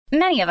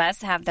Many of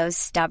us have those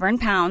stubborn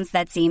pounds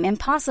that seem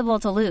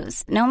impossible to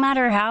lose, no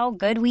matter how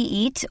good we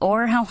eat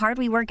or how hard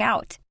we work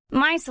out.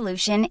 My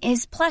solution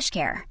is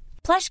PlushCare.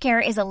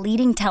 PlushCare is a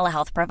leading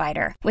telehealth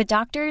provider with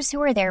doctors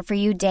who are there for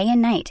you day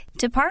and night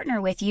to partner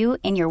with you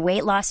in your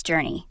weight loss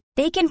journey.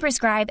 They can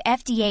prescribe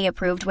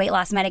FDA-approved weight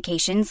loss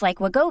medications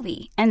like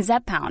Wegovy and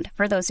Zepbound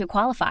for those who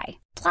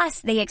qualify. Plus,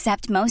 they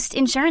accept most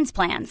insurance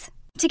plans.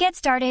 To get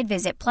started,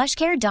 visit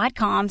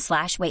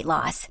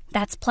plushcare.com/weightloss.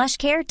 That's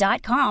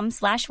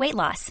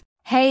plushcare.com/weightloss.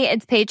 Hey,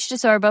 it's Paige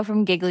DeSorbo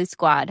from Giggly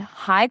Squad.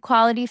 High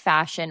quality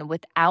fashion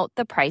without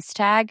the price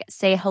tag.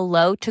 Say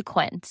hello to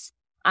Quince.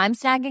 I'm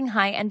snagging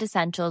high-end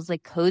essentials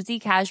like cozy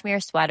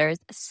cashmere sweaters,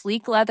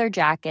 sleek leather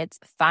jackets,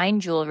 fine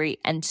jewelry,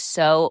 and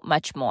so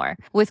much more.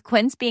 With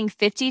Quince being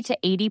 50 to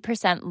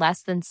 80%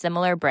 less than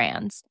similar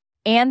brands.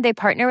 And they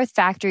partner with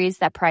factories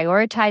that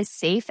prioritize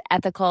safe,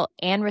 ethical,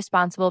 and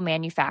responsible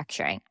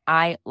manufacturing.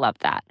 I love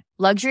that.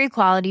 Luxury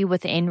quality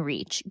within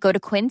reach. Go to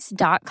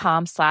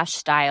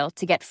quince.com/style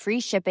to get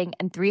free shipping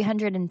and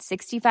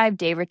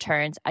 365-day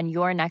returns on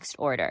your next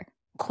order.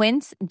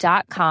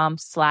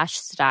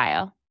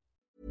 Quince.com/style.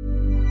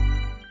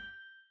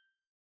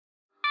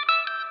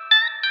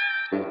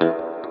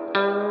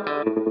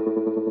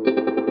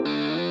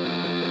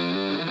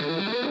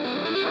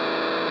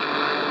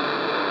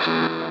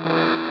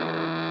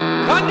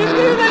 Kan du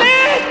skru deg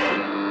litt?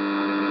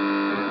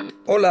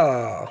 Hola!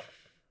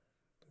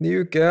 Ny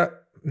uke,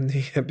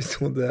 ny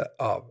episode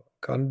av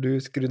Kan du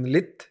skru ned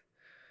litt?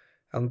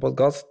 En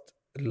podcast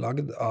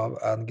lagd av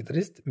en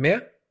gitarist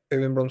med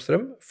Øyvind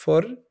Blomstrøm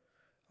for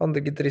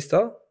andre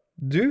gitarister,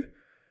 du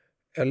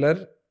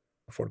eller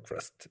folk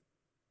flest.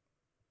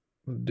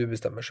 Du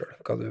bestemmer selv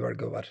hva du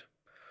velger å være.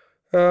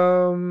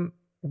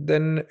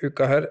 Den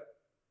uka her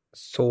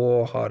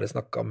så har jeg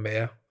snakket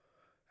med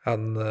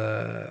en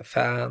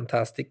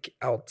fantastic,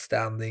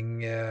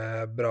 outstanding,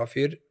 bra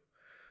fyr.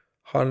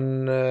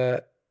 Han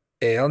er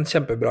en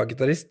kjempebra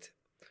gitarist,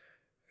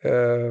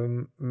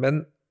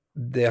 men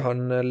det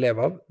han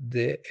lever av,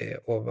 det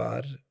er å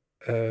være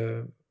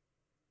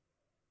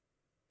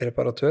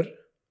reparatør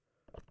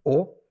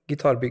og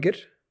gitarbygger.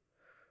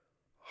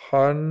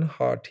 Han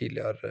har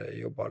tidligere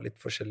jobbet litt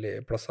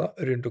forskjellige plasser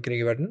rundt omkring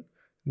i verden.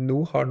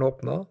 Nå har han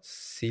åpnet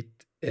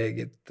sitt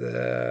eget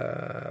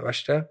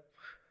verksted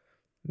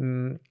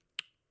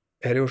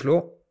her i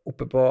Oslo,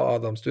 oppe på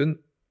Adamstuen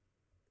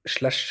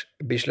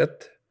 /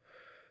 Bislett,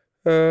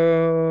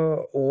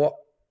 og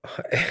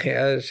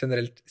er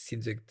generelt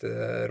sinnssykt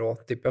rå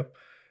type.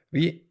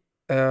 Vi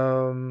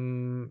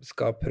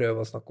skal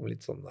prøve å snakke om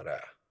litt sånn der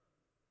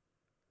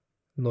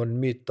noen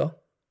myter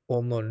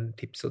og noen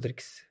tips og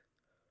triks.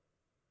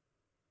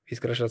 Vi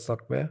skal rett og slett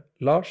snakke med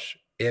Lars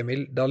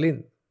Emil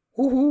Dahlin.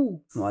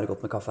 Nå er det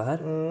godt med kaffe her.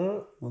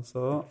 Og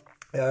så...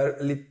 Jeg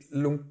har litt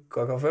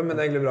lunka kaffe, men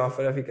det er egentlig bra,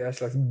 for jeg fikk en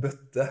slags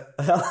bøtte.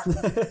 Ja,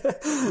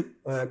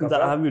 det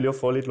er mulig å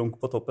få litt lunk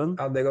på toppen.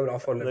 Ja, det går bra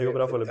foreløpig. Det går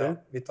bra foreløpig. Ja,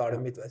 vi tar det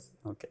midtveis.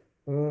 Ok,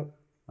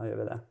 da gjør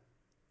vi det.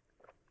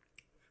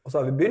 Og så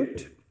har vi begynt.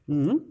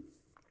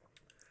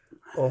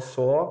 Og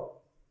så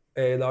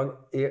er jeg i dag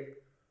i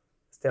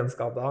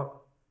Stensgata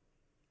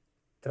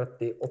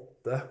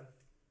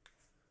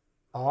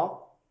 38A.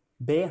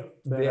 B,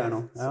 det er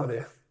nå. Ja.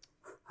 Sorry.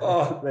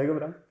 Det går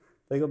bra.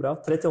 Det går bra.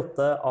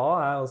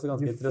 38A er også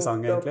ganske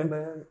interessant, egentlig.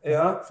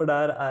 Ja, for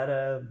der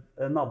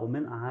naboen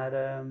min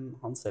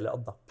han selger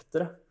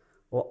adaptere.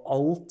 Og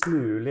alt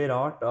mulig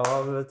rart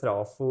av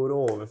trafor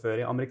og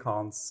overføring,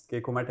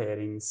 amerikanske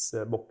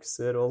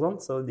konverteringsbokser og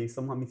sånn. Så de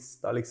som har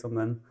mistet liksom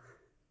den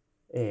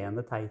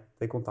ene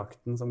teite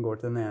kontakten som går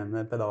til den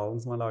ene pedalen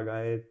som er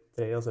laget i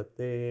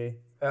 73 i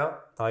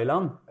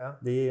Thailand,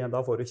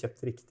 da får du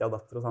kjøpt riktig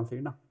adapter hos han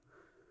fyren da.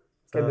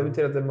 Okay, det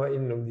betyr at jeg må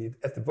innom dit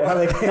etterpå. Ja,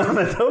 det kan jeg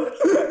nettopp.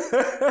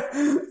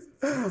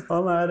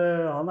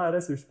 Han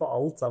ressurs på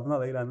alt sammen av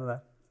de greiene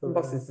der.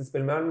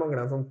 Bassistespil med han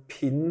mangler en sånn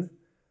pin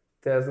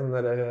til sånn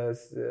der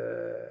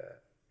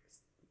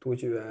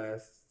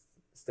 220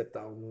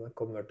 step-down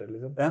konverter,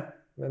 liksom. Ja.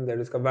 Men der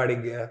du skal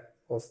velge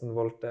hvordan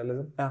volt det,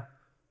 liksom. Ja.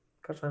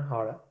 Kanskje han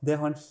har det? Det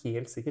har han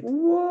helt sikkert.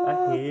 What? Jeg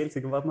er helt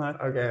sikker på at han har.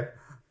 Ok.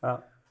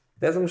 Ja.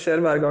 Det som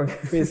skjer hver gang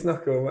vi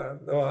snakker om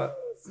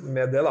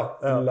med det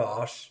da,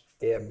 Lars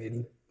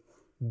Emil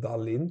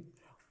Dahlin,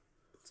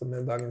 som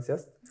er dagens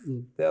gjest,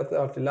 det at jeg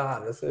alltid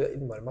lærer så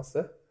innmari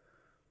masse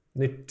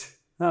nytt.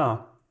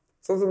 Ja.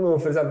 Sånn som nå,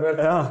 for eksempel.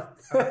 Ja.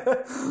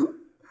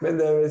 Men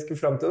det vi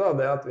skulle frem til da,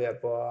 det er at vi er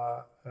på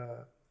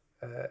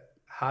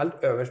helt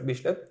øverst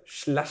Bislett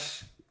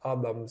 /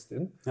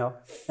 Adamstuen. Ja.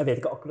 Jeg vet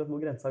ikke akkurat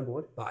hvor grensa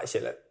går. Nei, ikke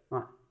heller.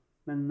 Nei.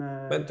 Men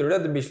tror du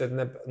at Bislett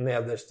er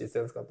nederst i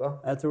Stensgata?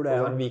 Jeg tror det, ja.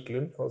 Og så en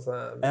Viklund, og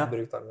så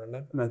Bruktarmeren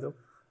der. Nettopp.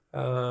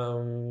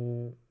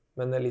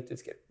 Men det er litt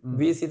usikker.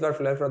 Vi sitter i hvert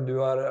fall her for at du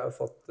har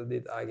fått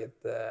ditt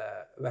eget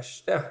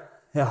verksted.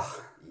 Ja.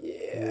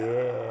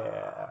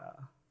 Yeah.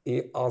 I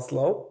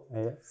Oslo.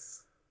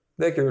 Yes.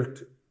 Det er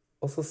kult.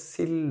 Og så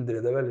sildrer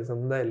det veldig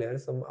sånn deilig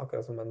her,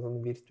 akkurat som en sånn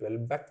virtuell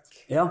back.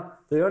 Ja,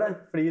 det gjør det.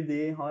 Fordi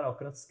de har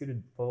akkurat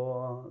skrudd på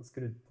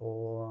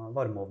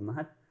varmeovnene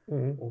her.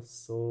 Og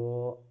så,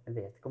 jeg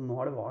vet ikke om nå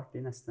har det vart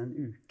i nesten en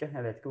uke.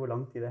 Jeg vet ikke hvor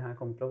lang tid det her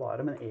kommer til å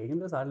vare, men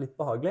egentlig så er det litt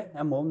behagelig.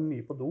 Jeg må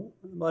mye på do,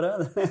 bare.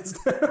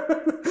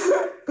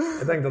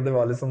 Jeg tenkte at det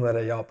var litt sånn der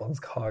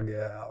japansk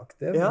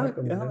hageaktig. Ja,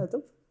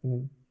 nettopp.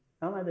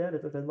 Ja, nei, det er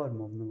rett og slett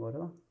varmeovnene våre,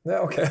 da. Ja,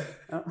 ok.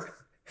 Ja.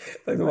 Jeg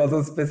tenkte det var et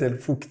sånt spesielt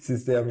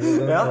fuktsystem.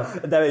 Ja,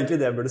 det er jo egentlig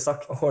det jeg burde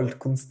sagt. Holdt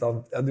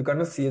konstant. Ja, du kan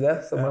jo si det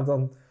som en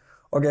sånn,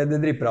 ok, det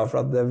dripper av for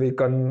at det vi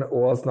kan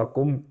også snakke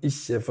om,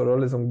 ikke for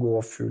å liksom gå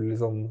full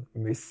sånn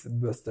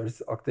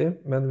Mythbusters-aktig,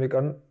 men vi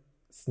kan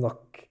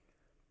snakke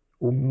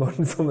om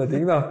noen sånne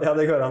ting da. Ja,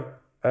 det går an.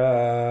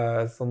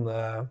 Sånne,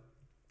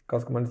 hva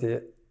skal man si,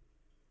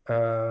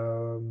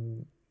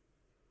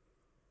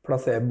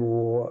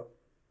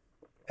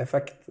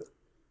 placebo-effekt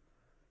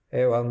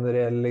er jo en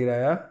reell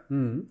greie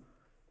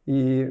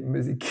i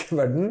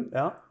musikkverden.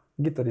 Ja.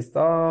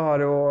 Gitarister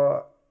har jo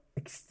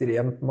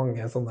ekstremt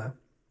mange sånne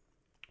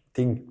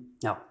ting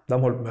de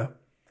holder med.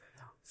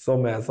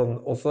 Som er sånn,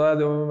 også er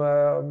det jo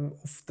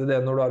ofte det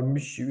når du har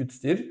mye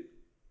utstyr,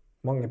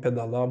 mange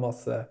pedaler,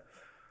 masse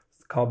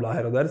kabler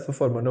her og der, så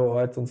får man jo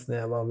et sånn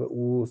snev av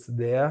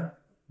OCD,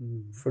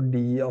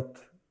 fordi at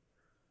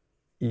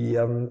i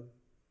en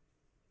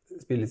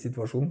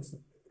spillesituasjon,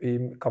 i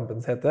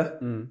kampens hete,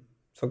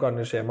 så kan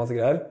det skje masse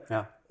greier.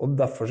 Ja. Og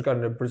derfor så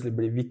kan det plutselig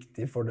bli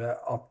viktig for det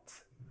at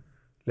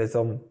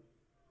liksom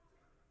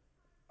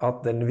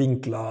at den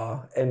vinkla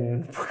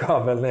enden på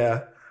kabelen er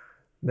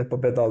ned på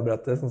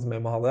pedalbrettet, sånn som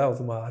jeg må ha det, og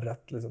så må jeg ha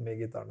rett liksom, i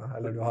gitarene.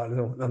 Eller du har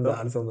liksom, det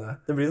er liksom det.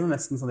 Det blir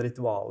nesten sånn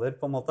ritualer,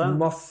 på en måte.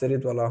 Masse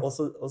ritualer. Og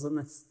så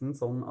nesten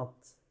sånn at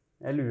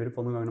jeg lurer på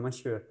noen ganger når man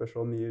kjøper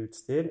så mye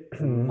utstyr,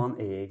 om man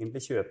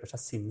egentlig kjøper seg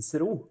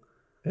sinnsro.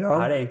 Ja.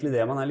 Er det egentlig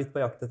det man er litt på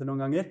jakt etter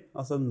noen ganger?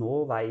 Altså,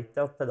 nå vet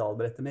jeg at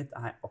pedalbrettet mitt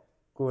er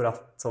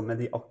akkurat sånn med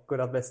de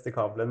akkurat beste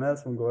kablene,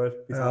 som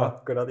går liksom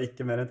akkurat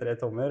ikke mer enn 3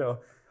 tommer, og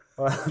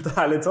det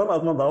er litt sånn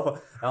at man da får,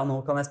 ja,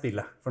 nå kan jeg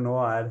spille, for nå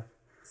er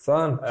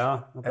sånn. Ja,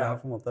 at det er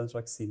på en måte en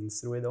slags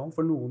sinnsro i det også,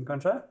 for noen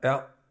kanskje. Ja,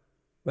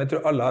 men jeg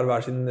tror alle har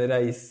hver sin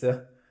reise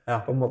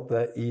på en måte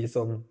i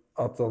sånn,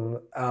 at sånn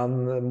en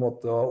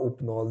måte å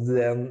oppnå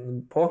den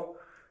på,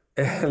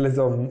 er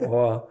liksom å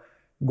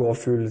gå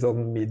full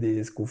sånn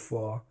midi-skuff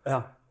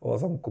og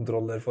sånn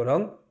kontroller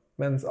foran,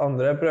 mens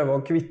andre prøver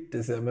å kvitte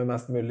seg med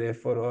mest mulig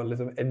for å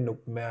liksom ende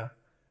opp med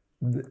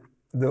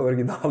det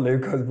originale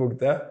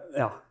utgangspunktet.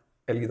 Ja.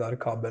 Elgitar,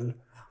 kabel,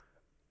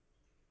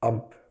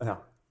 amp. Ja.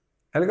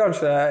 Eller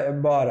kanskje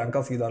bare en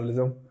kassegitar,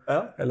 liksom.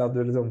 Ja. Eller at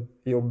du liksom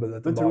jobber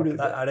det tilbake. Men tror du,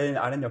 er det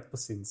en jakt på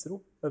sinnsro,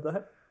 dette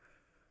her?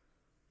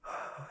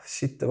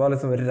 Shit, det var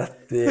liksom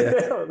rett i...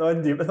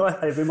 det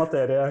var heavy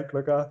materie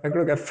klokka...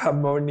 Klokka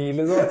 8:05,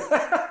 liksom.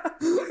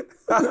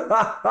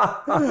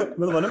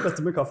 Men det var en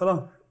bøtte med kaffe, da.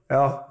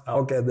 Ja,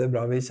 ok, det er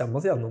bra. Vi kommer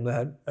oss gjennom det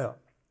her. Ja.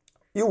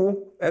 Jo,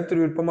 jeg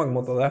tror på mange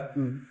måter det.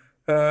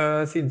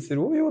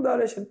 Sinnsro, jo, det har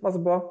jeg kjent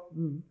masse på.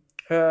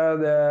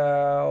 Det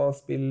å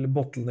spille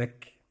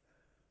bottleneck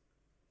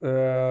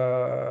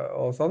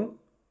og sånn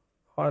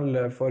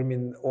handler for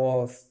min,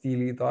 og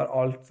stilgitar,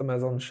 alt som er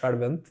sånn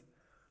skjelvent,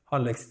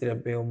 handler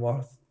ekstremt mye om å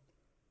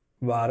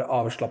være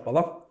avslappet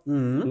da.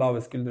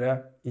 Lave skuldre,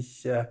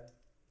 ikke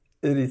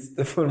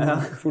riste for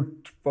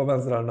fort på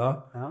venstrehånda,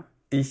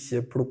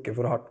 ikke plukke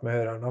for hardt med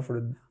høyrehånda, for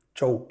du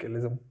choker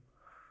liksom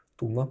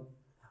tonen.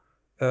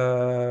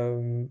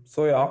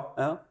 Så ja.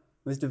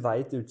 Hvis du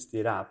vet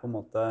utstyret er på en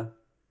måte,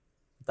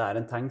 det er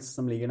en tanks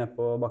som ligger nede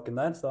på bakken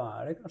der, så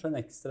er det kanskje en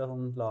ekstra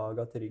sånn lag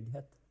av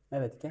trygghet. Jeg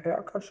vet ikke. Ja,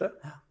 kanskje.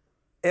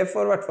 Jeg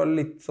får i hvert fall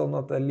litt sånn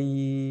at jeg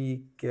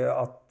liker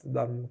at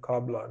de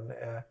kablene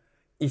er...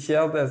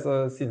 Ikke at det er så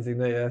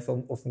sinnssykt nøye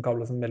sånn hvordan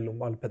kabler som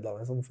mellom alle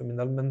pedalene sånn for min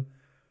del,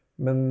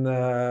 men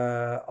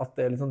at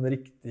det er litt sånn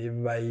riktig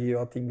vei,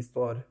 og at ting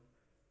står...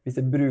 Hvis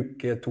jeg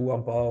bruker 2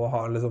 amper og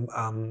har liksom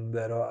en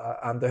der og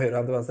en til høyre og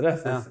en til venstre,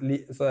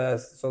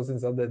 så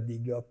synes jeg det er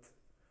digg at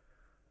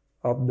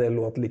det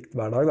låter likt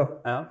hver dag da.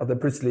 Ja. At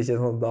det plutselig ikke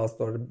er sånn, da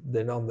står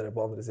den andre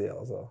på andre siden.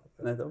 Altså.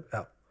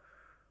 Ja.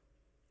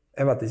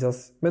 Jeg vet ikke,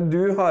 ass. Men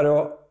du har jo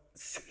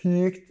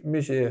sykt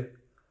mye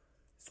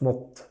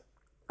smått.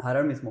 Her er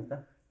det mye smått, ja.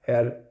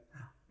 Her.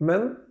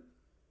 Men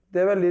det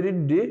er veldig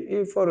ryddig i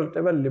forhold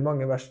til veldig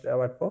mange verste jeg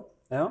har vært på.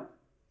 Ja.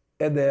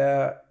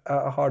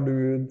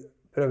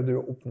 Prøver du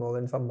å oppnå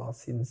den samme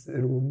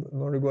sinnsroen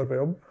når du går på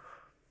jobb?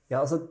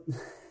 Ja, altså,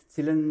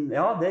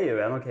 ja, det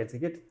gjør jeg nok helt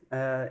sikkert.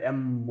 Jeg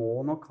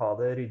må nok ha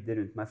det ryddig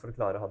rundt meg for å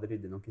klare å ha det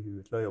ryddig nok i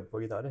huet til å jobbe på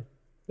gitarer.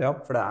 Ja.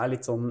 For det er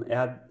litt sånn,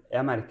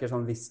 jeg merker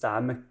sånn, hvis det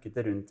er møkkete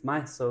rundt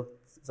meg, så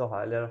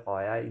har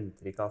jeg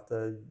inntrykk av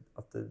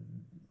at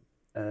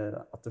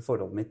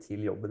forholdet mitt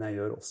til jobben jeg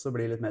gjør også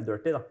blir litt mer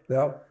dirty, da.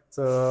 Ja.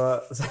 Så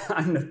jeg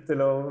er nødt til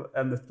å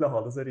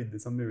ha det så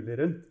ryddig som mulig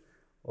rundt.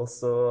 Og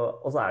så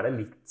er det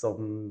litt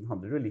sånn,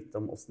 handler det litt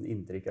om hvordan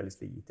inntrykk jeg har lyst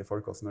til å gi til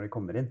folk også når de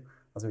kommer inn.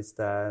 Altså hvis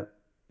det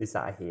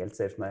er helt,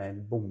 ser som det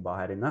er bomba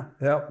her inne,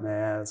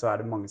 så er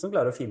det mange som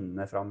klarer å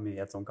finne fram i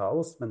et sånt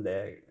kaos, men det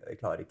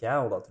klarer ikke jeg,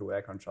 og da tror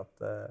jeg kanskje at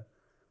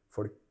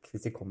folk,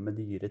 hvis de kommer med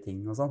dyre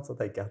ting og sånt, så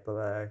tenker jeg at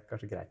det er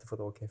kanskje greit å få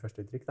et ok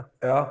førsteinntrykk, da.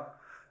 Ja,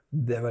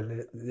 Det er veldig...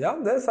 Ja,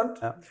 det er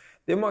sant. Ja.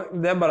 Det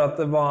er bare at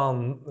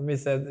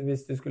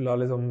hvis du skulle ha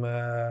liksom...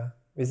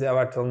 hvis jeg har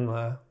vært sånn...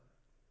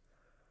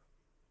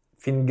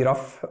 Finn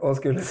graff, og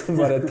skulle liksom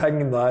bare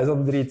tegne en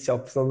sånn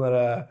dritkjapp sånn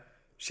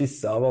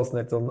skisse av hvordan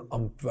et sånn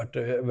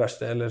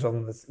ampverksted eller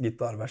sånn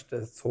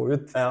gitarverksted så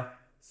ut,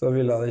 så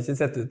ville det ikke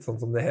sett ut sånn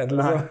som det her.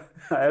 Liksom.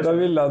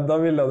 Da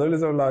ville du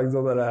liksom lage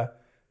sånn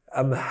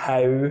en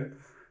haug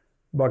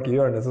bak i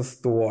hjørnet, så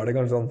står det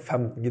kanskje sånn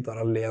 15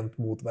 gitarer lent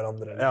mot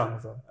hverandre.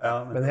 Liksom,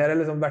 men her er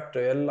liksom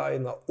verktøyet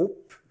linet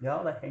opp.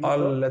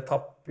 Alle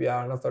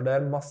tappjerner står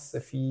der, masse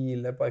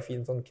filer på en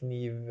fin sånn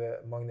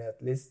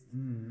knivmagnetlist.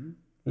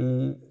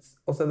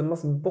 Og så er det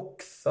masse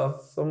bokser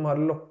som har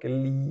lokket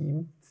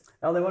limt.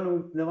 Ja, det var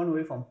noe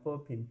vi fant på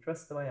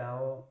Pinterest. Det var jeg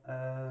og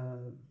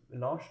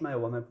Lars, som jeg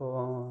jobbet med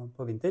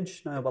på Vintage,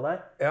 når jeg jobbet der.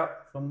 Ja.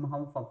 Som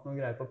han fant noe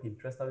greier på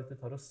Pinterest, da hvis du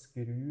tar og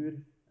skrur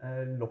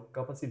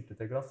lokket på et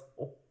syltetøyglass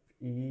opp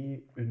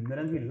under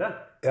en hylle,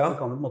 så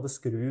kan du på en måte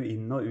skru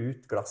inn og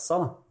ut glasset.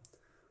 Da.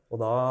 Og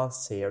da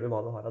ser du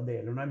hva du har av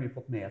deler. Når det er mye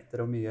potmeter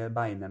og mye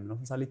beinemner,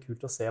 så er det litt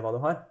kult å se hva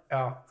du har.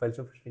 For ellers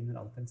så forsvinner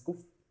alt i en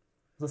skuff.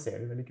 Og så ser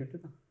det veldig kult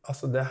ut. Da.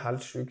 Altså, det er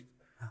helt sykt.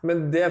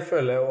 Men det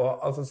føler jeg også,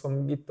 altså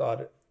som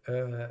gitar...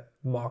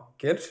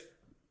 maker,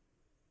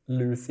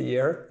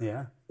 luthier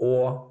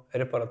og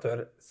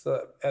reparatør, så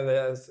er det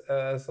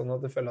sånn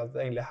at jeg føler at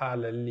egentlig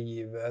hele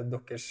livet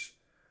deres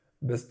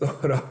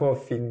består av å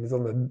finne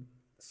sånne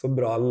så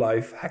bra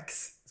life hacks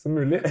som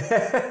mulig.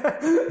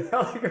 Ja,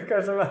 det kan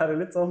kanskje være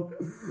litt sånn.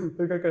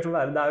 Det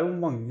er jo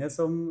mange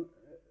som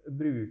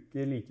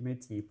bruker like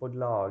mye tid på å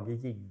lage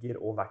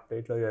jigger og verktøy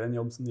til å gjøre en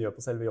jobb som de gjør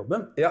på selve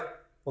jobben. Ja.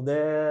 Og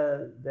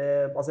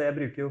altså jeg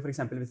bruker jo for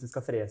eksempel hvis du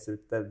skal frese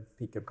ut en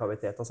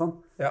pick-up-kavitet og sånn,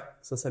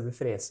 så selve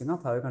fresingen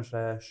tar jo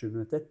kanskje 7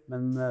 minutter,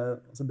 men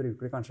så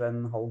bruker du kanskje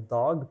en halv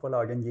dag på å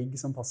lage en jigg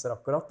som passer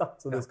akkurat, da,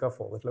 så du skal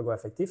få det til å gå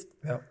effektivt.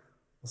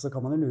 Og så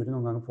kan man jo lure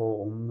noen ganger på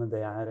om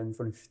det er en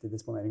fornuftig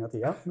disponering av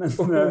tida. Men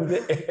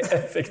det er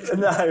effektivt.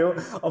 Det er jo,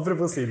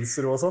 apropos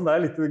sinnsro og sånn,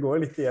 det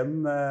går litt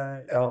igjen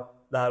det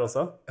her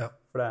også.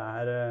 For det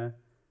er,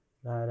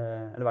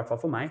 eller i hvert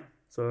fall for meg,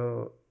 så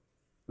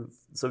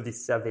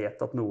hvis jeg vet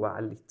at noe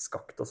er litt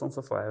skakt og sånn,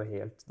 så får jeg jo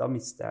helt... Da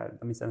mister jeg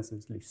nesten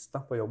litt lyst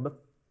på jobben.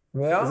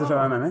 Ja. Hvis du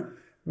skjønner hva jeg mener?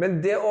 Men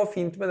det er også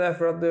fint med det,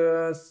 for at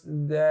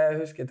det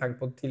husker jeg tenkte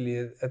på tidlig.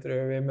 Jeg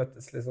tror vi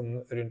møttes liksom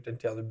rundt den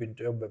tiden du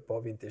begynte å jobbe på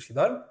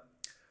vintage-gitar.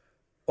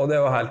 Og det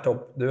er jo helt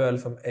topp. Du er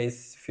liksom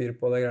ace-fyr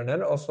på det greiene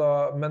her.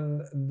 Men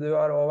du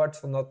har også vært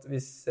sånn at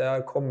hvis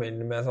jeg kom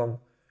inn med sånn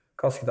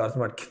kassegitar som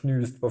har vært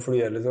knust på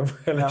flyet, liksom,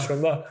 eller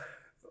sånn da,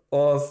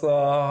 og så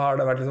har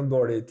det vært liksom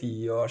dårlig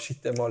tid, og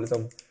shit, jeg må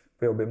liksom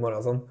på jobb i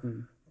morgen sånn.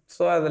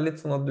 Så er det litt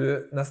sånn at du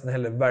nesten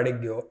heller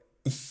velger å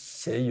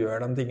ikke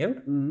gjøre de tingene,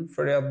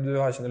 fordi at du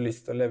har ikke noe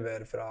lyst til å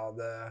levere fra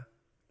det.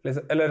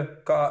 Liksom. Eller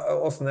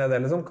hvordan er det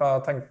liksom? Hva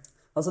tenker du?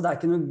 Altså, det er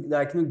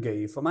ikke noe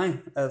gøy for meg,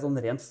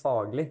 sånn rent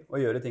faglig, å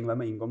gjøre ting hvor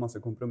jeg må inngå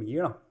masse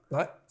kompromisser. Da.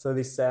 Nei. Så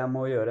hvis jeg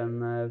må gjøre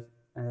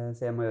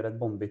et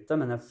båndbytte,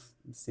 men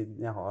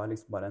jeg har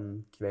liksom bare en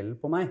kveld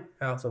på meg,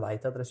 så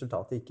vet jeg at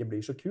resultatet ikke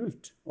blir så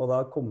kult. Og da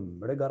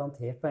kommer det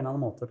garantert på en eller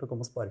annen måte til å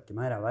komme og sparke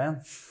meg i ræva igjen.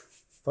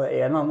 På en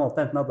eller annen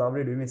måte, enten at da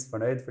blir du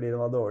misfornøyd fordi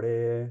det var dårlig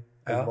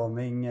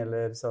utbånding,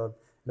 eller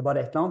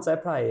bare et eller annet. Så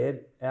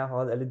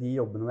eller de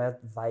jobbene hvor jeg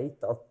vet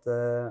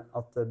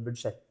at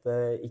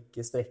budsjettet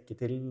ikke strekker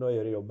til å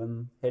gjøre jobben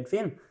helt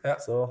fin,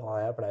 så har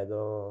jeg pleid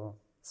å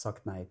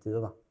sagt nei til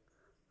det da.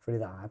 Fordi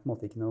det er på en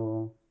måte ikke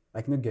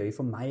noe gøy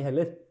for meg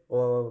heller,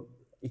 og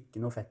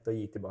ikke noe fett å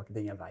gi tilbake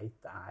ting jeg vet.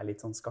 Det er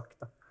litt sånn skakt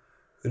da.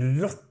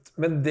 Rått!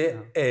 Men det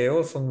er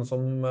jo sånn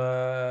som...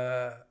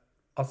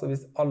 altså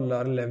hvis alle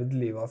har levd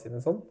livet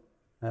sine sånn,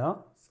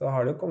 så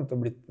har det jo kommet til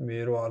å bli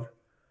mye råere.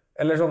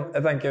 Eller sånn,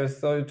 jeg tenker hvis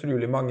det er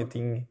utrolig mange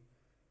ting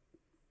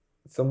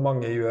som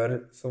mange gjør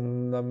som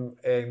de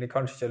egentlig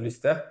kanskje ikke har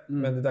lyst til,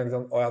 men du tenker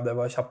sånn, åja, det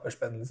var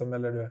kjapperspenn, liksom,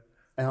 eller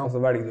og så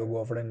velger du å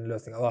gå for den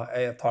løsningen da.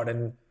 Jeg tar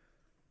den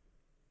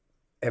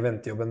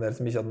eventjobben der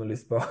som ikke hadde noe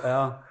lyst på.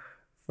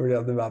 Fordi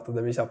at du vet at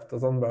det blir kjapt og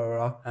sånn, bla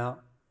bla bla.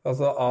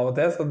 Altså av og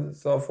til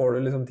så får du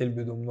liksom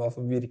tilbud om noe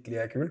som virkelig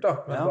er kult da,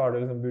 men så har du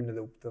liksom bundet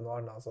det opp til noe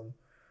annet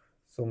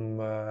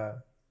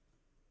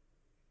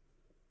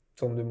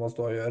som du må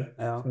stå og gjøre,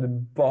 som du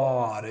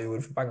bare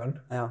gjorde for pengene.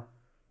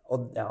 Og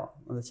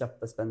det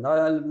kjappe spenn.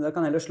 Da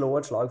kan heller slå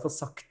et slag for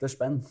sakte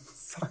spenn.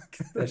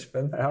 Sakte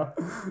spenn?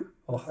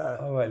 Åh, det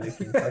var veldig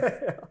fint sagt.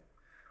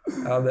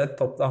 Ja, det er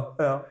topp da.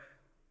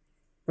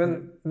 Men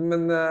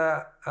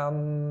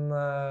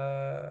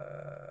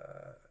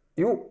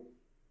jo,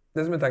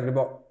 det som jeg tenker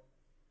på,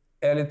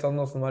 er litt sånn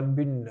hvordan man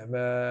begynner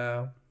med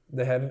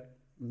det her,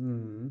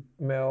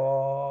 med å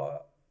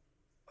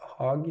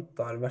ha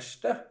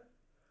gitarverksted.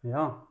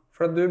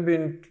 For at du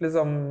begynte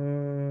liksom...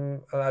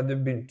 Nei, du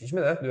begynte ikke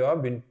med det. Du har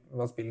begynt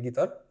med å spille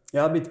gitar.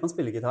 Jeg har begynt med å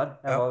spille gitar.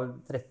 Jeg var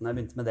 13 da jeg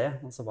begynte med det,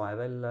 og så var jeg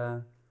vel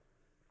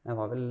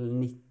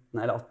 19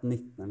 eller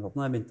 18-19 eller noe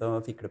da jeg begynte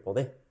å fikle på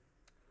de.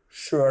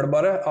 Selv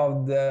bare av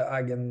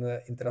egen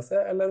interesse,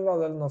 eller var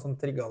det noe som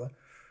trigget det?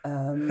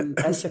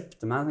 Jeg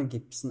kjøpte meg en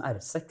Gibson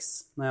R6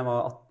 når jeg var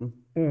 18.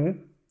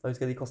 Da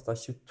husker jeg de kostet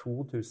 22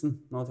 000.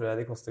 Nå tror jeg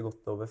de koster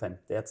godt over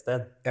 50 et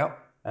sted. Ja.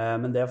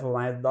 Men det for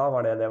meg, da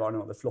var det var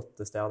noe av det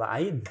flotteste jeg hadde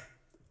eid.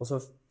 Og så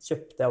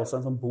kjøpte jeg også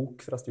en sånn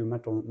bok fra Stu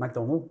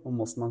McDonald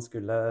om hvordan man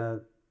skulle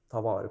ta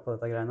vare på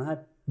dette greiene her.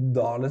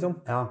 Da liksom?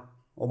 Ja.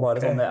 Og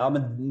bare sånn, ja,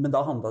 men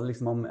da handlet det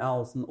liksom om ja,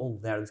 hvordan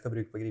olje er det du skal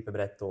bruke på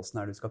gripebrett, og hvordan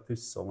er det du skal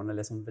pusse over den,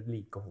 liksom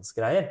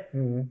vedlikeholdsgreier.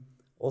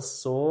 Og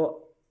så,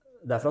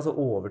 derfra så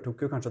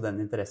overtok jo kanskje den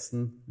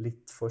interessen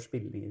litt for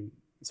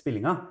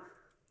spillinga.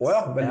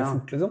 Åja, veldig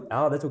fort liksom?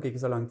 Ja, det tok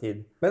ikke så lang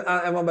tid. Men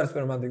jeg må bare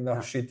spørre om en ting da,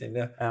 skyt inn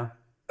det. Ja.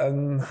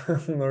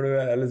 Når du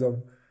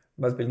liksom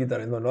bare spiller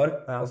gitar i noen år,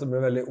 og så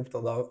blir du veldig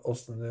opptatt av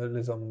hvordan du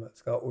liksom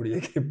skal olje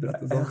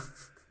gripebrett og sånn.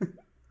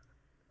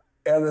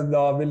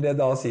 Vil det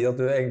da si at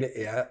du egentlig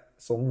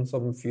sånn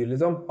som fyr,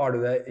 liksom? Hadde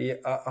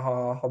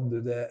du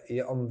det i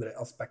andre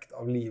aspekt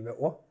av livet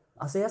også?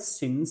 Altså, jeg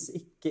synes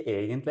ikke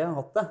egentlig jeg har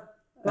hatt det.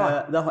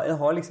 Det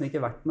har liksom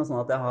ikke vært noe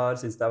sånn at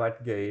jeg synes det har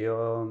vært gøy å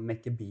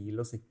mekke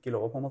bil og sykkel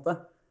også, på en måte.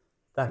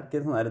 Det er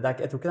ikke sånn der,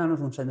 jeg tror ikke det er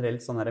noe sånn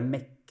generelt sånn der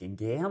mekkegen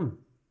jeg har.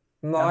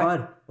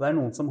 Og det er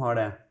noen som har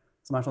det.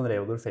 Som er sånn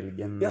Reodor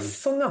Felgen. Ja,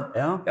 sånn ja.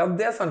 Ja,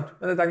 det er sant.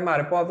 Men jeg tenker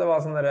mer på at det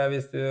var sånn der,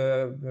 hvis du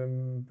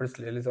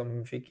plutselig liksom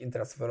fikk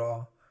interesse for å...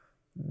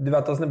 Du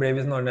vet hvordan det blir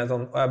hvis noen er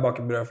sånn, og jeg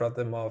baker brød for at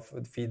jeg må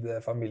feede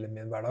familien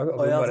min hver dag, og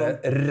så bare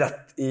sånn.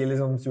 Rett i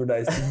liksom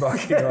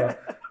surdeisbaking,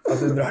 og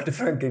at du drar til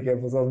Frankrike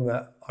på sånne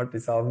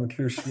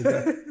artisankurs.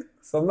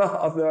 Sånn da,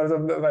 at det var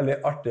liksom veldig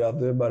artig at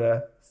du bare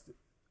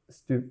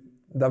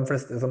de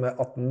fleste som er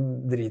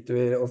 18 driter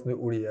jo i hvordan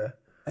du olje.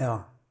 Ja.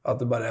 At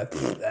du bare,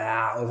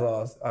 og så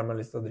har man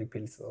lyst til å drikke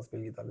pils og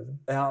spille gitar, liksom.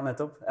 Ja,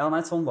 nettopp. Ja,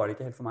 nei, sånn var det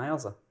ikke helt for meg,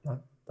 altså. Nei.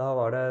 Da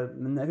var det,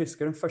 men jeg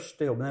husker den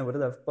første jobben jeg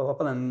gjorde, det var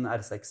på den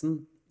R6-en,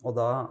 og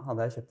da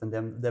hadde jeg kjøpt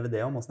en DVD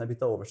om hvordan jeg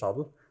byttet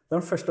oversadel. Det var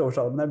den første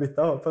oversadelen jeg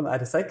byttet på en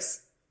R6.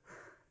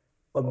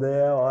 Og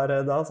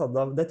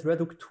det tror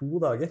jeg tok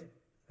 2 dager.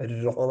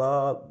 Rått. Og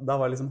da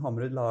var liksom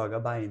Hammerud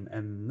laget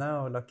beinendene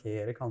og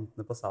lakkere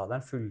kantene på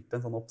sadelen, fulgte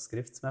en sånn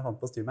oppskrift som jeg fant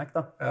på StuMac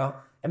da. Ja.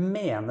 Jeg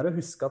mener å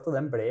huske at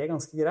den ble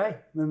ganske grei,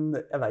 men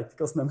jeg vet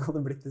ikke hvordan den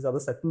hadde blitt hvis jeg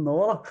hadde sett den nå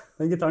da.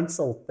 Den gitaren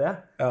solgte jeg,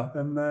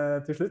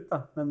 men til slutt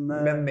da.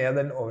 Men med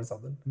den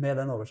oversadelen?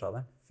 Med den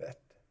oversadelen. Fett.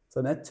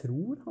 Så jeg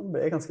tror han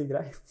ble ganske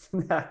grei,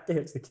 men jeg er ikke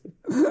helt sikker.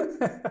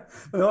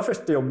 Men det var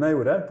første jobben jeg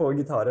gjorde på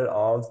gitarer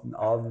av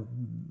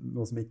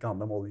noe som ikke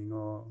handler om måling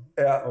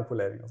og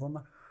polering og sånn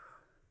da.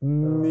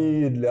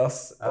 Nydelig, ass.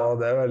 Ja.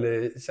 Det er veldig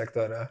kjekt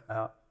å høre.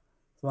 Ja.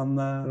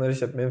 Når jeg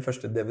kjøpte min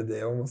første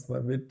DVD om hvordan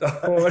jeg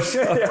byttet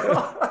oversadel.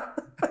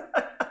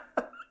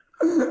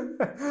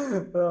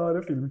 Da var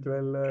det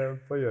filmkveld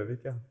på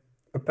Gjøvik, ja.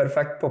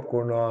 Perfekt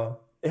popcorn og...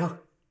 Ja.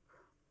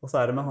 Og så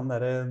er det med han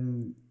der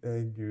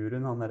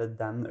guruen, han der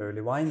Dan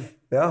Earlywine,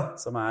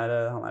 som han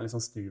er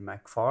liksom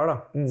StuMac-far da,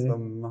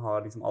 som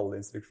har liksom alle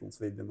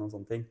instruksjonsvideoene og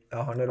sånne ting.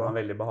 Ja, han har en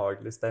veldig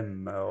behagelig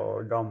stemme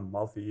og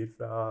gammel fyr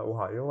fra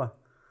Ohio da.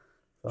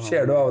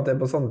 Ser du av og til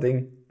på sånne ting,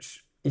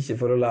 ikke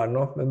for å lære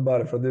noe, men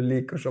bare for at du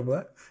liker å se på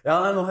det?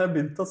 Ja, nå har jeg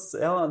begynt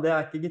det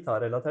er ikke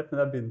gitarrelatert, men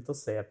jeg har begynt å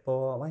se på,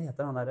 hva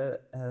heter han der,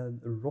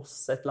 Ross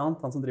et eller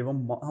annet,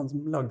 han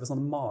som lagde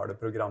sånne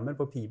maleprogrammer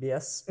på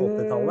PBS på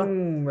 80-tallet.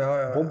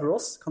 Bob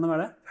Ross, kan det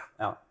være det?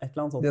 Ja, et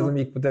eller annet sånt. Det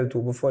som gikk på TV2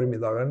 på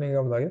formiddagen i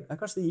gamle dager? Ja,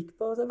 kanskje det gikk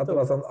på TV2. At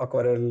det var sånn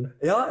akvarell?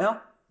 Ja.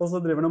 Og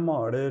så driver han og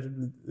maler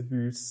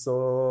hus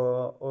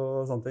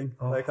og sånne ting.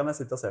 Det kan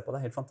jeg sitte og se på. Det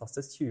er helt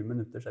fantastisk. 20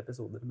 minutters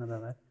episoder med det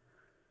der.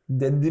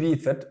 Det er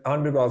dritfett.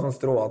 Han bruker å ha sånn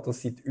stråhatt og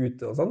sitte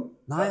ute og sånn?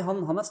 Nei, han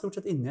er stort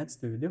sett inne i et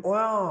studio.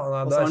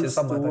 Nei, det er ikke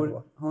samme jeg tenker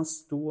på. Han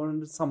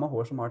har samme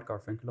hår som Art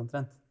Garfunkel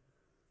omtrent.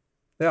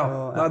 Ja,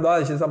 nei, da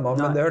er det ikke samme,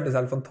 men det hørtes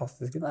helt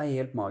fantastisk ut. Det er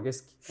helt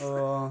magisk. Så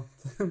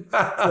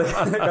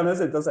kan jeg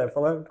sitte og se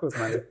på det, kose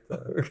meg litt,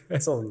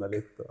 sovne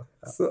litt.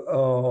 Det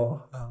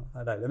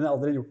er deilig. Men jeg har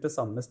aldri gjort det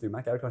samme med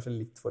StuMac. Jeg er kanskje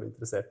litt for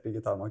interessert i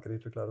gitarmakere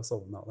til å klare å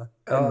sovne av det.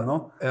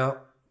 Ennå.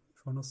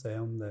 Får nå se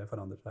om det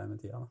forandrer seg med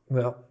tida.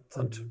 Da. Ja,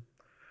 sant.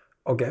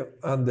 Ok,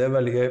 det er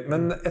veldig gøy.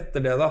 Men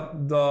etter det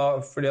da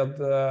fordi at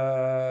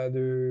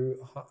du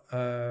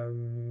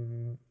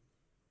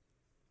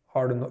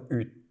har du noe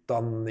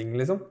utdanning,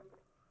 liksom?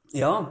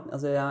 Ja,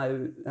 altså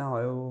jeg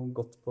har jo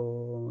gått på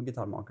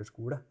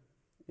gitarmakerskole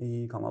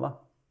i Kanada.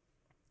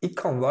 I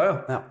Kanada,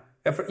 ja?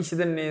 Ja, for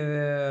ikke den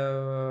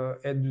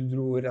du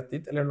dro rett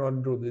dit, eller når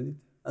dro du dit?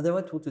 Ja, det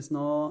var i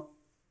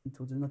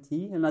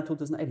 2010, eller nei,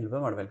 2011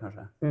 var det vel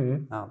kanskje.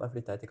 Ja, da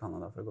flyttet jeg til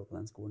Kanada for å gå på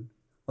den skolen.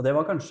 Og det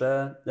var kanskje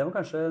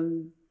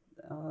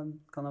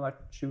kan ha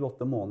vært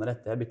 7-8 måneder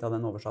etter jeg byttet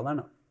den oversaderen.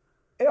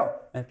 Ja.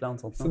 Et eller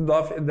annet sånt. Så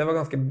det var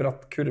ganske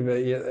bratt kurve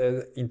i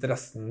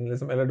interessen,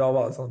 liksom. Eller da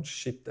var det sånn,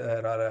 shit, det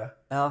her er...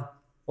 Ja,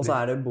 og så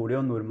bor det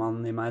jo en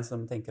nordmann i meg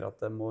som tenker at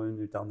det må en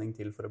utdanning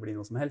til for å bli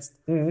noe som helst.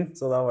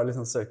 Så da var det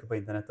liksom søke på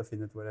internett og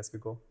finne ut hvor jeg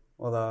skulle gå.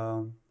 Og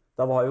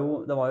det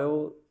var jo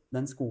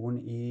den skolen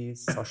i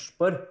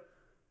Sarpsborg,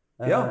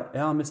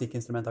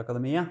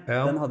 Musikkinstrumentakademiet.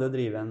 Den hadde jo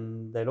drivet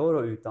en del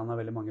år og utdannet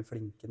veldig mange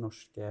flinke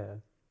norske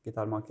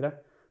gitarmakere.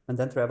 Men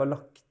den tror jeg var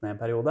lagt ned en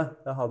periode.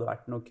 Det hadde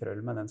vært noe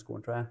krøll med den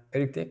skolen, tror jeg.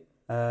 Riktig.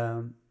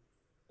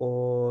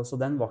 Så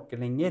den var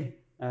ikke lenger.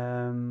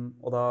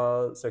 Og da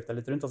søkte jeg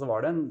litt rundt, og så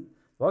var det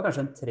var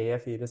kanskje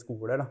 3-4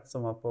 skoler da,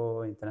 som var på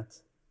internett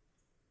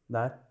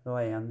der. Det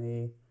var en i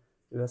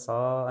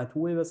USA,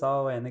 2 i USA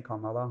og en i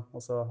Canada,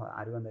 og så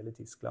er det jo en del i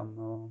Tyskland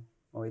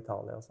og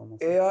Italia og sånn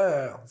også.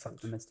 Ja,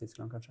 sant. Mest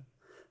Tyskland kanskje.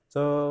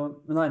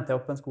 Men da endte jeg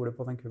opp på en skole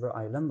på Vancouver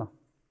Island da,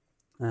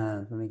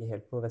 som ligger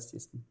helt på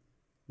vestkysten.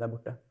 Der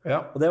borte.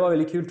 Ja. Og det var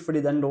veldig kult, fordi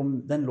den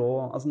lå,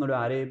 altså når du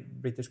er i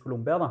British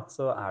Columbia da,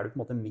 så er du på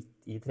en måte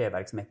midt i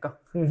treverksmekka.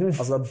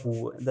 Altså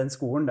den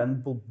skolen, den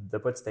bodde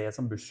på et sted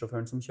som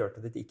bussjåføren som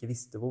kjørte dit ikke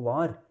visste hvor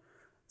var.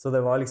 Så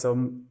det var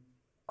liksom,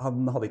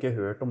 han hadde ikke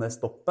hørt om det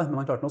stoppet, men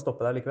han klarte å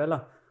stoppe der likevel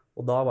da.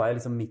 Og da var jeg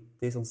liksom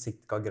midt i sånn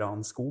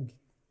Sitka-granskog.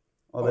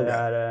 Og det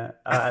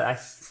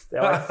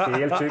det var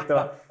helt sykt.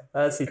 Det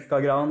er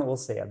Sitka-gran og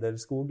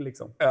sederskog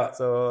liksom. Ja.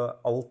 Så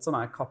alt som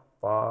er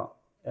kappa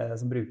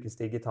som brukes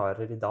til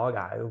gitarer i dag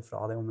er jo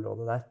fra det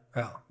området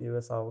der i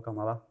USA og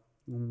Canada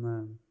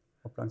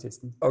opp langs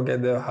kysten. Ok,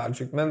 det er jo helt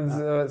sykt, men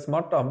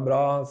smart da, bra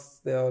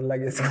sted å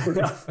legge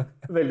skolen.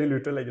 Veldig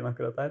lurt å legge den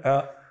akkurat der.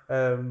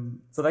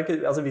 Så det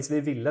altså hvis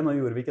vi ville, nå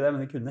gjorde vi ikke det,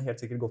 men vi kunne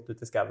helt sikkert gått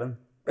ut i skaven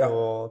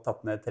og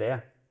tatt ned et tre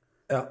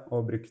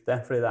og brukt det,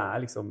 fordi det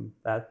er liksom,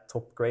 det er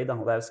top grade da,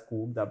 og det er jo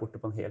skog der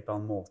borte på en helt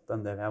annen måte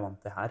enn det vi er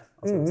vant til her.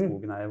 Altså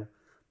skogen er jo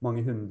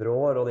mange 100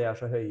 år, og de er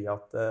så høye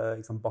at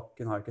liksom,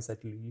 bakken har ikke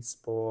sett lys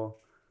på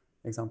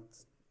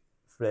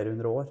flere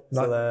 100 år.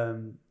 Så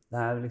det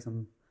er liksom,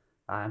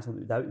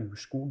 det er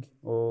urskog,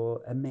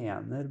 og jeg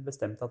mener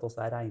bestemt at det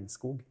også er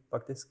regnskog,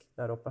 faktisk,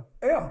 der oppe.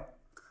 Ja.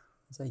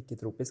 Altså ikke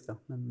tropisk da,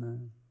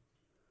 men...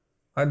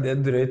 Nei, det er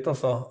drøyt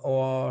altså,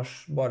 og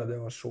bare det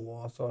å se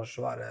så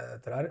svære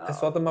trær. Jeg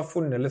så at de har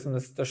funnet liksom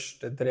det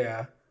største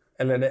treet,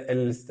 eller det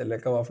eldste,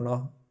 eller hva var for noe.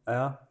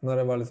 Ja. Når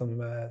det var liksom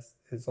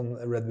sånn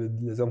redwood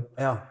liksom.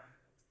 Ja.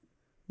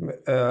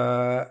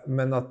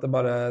 Men at det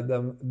bare,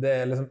 det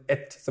er liksom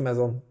ett som er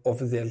sånn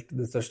offisielt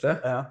det største.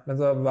 Ja. Men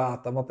så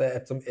vet de at det er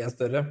ett som er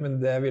større, men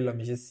det vil de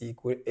ikke si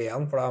hvor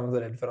en, for da er man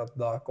så redd for at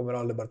da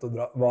kommer alle bare til å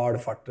dra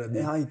valfart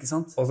dit. Ja, ikke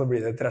sant? Og så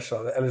blir det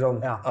trashet, eller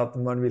sånn, at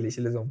man vil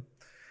ikke liksom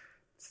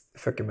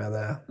fucke med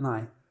det. Nei.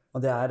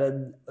 Og det er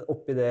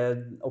oppi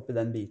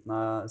den biten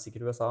av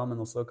sikkert USA, men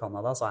også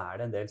Canada, så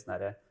er det en del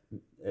sånne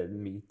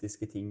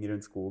mytiske ting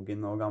rundt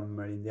skogen og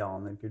gammel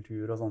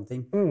indianerkultur og sånne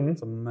ting,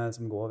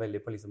 som går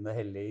veldig på liksom det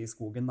hellige i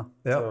skogen. Da.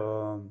 Ja.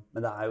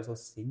 Men det er jo så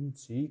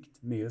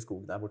sinnssykt mye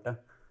skog der borte,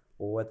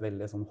 og et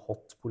veldig sånn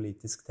hot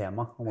politisk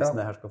tema om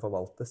hvordan det her skal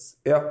forvaltes.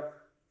 Ja.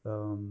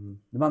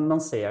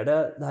 Man ser det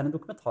er en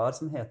dokumentar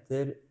som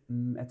heter,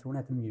 jeg tror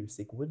den heter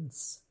Music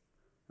Woods.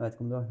 Jeg vet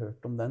ikke om du har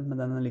hørt om den, men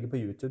den ligger på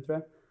YouTube, tror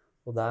jeg.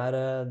 Og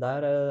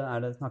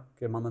der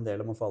snakker man en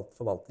del om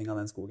forvaltning av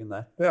den skogen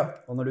der. Ja.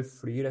 Og når du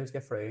flyr, jeg husker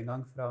jeg fløy en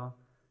gang fra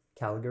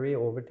Calgary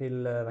over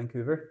til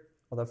Vancouver,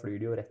 og da flyr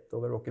de jo rett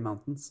over Rocky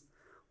Mountains.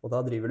 Og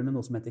da driver de med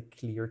noe som heter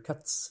clear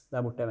cuts.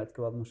 Der borte, jeg vet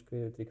ikke hva det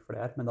norske uttrykket for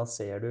det er, men da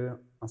ser du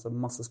altså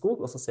masse skog,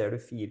 og så ser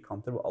du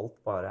firkanter hvor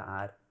alt bare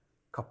er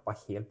kappa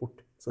helt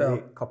bort. Så de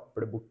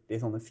kapper det bort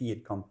i sånne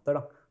firkanter,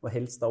 da, og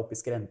helst da opp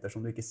i skrenter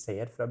som du ikke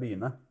ser fra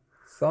byene.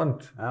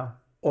 Sant. Ja.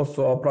 Og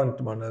så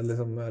planter man det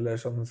liksom, eller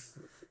sånn...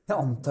 Jeg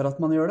antar at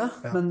man gjør det,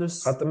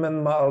 men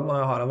man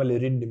har en veldig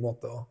ryddig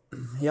måte å...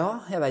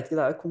 Ja, jeg vet ikke,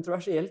 det er jo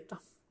kontroversielt da,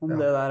 om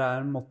det der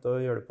er en måte å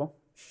gjøre det på.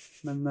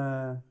 Men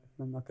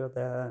akkurat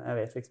det, jeg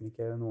vet liksom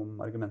ikke noen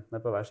om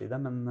argumentene på hver side,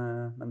 men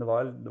det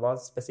var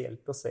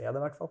spesielt å se det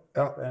i hvert fall.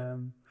 Ja.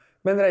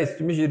 Men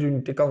reiser du mye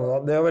rundt i Canada?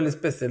 Det er jo veldig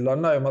spesielt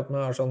land, da, i og med at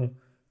man har sånn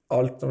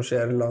alt som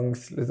skjer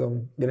langs liksom,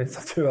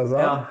 grensa til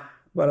USA. Ja.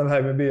 Bare en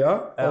haug med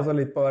byer, og så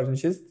litt på hver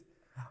sin kyst.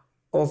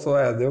 Og så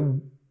er det jo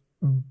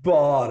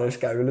bare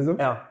skau, liksom.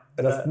 Ja.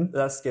 Resten. Det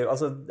er skau.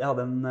 Altså,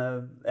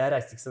 jeg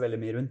reiste ikke så veldig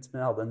mye rundt, men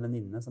jeg hadde en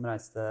venninne som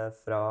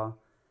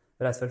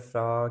reiste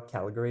fra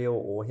Calgary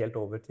og helt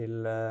over til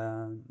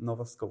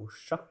Nova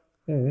Scotia.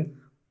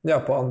 Ja,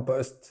 på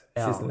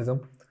østkysten,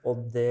 liksom.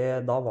 Og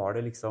da var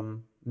det liksom,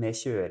 med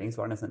kjøring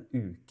så var det nesten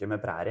en uke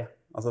med prærie.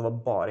 Altså det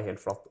var bare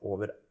helt flatt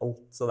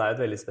overalt. Så det er jo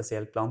et veldig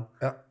spesielt land.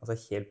 Ja. Altså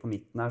helt på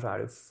midten her så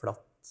er det jo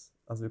flatt.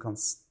 Altså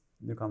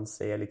du kan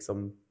se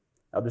liksom...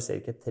 Ja, du ser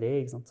ikke et tre,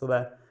 ikke sant? Så det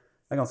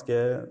er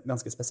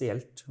ganske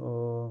spesielt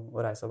å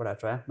reise over der,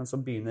 tror jeg. Men så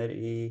begynner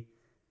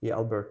i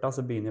Alberta,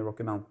 så begynner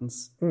Rocky Mountains.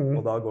 Og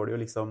da går det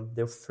jo liksom,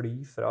 det å fly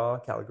fra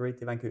Calgary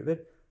til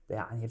Vancouver, det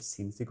er en helt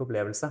sinnssyk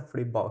opplevelse.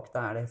 Fordi bak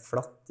deg er det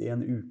flatt i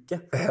en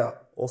uke. Ja.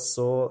 Og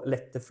så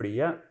lette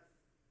flyet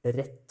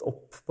rett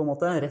opp, på en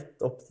måte.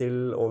 Rett opp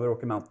til over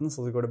Rocky Mountains,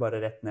 og så går det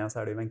bare rett ned, og så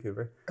er det i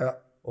Vancouver. Ja.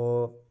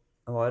 Og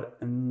det var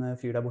en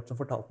fyr der borte som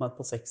fortalte meg at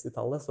på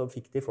 60-tallet så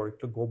fikk de folk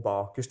til å gå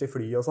bakerst i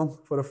flyet og sånn,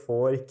 for å få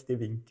riktig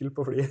vinkel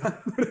på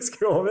flyet når det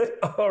skulle over.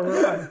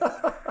 Alright.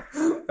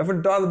 Ja,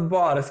 for da er det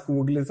bare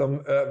skog liksom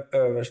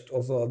øverst,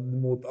 og så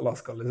mot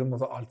Alaska liksom,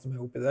 og så alt som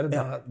er oppi der,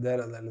 der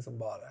er det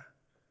liksom bare...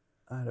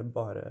 Er det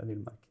bare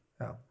villmark.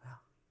 Ja.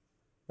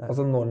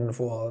 Altså noen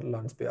få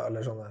landsbyer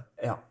eller sånne?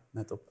 Ja,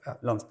 nettopp. Ja.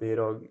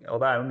 Landsbyer, og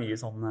det er jo mye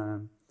sånn,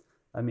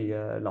 det er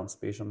mye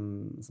landsbyer som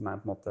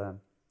er på en måte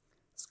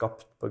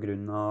skapt på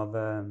grunn av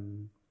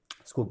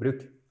skogbruk.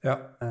 Ja.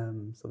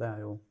 Så det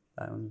er jo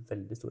Det jo en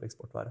veldig stor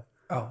eksportvare.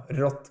 Ja,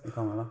 rått. I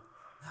Canada.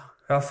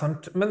 Ja,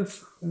 sant. Men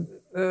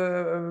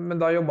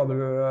da jobbet du...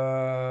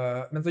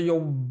 Men så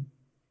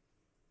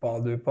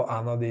jobbet du på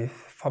en av de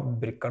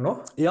fabrikker nå?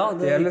 Ja,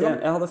 liksom...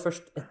 jeg hadde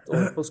først 1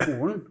 år på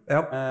skolen.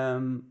 Ja.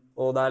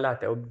 Og der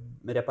lærte jeg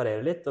å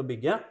reparere litt og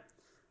bygge.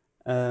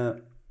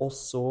 Og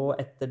så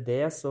etter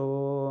det så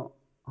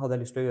hadde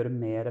jeg lyst til å gjøre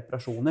mer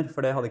reparasjoner,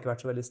 for det hadde ikke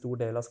vært så veldig stor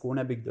del av skolen.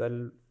 Jeg bygde vel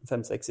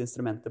 5-6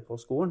 instrumenter på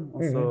skolen,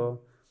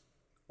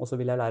 og så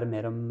ville jeg lære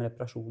mer om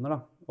reparasjoner da.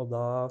 Og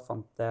da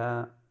fant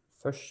jeg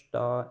først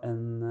da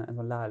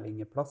en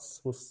lærlingeplass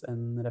hos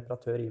en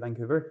reparatør i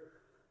Vancouver,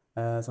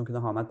 som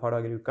kunne ha meg et par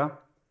dager i uka.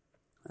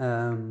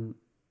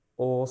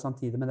 Og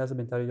samtidig med det så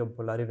begynte jeg å jobbe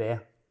på Larivé.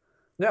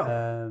 Ja,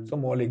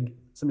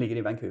 som ligger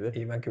i Vancouver.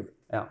 I Vancouver.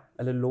 Ja,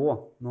 eller lå.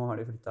 Nå har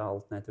de flyttet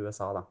alt ned til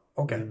USA da.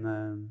 Okay.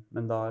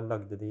 Men da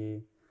lagde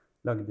de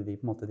på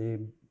en måte de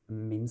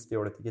minst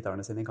jålete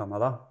gitarene sine i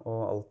Canada,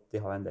 og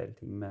de har en del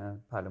ting med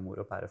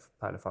perlemor og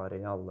perlefar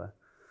i alle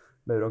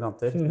bauger og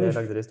kanter. Det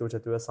lagde de stort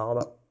sett i USA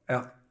da.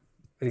 Ja,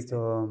 riktig.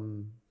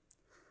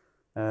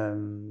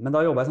 Men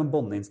da jobbet jeg som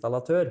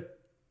båndinstallatør.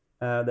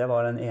 Det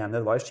var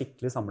et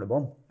skikkelig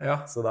samlebånd.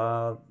 Ja. Så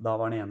da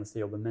var den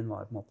eneste jobben min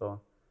var på en måte å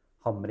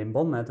hamre inn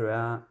bånd.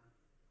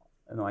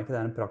 Nå ikke det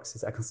en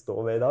praksis jeg kan stå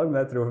ved i dag,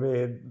 men jeg tror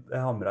jeg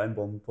hamret inn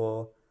bånd på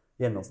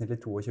gjennomsnittlig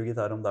 22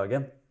 gitarer om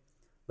dagen.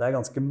 Det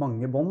ganske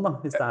mange bånd da,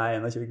 hvis det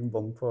 21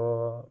 bånd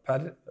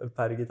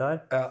per gitar.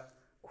 Ja.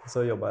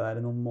 Så jobbet jeg der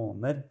i noen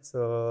måneder,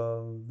 så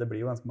det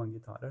blir jo ganske mange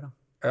gitarer da.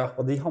 Ja.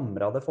 Og de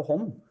hamret det for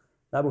hånd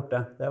der borte.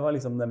 Det var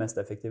liksom det mest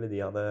effektive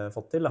de hadde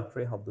fått til da, for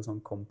de hadde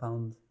sånn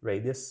compound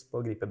radius på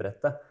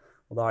gripebrettet.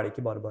 Og da det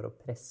ikke bare å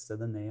presse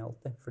det ned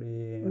alltid,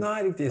 fordi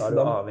riktig, da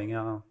du avhengig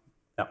av...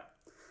 Ja.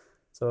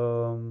 Så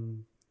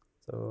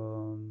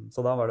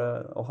da var det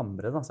å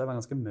hamre da, så jeg var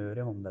ganske mør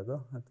i håndleddet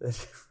da, etter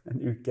en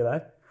uke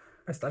der.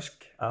 Det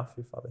stersk. Ja,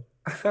 fy fader.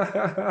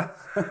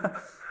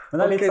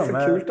 Men det litt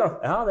samme... så kult da.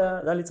 Ja,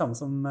 det litt samme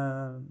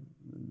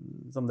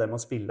som det med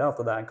å spille,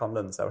 at det kan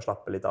lønne seg å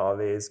slappe litt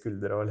av i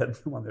skuldre og ledd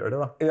når man gjør det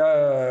da. Ja.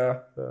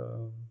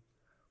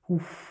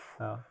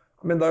 Ja.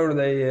 Men da gjorde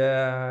du det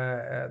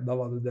da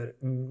var du der.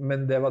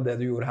 Men det var det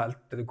du gjorde helt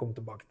til du kom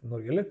tilbake til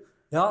Norge, eller?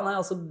 Ja, nei,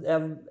 altså, jeg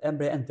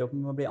endte opp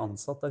med å bli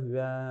ansatt av hun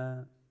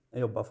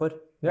jeg jobbet for.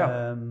 Ja.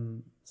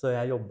 Så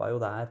jeg jobbet jo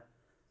der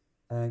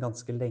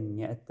ganske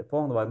lenge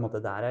etterpå. Det var på en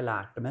måte der jeg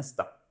lærte mest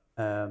da.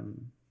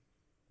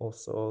 Og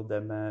så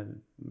det med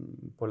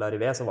på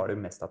Larivé så var det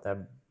jo mest at jeg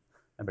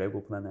ble jo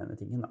god på den ene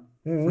tingen da.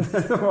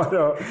 Det var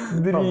å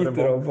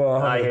drite opp på...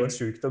 Det helt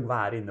sykt å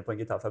være inne på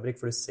en gitarfabrikk,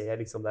 for du ser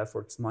liksom det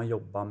folk som har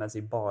jobbet med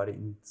å bare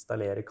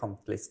installere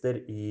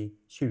kantlister i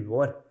 20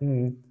 år.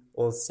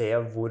 Og se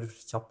hvor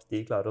kjapt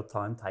de klarer å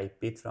ta en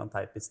teipbit fra en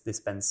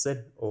teipbitsdispenser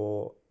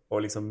og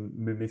liksom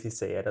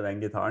mumifisere den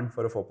gitaren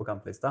for å få på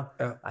kantlista.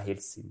 Ja. Det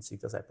helt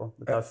sinnssykt å se på.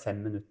 Det tar 5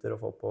 minutter å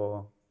få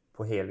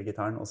på hele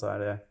gitaren, og så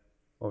det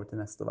over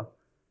til neste da.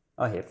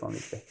 Det var helt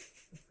vanvittig.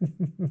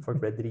 Folk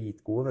ble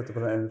dritgode vet du,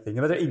 på den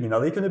tingen. Vet du, ingen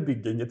av de kunne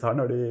bygge en gitar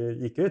når de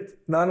gikk ut.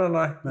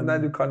 Nei,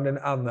 du kan den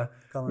ene.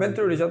 Men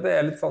tror du ikke at det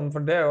litt sånn,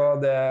 for det jo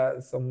det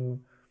som...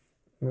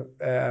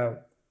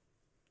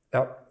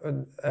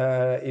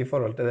 i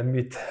forhold til det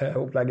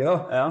myteopplegget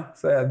da,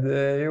 så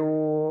det jo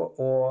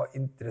og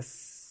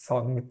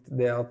interessant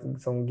det at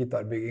sånn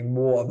gitarbygging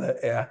både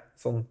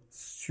sånn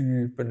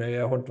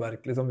supernøye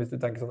håndverk, liksom, hvis du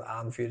tenker sånn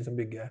en fyr som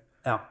bygger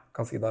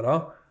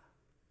kassegitarer,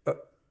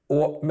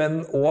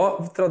 men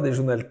også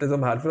tradisjonelt,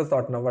 liksom helt fra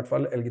starten av i hvert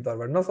fall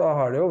elgitarverdenen, så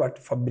har det jo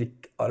vært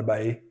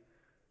fabrikkarbeid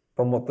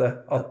på en måte,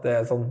 at det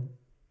sånn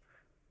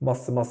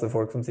masse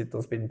folk som sitter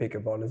og spinner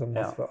pick-up liksom,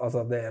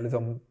 altså det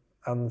liksom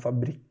en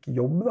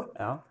fabrikkjobb da.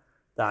 Ja,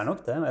 det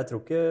nok det. Jeg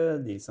tror ikke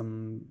de som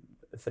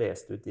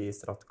freste ut de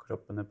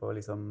strattkroppene på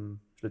liksom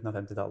slutten av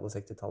 50-tallet og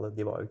 60-tallet,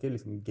 de var jo ikke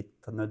liksom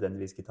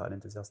nødvendigvis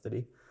gitarentusiaster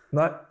de.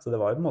 Nei. Så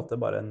det var jo på en måte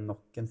bare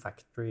nok en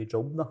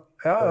factory-jobb da.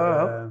 Ja.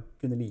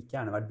 Kunne like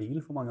gjerne vært bil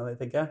for mange av de,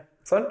 tenker jeg.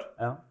 Sant?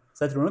 Ja.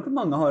 Så jeg tror nok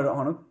mange har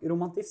nok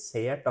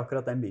romantisert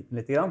akkurat den biten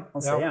litt grann.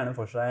 Man ser gjerne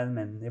for seg en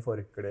menn i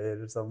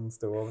forkler som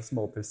stod og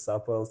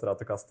småpussa på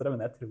Stratokastere,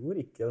 men jeg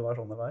tror ikke det var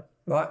sånn det var.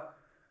 Nei.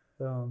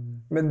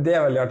 Men det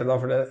veldig artig da,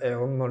 for det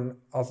jo når,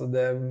 altså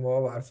det må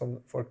være sånn,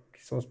 folk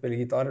som spiller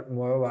gitar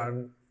må jo være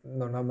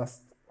når de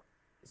mest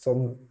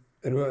sånn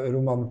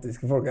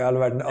romantiske folk i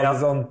hele verden,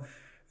 altså sånn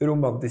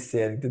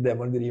romantisering til det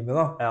man driver med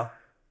da. Ja.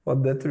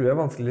 Og det tror jeg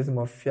vanskelig liksom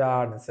å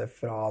fjerne seg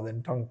fra den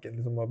tanken,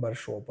 liksom å bare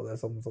se på det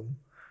som sånn,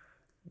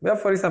 ja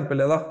for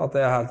eksempel det da, at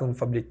det helt sånn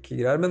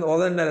fabrikkgreier, men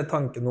også den der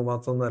tanken om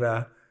at sånn der,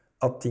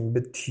 at ting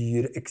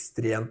betyr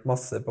ekstremt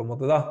masse på en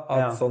måte da,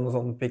 at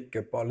sånn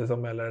pick-up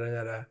liksom, eller den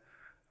der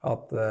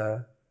at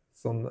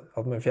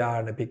man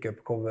fjerner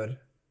pick-up-cover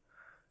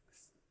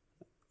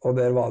og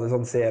der var det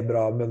sånn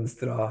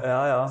zebra-mønstra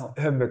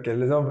humbucker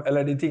liksom,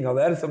 eller de tingene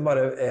der som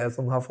bare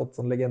sånn, har fått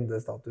sånn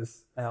legendestatus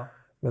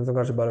men som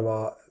kanskje bare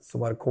var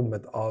som har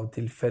kommet av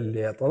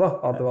tilfeldigheter da,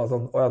 at det var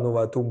sånn, nå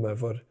var jeg tomme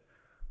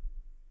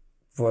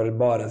for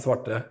bare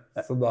svarte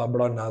så da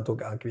blandet jeg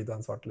tok en hvit og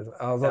en svart liksom.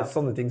 Altså,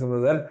 sånne ting som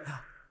det der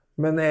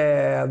Men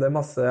det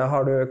masse,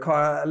 har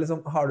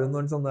du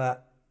noen sånne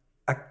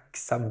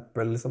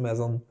eksempel som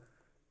sånn,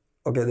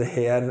 ok, det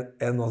her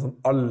noe som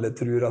alle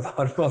tror at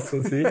har masse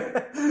å si,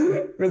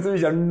 men som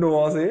ikke har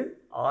noe å si?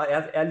 Ja,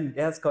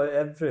 jeg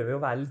prøver jo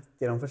å være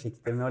litt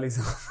forsiktig med å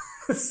liksom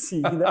si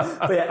det.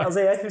 For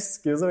jeg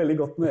husker jo så veldig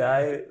godt når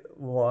jeg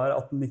var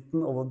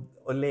 18-19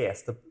 og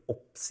leste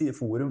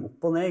forum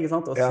opp og ned, ikke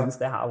sant? Og syntes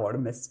det her var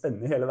det mest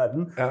spennende i hele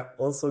verden. Ja.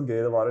 Og så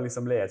gøy det var å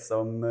liksom lese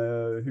om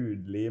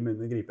hudlim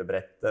under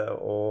gripebrettet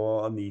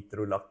og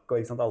nitrolakk og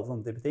ikke sant? Alle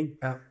sånne type ting.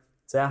 Ja.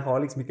 Så jeg har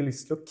liksom ikke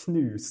lyst til å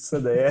knuse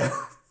det.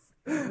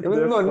 Ja,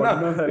 men noen da,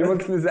 vi må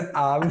knuse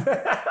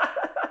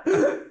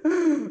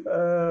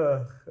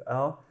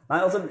ja. Nei,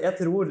 altså, jeg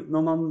tror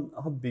når man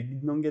har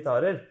bygd noen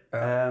gitarer,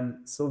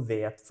 så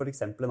vet for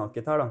eksempel en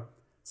akkgitar da,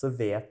 så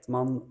vet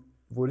man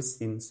hvor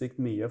sinnssykt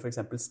mye for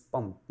eksempel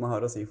spantene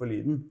har å si for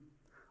lyden.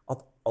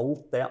 At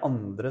alt det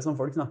andre som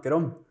folk snakker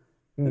om,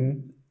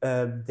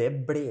 det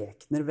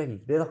blekner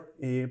veldig da,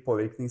 i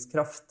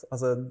påvirkningskraft.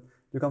 Altså,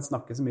 du kan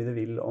snakke så mye du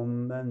vil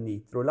om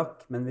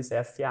nitrolakk, men hvis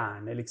jeg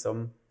fjerner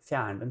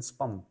en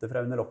spante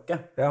fra under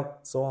lokket,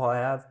 så har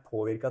jeg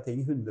påvirket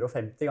ting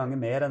 150 ganger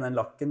mer enn den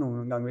lakken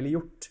noen gang ville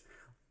gjort.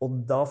 Og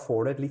da får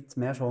du et litt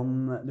mer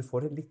sånn, du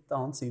får et litt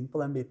annet syn på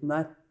den biten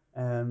der.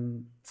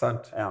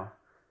 Sant. Ja.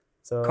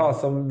 Så, hva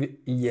som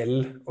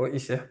gjelder og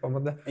ikke, på en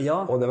måte. Ja.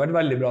 Og det var et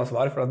veldig bra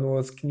svar, for at nå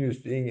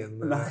knuste du ingen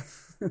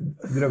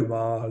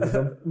drømmer,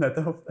 liksom.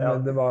 Nettopp, ja.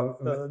 Men det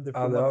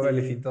var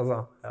veldig fint, altså.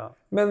 Ja.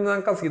 Men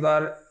en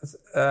kassegitar,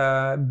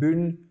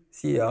 bunn,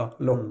 sida,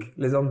 lokk,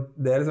 liksom.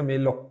 Det liksom i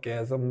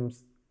lokket som,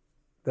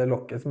 det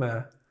lokket som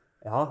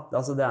ja,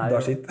 altså det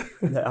da skitt.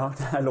 Ja,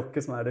 det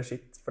lokket som det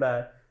skitt, for det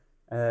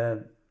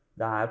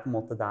på en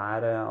måte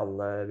der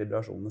alle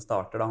vibrasjonene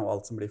starter, da, og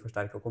alt som blir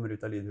forsterket og kommer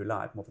ut av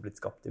lydhullet på en måte blitt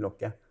skapt i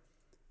lokket.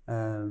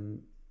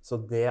 Så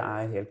det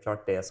helt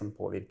klart det som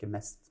påvirker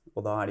mest.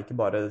 Og da det ikke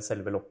bare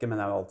selve lokket,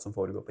 men det jo alt som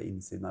foregår på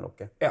innsiden av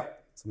lokket. Ja,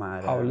 som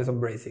av liksom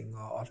bracing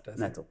og alt det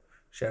som nettopp.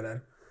 Skjer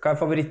der. Hva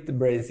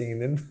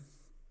favorittbracingen din?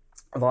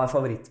 Hva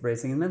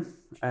favorittbracingen min?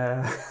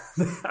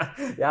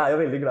 Jeg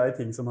jo veldig glad i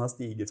ting som har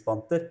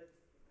stigespanter.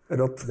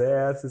 Rått.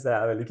 Det synes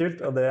jeg veldig kult,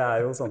 og det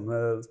jo sånne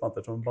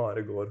spanter som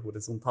bare går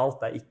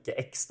horisontalt. Det ikke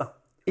X da.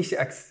 Ikke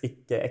X?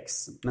 Ikke X,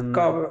 men...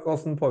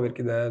 Hvordan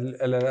påvirker det,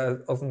 eller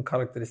hvordan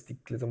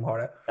karakteristikk liksom har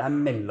det? Det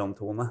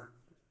mellomtone.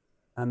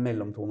 Det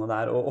mellomtone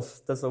der, og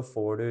ofte så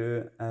får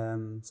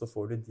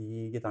du de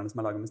gitarene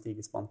som laget med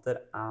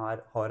stigespanter,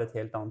 har et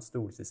helt annet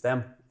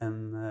stolsystem enn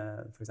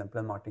for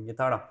eksempel en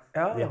Martin-gitar da.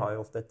 Ja. De har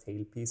jo ofte et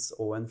tailpiece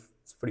og en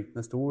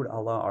flytende stol, à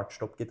la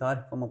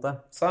archtop-gitar, på en måte.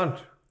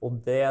 Sant.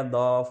 Og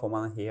da får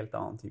man en helt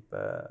annen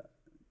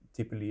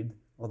type lyd.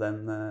 Og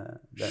den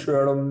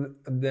selv om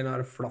den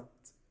har flatt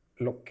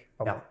lokk?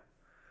 Ja,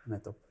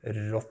 nettopp.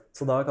 Rått.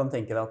 Så da kan du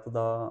tenke deg at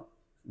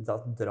da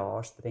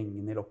drar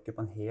strengen i lokket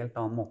på en helt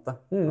annen måte.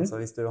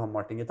 Altså hvis du har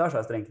Martin-gitar, så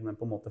strengene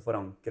på en måte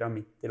forankret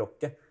midt i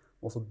lokket.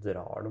 Og så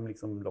drar de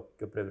liksom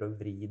lokket og prøver å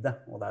vri det.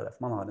 Og det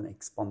derfor man har en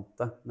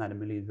X-spante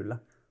nærme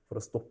lydhullet, for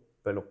å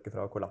stoppe lokket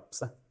fra å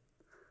kollapse.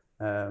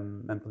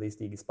 Men på de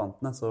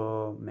stigespantene, så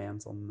med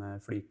en sånn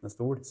flytende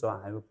stol, så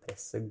jo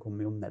presset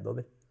kommer jo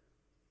nedover.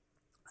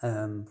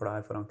 For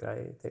da forankret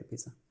i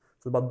tailpiece.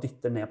 Så det bare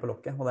dytter ned på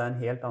lokket, og det en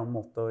helt annen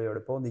måte å gjøre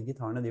det på. De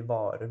gitarene, de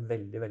varer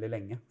veldig, veldig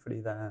lenge,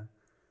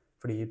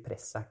 fordi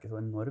presset ikke så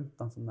enormt,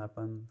 da, som det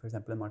på for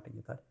eksempel en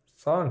Martin-gitar.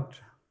 Sant.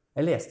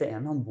 Jeg leste en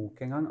eller annen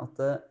bok en gang, at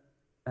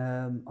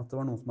det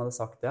var noen som hadde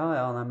sagt,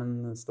 nei,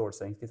 men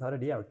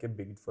stålstrengsgitarer, de jo ikke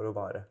bygd for å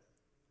vare.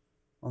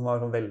 Han var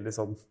sånn veldig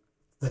sånn,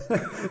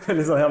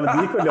 veldig sånn, ja, men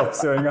de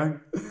kollapser jo en gang.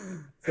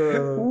 Så,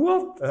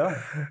 what? Ja.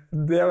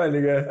 Det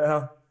veldig gøy. Ja.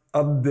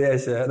 At det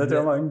ikke... Det tror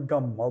jeg var en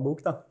gammel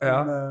bok, da. Ja.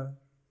 Men,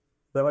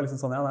 det var liksom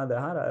sånn, ja, nei, det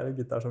her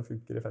gitar som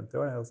funker i 50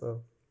 år, det, altså.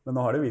 Men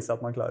nå har det vist seg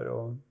at man klarer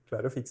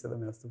å fikse det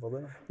meste på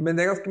det. Da. Men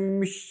det ganske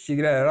mye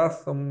greier da,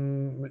 som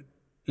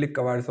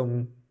likevel som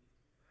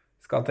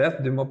skal til.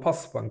 Du må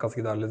passe på en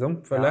kassegitar, liksom,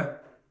 føler jeg.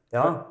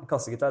 Ja,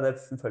 kassegitar, det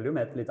følger jo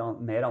med litt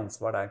mer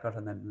ansvar der,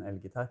 kanskje enn en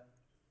elgitar.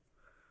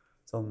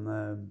 Sånn,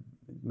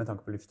 med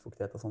tanke på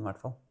luftfuktighet og sånn, i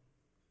hvert fall.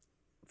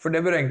 For det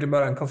bør egentlig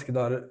bare en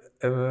kassegitar.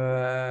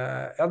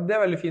 Ja,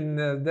 det veldig fin,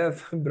 det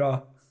bra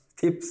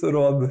tips og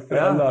råd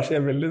fra Lars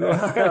Emil.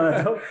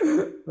 Ja,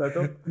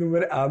 nettopp.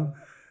 Nummer 1.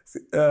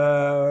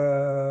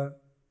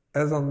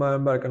 Det sånn at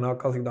man bare kan ha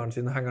kassegitarene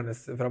sine hengende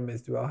fremme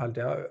i stua hele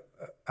tiden,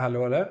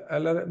 hele året,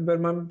 eller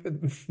bør man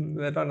putte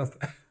det et annet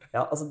sted?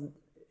 Ja, altså,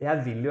 jeg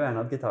vil jo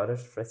gjerne at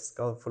gitarer flest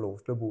skal få lov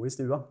til å bo i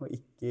stua, og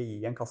ikke i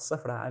en kasse,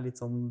 for det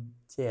litt sånn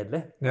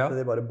kjedelig, at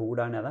de bare bor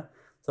der nede.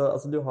 Så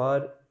altså, du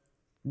har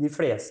de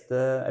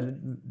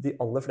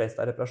aller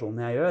fleste av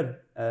reparasjonene jeg gjør,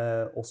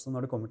 også når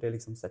det kommer til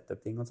liksom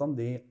setup-ting og sånn,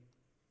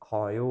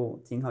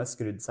 ting har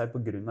skrudd seg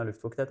på grunn av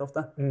luftfuktighet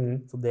ofte.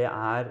 Så det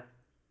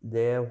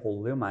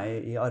holder jo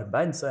meg i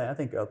arbeid, så jeg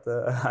tenker at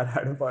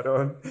her det bare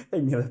å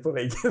henge det på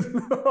veggen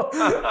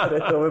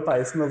rett over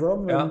peisen og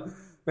sånn.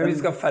 Men vi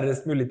skal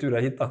færrest mulig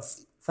turer hit, da.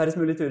 Færrest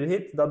mulig turer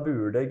hit, da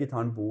burde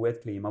gitaren bo i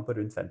et klima på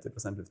rundt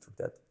 50%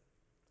 luftfuktighet.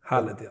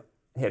 Hele tiden?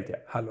 Hele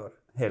tiden. Hele året?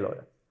 Hele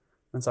året.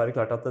 Men så det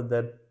klart at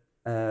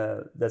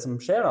det som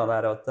skjer da,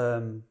 det at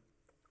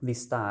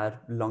hvis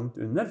det langt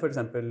under, for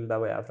eksempel der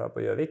hvor jeg fra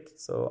på Gjøvik,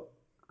 så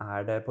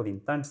det på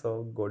vinteren, så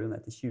går det jo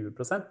ned til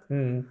 20%.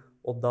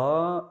 Og da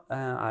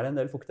det en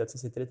del fuktighet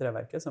som sitter i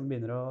treverket som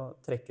begynner å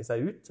trekke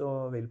seg ut,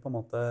 og vil på en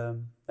måte,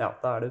 ja,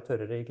 da det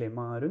tørrere i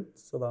klimaet rundt,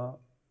 så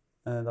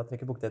da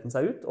trekker fuktigheten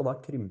seg ut, og da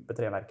krymper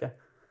treverket.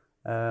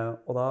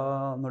 Og da,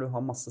 når du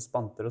har masse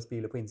spanter og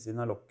spiler på innsiden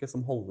av lokket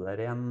som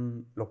holder igjen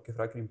lokket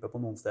fra å krympe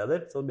på noen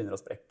steder, så begynner det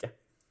å sprekke.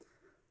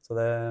 Så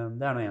det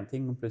noe en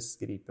ting, pluss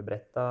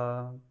gripebretta,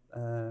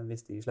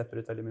 hvis de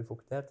slipper ut veldig mye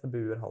fuktighet, så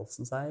buer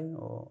halsen seg,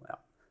 og ja.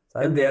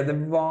 Det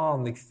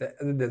vanligste,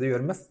 det du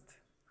gjør mest?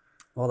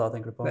 Hva da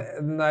tenker du på?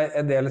 Nei,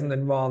 det liksom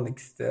den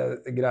vanligste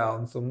greia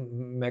som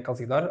med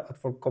kassegitar, at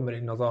folk kommer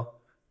inn og så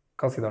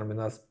kassegitaren min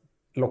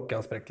lokket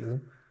og sprekker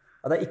liksom?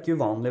 Ja, det ikke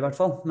uvanlig i hvert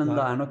fall, men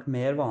det nok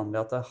mer vanlig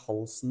at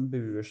halsen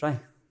buer seg.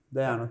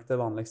 Det nok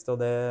det vanligste,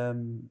 og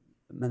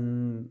men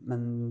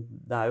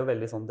det jo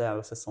veldig sånn, det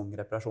jo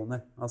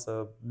sesongreparasjoner.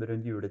 Altså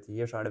rundt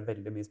juletider så det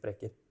veldig mye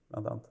sprekker,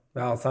 blant annet.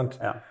 Ja, sant.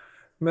 Ja.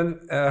 Men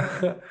ja,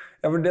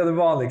 for det det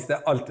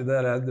vanligste alltid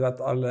du vet,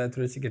 alle, jeg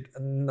tror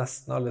sikkert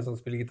nesten alle som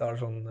spiller gitar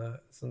sånn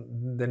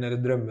den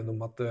drømmen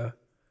om at du,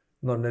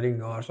 når det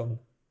ringer har sånn,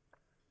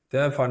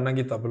 det faren en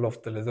gitar på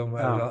loftet liksom,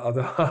 eller at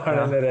du har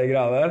den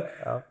greia der,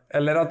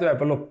 eller at du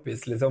på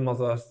loppis liksom,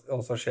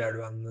 og så ser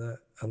du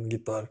en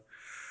gitar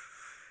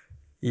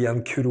i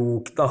en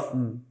krok da.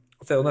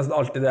 Og så det jo nesten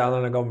alltid det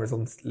når det gamle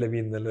sånn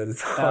Levin eller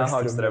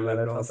Hagstrøm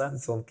eller noe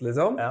sånt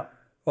liksom. Ja.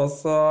 Og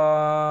så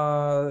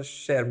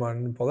ser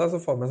man på det, så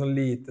får man sånn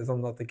lite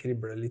sånn at det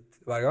kribler litt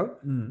hver gang.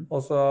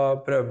 Og så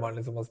prøver man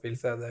liksom å spille,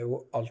 så det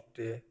jo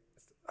alltid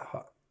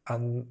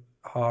en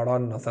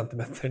halvannen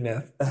centimeter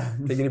ned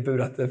til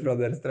gripebrettet fra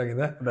deres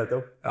strengene.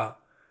 Ja.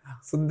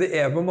 Så det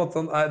på en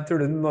måte sånn, jeg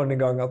tror det noen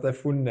gang at jeg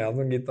har funnet en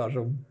sånn gitar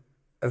som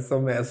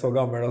så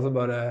gammel, og så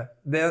bare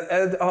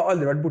jeg har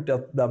aldri vært borti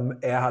at de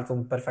helt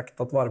sånn perfekt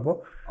tatt vare på.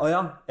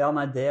 Ja,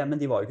 nei, men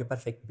de var jo ikke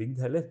perfekt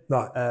bygd heller.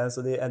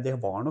 Så de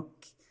var nok,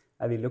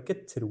 jeg vil jo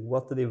ikke tro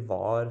at de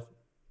var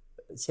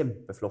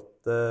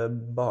kjempeflotte,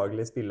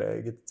 behagelig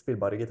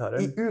spillbare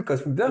gitarer. I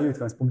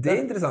utgangspunktet? Det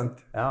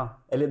interessant. Ja,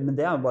 men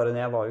det jo bare,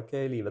 jeg var jo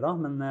ikke i livet da,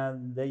 men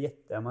det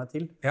gjetter jeg meg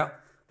til. Ja.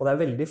 Og det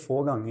veldig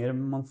få ganger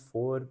man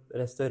får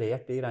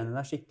restaurert de greiene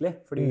der skikkelig,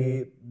 fordi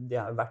de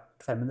jo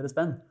verdt 500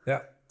 spenn. Ja.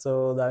 Så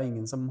det jo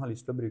ingen som har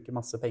lyst til å bruke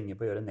masse penger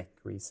på å gjøre neck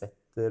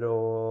resetter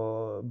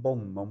og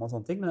båndom og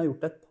sånne ting, men jeg har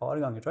gjort det et par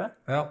ganger, tror jeg.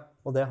 Ja.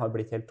 Og det har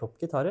blitt helt topp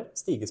gitarer,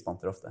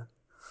 stigespanter ofte.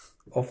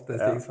 Ofte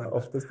stigespanter. Ja,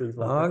 ofte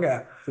stigespanter. Okay.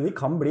 Så de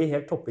kan bli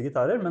helt toppe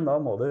gitarer, men da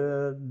må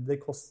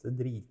det koste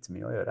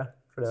dritmye å gjøre.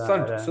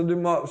 Sant, så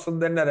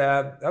den der,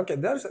 ok,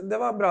 det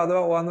var bra, det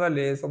var også en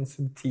veldig sånn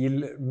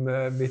subtil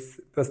Miss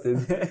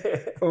Busted,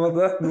 på en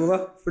måte, nå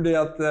da, fordi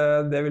at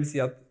det vil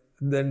si at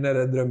den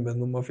der drømmen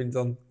om å finne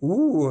sånn,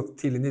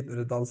 tidlig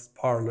 1900-talls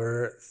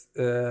parlor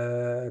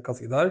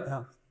kassegitar,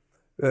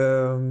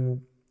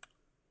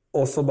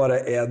 og så bare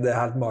det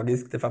helt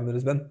magisk til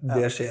 500 spenn.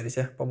 Det skjer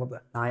ikke, på en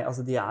måte. Nei,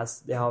 altså det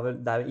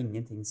jo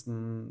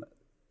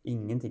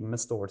ingenting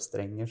med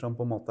stålstrenger som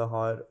på en måte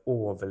har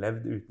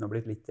overlevd uten å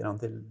blitt litt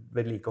til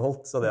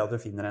vedlikeholdt. Så det at du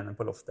finner henne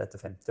på loftet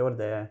etter 50 år,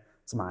 det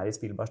som i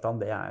spillbar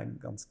stand, det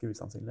ganske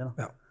usannsynlig.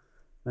 Da. Ja.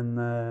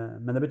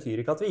 Men det betyr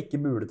ikke at vi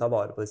ikke burde ta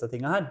vare på disse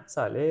tingene her.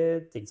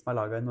 Særlig ting som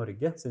laget i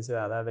Norge, synes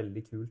jeg det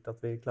veldig kult at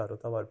vi klarer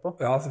å ta vare på.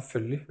 Ja,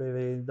 selvfølgelig.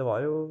 Fordi det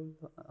var jo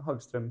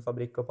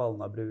Hagstrøm-fabrikk og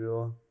Alnabru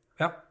og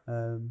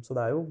så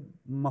det jo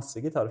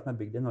masse gitarer som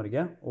bygd i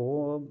Norge,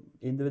 og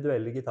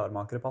individuelle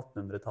gitarmakere på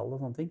 1800-tallet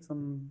og sånne ting, som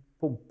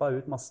pumpet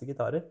ut masse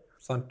gitarer.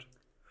 Sant.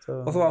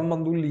 Og så var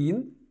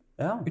mandolin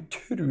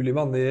utrolig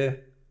vanlig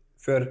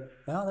før.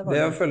 Ja, det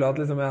jeg føler at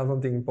liksom en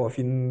sånn ting på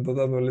Finn,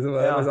 liksom,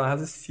 jeg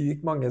har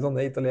sykt mange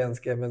sånne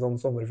italienske med sånn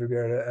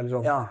sommerfugler, eller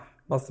sånn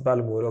masse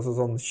perlemor, og så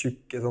sånn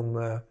tjukke sånn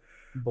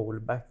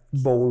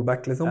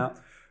bowlback liksom.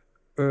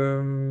 De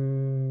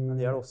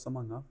det også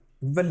mange av.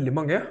 Veldig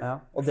mange. Ja,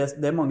 og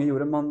det mange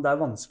gjorde, det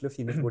vanskelig å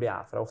finne ut hvor de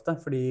fra ofte,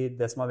 fordi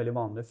det som var veldig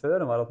vanlig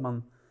før var at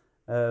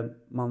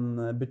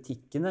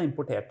butikkene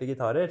importerte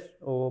gitarer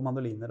og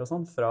mandoliner og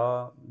sånt fra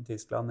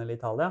Tyskland eller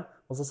Italia,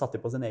 og så satte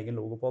de på sin egen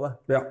logo på det.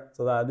 Ja.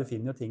 Så du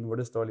finner jo ting hvor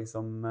det står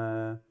liksom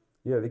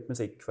Gjøvik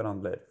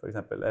musikkforhandler, for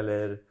eksempel,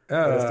 eller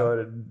det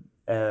står,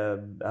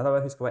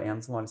 jeg husker det var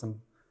en som var liksom,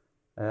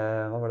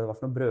 hva var det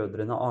for noe?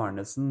 Brødrene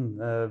Arnesen,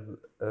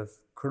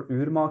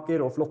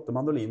 urmaker og flotte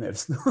mandoliner.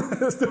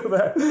 Stod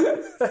det.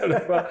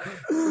 Det var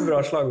bra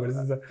slagord,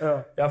 synes jeg.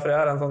 Ja, for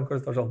jeg en sånn, hvor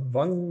det står sånn,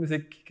 Vang,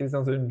 musikk,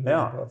 Kristiansund.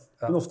 Ja,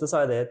 men ofte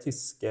så det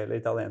tyske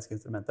eller italienske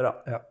instrumenter da.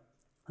 Ja.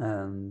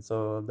 Så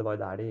det var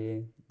der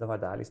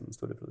liksom den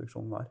store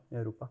produksjonen var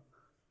i Europa.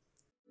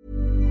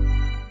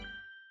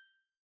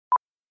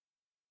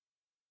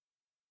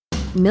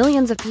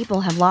 Millions of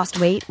people have lost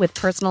weight with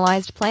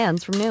personalized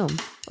plans from Noom.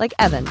 Like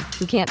Evan,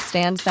 who can't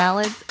stand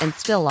salads and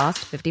still lost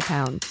 50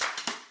 pounds.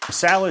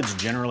 Salads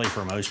generally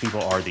for most people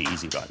are the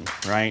easy button,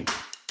 right?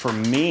 For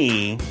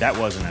me, that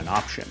wasn't an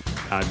option.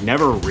 I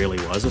never really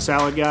was a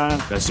salad guy.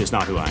 That's just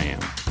not who I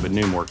am. But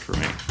Noom worked for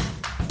me.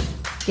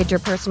 Get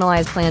your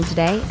personalized plan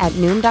today at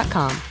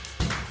Noom.com.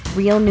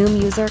 Real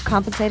Noom user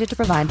compensated to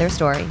provide their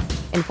story.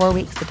 In 4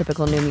 weeks, the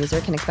typical Noom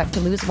user can expect to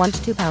lose 1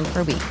 to 2 pounds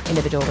per week.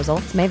 Individual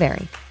results may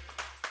vary.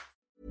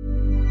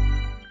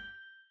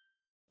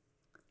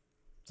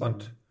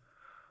 Sant.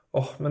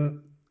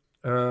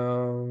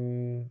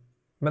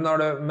 Men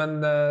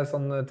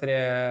sånn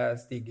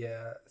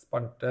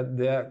trestigespante,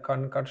 det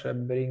kan kanskje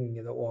bringe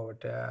det over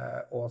til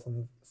også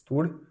sånn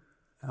stol.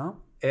 Ja.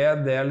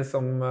 Det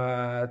liksom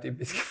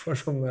typisk for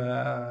sånne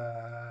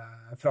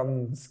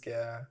franske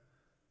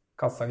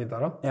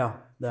kassagitarer? Ja,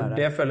 det for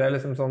det føler jeg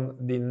liksom sånn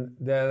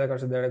det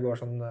kanskje der det går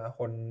sånn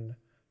hånd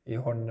i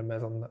hånd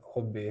med sånn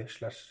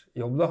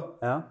hobby/jobb da.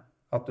 Ja.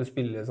 At du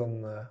spiller sånn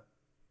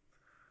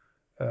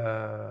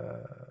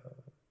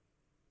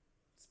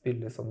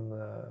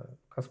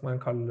hva skal man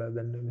kalle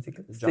den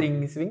musikken?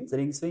 Stringsving?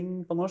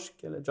 Stringsving på norsk,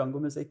 eller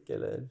Django-musikk,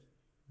 eller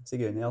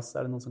Sigøynerjazz,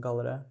 det noen som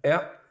kaller det.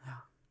 Ja.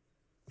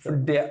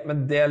 Men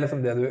det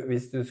liksom det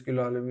hvis du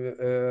skulle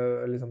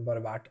liksom bare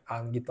vært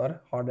en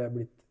gitar, har det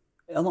blitt?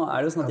 Ja, nå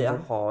det jo sånn at jeg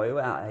har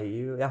jo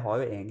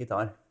en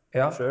gitar.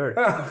 Ja. Selv.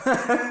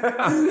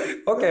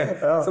 Ok,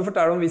 så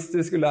fortell om hvis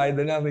du skulle eie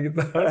den ene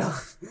gitaren. Ja.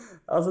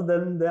 Altså,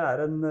 det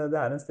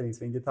en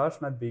stringsving-gitar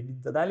som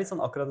bygd. Det litt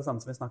sånn akkurat det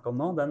samme som vi snakket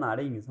om nå. Den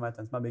det ingen som vet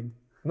hvem som bygd.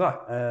 Nei.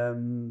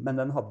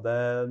 Men den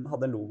hadde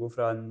en logo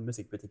fra en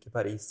musikkbutikk i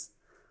Paris.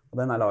 Og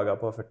den laget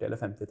på 40- eller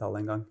 50-tallet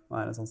en gang. Og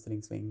en sånn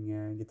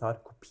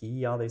stringsving-gitar.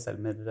 Kopi av de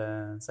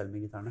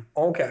Selmer-gitarene.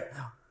 Ok.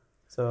 Ja.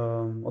 Så,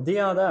 og det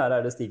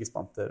det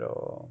stigespanter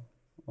og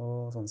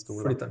sånne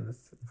stoler.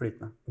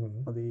 Flytende.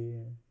 Og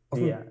de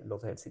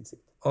låter helt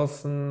sinnssykt. Ja,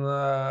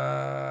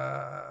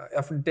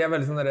 for det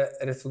veldig sånn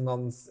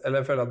resonans, eller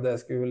jeg føler at det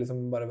skulle liksom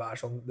bare være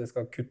sånn, det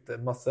skal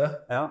kutte masse,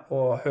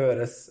 og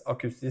høres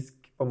akustisk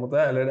på en måte,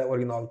 eller det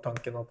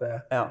originaltanken at det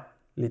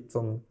litt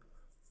sånn...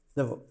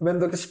 Men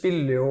dere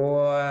spiller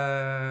jo,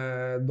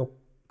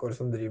 dere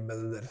som driver med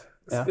det der,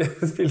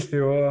 spiller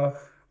jo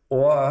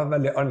også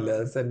veldig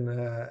annerledes enn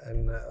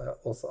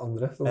oss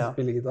andre som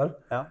spiller gitar.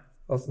 Ja.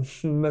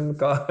 Men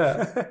hva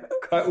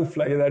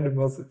opplegget der? Du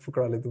må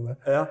forklare litt om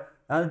det. Ja,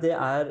 det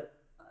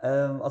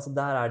altså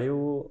der det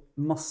jo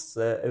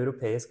masse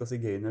europeisk og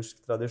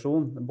sigøynersk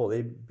tradisjon,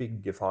 både i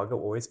byggefaget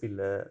og i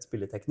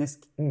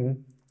spilleteknisk.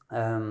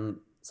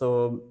 Så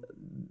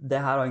det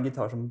her var en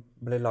gitar som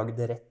ble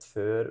laget rett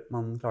før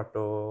man klarte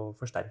å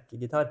forsterke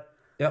gitar.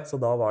 Ja. Så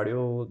da var det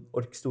jo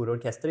store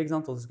orkester, ikke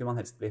sant? Og så skulle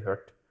man helst bli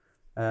hørt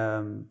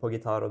på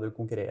gitar, og du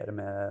konkurrerer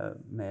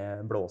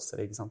med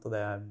blåsere, ikke sant? Og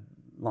det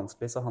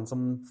vanskelig. Så han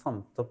som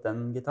fant opp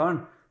den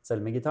gitaren,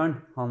 Selmer-gitaren,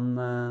 han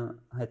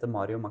heter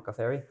Mario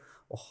Macaferri,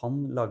 og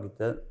han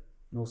lagde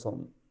noe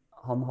sånn,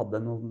 han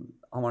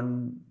var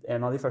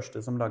en av de første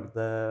som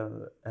lagde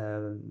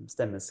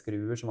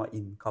stemmeskruer som var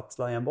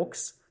innkapslet i en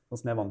boks, sånn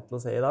som jeg vant til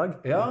å se i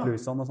dag,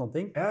 Blueson og sånne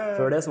ting.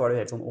 Før det så var det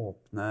jo helt sånn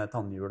åpne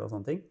tannhjul og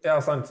sånne ting. Ja,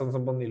 sant, sånn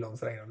som på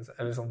nylonstrenger,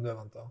 eller sånn du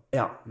vant til.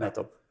 Ja,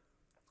 nettopp.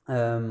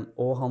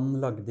 Og han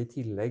lagde i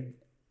tillegg,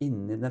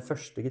 inni den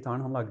første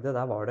gitaren han lagde,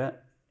 der var det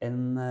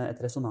et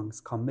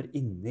resonanskammer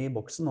inne i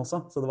boksen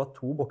også. Så det var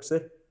 2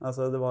 bokser.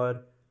 Altså det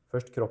var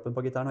først kroppen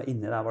på gitaren, og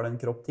inni der var det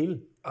en kropp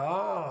til.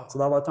 Så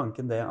da var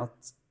tanken det at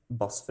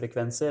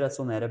bassfrekvenser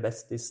resonerer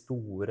best i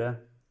store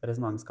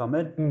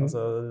resonanskammer,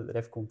 altså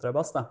ref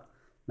kontrabass da.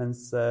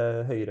 Mens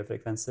høyere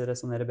frekvenser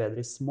resonerer bedre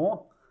i små.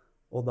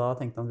 Og da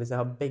tenkte han at hvis jeg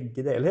har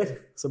begge deler,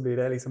 så blir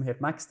det liksom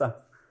helt max da.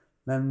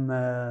 Men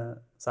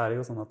så det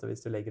jo sånn at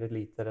hvis du legger et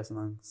lite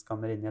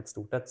resonanskammer inn i et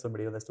stort et, så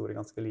blir jo det store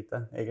ganske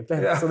lite,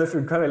 egentlig. Ja. Så det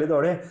funket veldig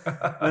dårlig.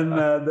 Men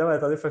det var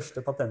et av de første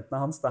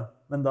patentene hans, da.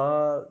 Men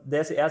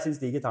jeg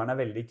synes de gitarene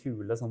veldig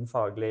kule, sånn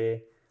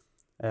faglig,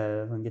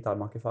 sånn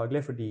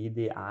gitarmakerfaglig, fordi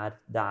det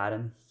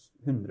en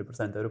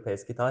 100%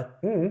 europeisk gitar.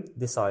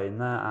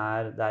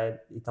 Designet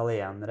det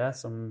italienere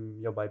som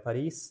jobber i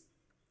Paris,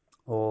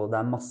 og det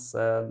masse,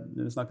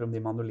 du snakker om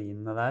de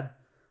mandolinene der,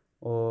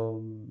 og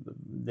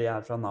de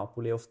fra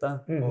Napoli ofte,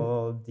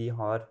 og de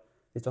har,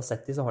 hvis du har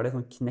sett de, så har de et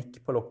sånn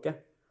knekk på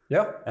lokket.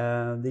 Ja.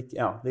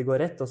 De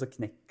går rett, og så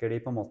knekker de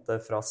på en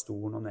måte fra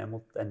stolen og ned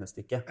mot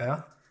endestykket.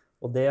 Ja.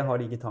 Og det har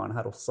de gitarene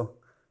her også.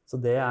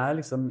 Så det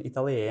liksom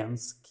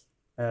italiensk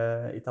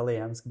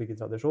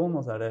byggetradisjon,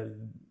 og så det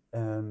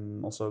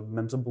også,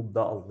 men så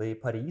bodde alle i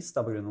Paris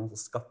da, på grunn av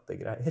noen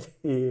skattegreier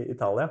i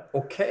Italia.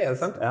 Ok, det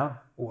sant? Ja.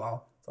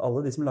 Wow. Så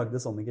alle de som lagde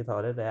sånne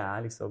gitarer, det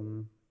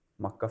liksom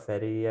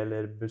Macaferri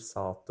eller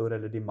Bussator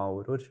eller Di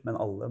Mauror, men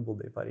alle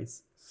bodde i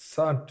Paris.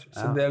 Sant.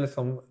 Så det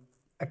liksom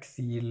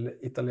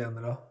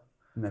eksil-italienere.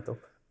 Nettopp.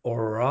 All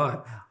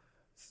right.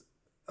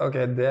 Ok,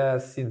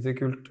 det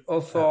sinnssykt kult. Og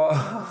så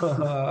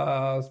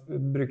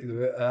bruker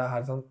du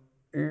her sånn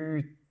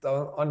ut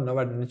av en annen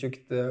verden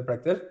tjukt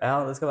plekter?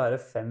 Ja, det skal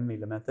være 5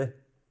 millimeter.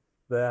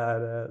 Det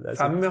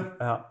 5,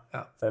 ja.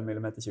 5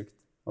 millimeter tjukt.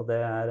 Og det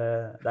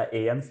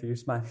en fyr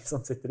som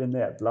sitter i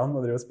Nederland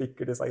og driver og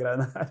spikker disse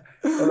greiene her.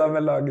 Og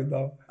de laget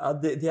da?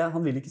 Ja,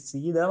 han vil ikke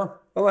si det da.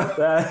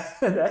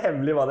 Det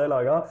hemmelig hva det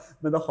laget,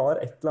 men det har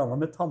et eller annet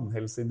med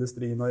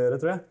tannhelseindustrien å gjøre,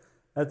 tror jeg.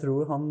 Jeg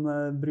tror han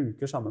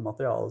bruker samme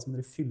materiale som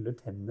de fyller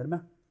tenner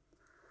med.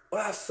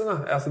 Sånn da.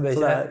 Altså, det er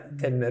ikke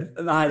tenner?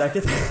 Nei, det er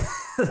ikke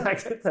det er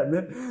ikke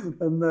tenner.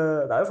 Men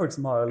det er jo folk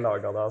som har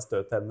laget det av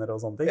støttenner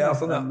og sånne ting. Ja,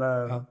 sånn,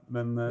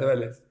 Men, det er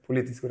veldig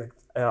politisk korrekt.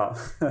 Ja,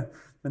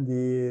 men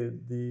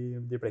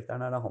de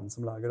plekterne er det han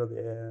som lager, og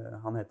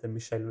han heter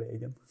Michel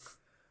Wegen.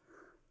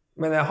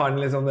 Men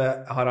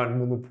har han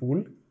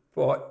monopol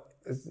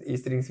i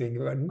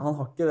stringsving-verden? Han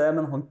har ikke det,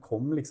 men han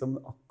kom liksom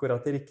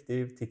akkurat i riktig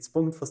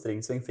tidspunkt, for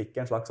stringsving fikk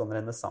en slags sånn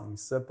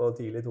renessanse på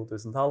tidlig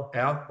 2000-tall.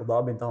 Ja. Og da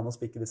begynte han å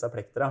spikke disse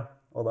plekterne.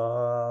 Og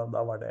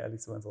da var det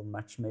liksom en sånn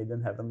match made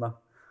in heaven, da.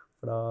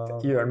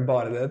 Gjør han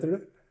bare det, tror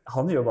du?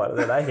 Han gjør bare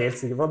det, det er jeg helt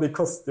sikker på. De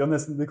koster jo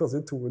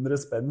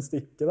 200 spenn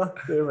stykket, da,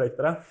 de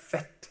plektere.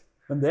 Fett!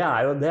 Men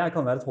det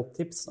kan være et hot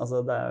tips.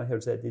 Altså, det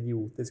høres helt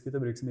idiotisk ut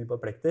å bruke så mye på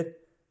plekter.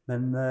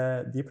 Men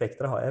de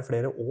plektere har jeg i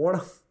flere år,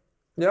 da.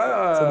 Ja.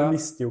 Så du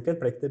mister jo ikke et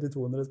plekter til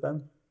 200 spenn.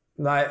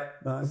 Nei,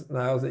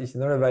 altså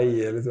ikke når det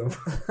veier, liksom.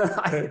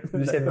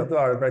 Du kjenner at du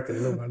har det plekter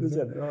i lomma. Liksom. Du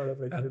kjenner du har det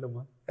plekter i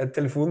lomma. Et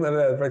telefon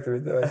eller et plekter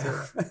ditt, det vet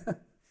ikke.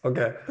 Ok,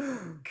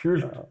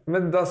 kult. Ja.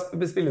 Men da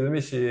spiller du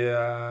mye,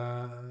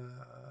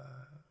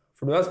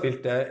 for du har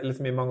spilt det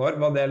liksom i mange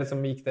år. Var det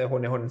liksom, gikk det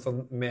hånd i hånd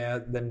sånn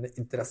med den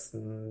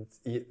interessen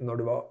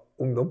når du var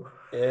ungdom?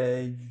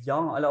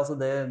 Ja, eller altså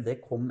det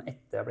kom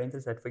etter jeg ble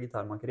interessert for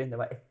gitarmakeri. Det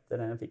var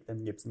etter jeg fikk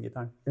den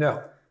Gibson-gitaren. Ja.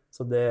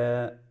 Så det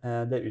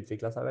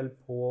utviklet seg vel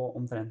på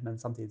omtrent,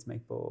 men samtidig som jeg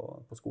gikk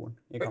på skolen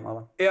i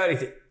Canada. Ja,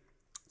 riktig.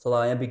 Så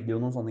da jeg bygde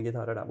jo noen sånne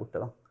gitarer der borte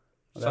da.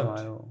 Og det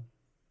var jo...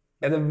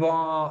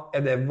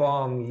 Er det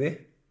vanlig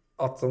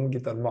at sånn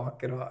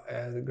gitarmakere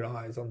er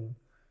glad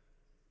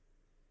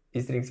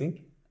i stringsving?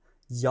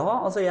 Ja,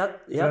 altså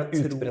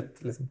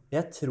utbredt, liksom.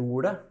 Jeg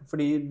tror det,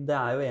 fordi det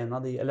er jo en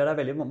av de, eller det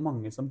er veldig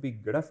mange som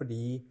bygger det,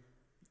 fordi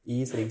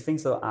i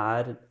stringsving så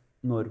er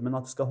normen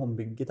at du skal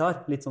håndbygge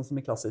gitar, litt sånn som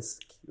i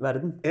klassisk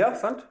verden. Ja,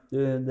 sant.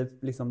 Det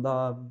liksom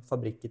da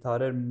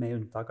fabrikkgitarer, med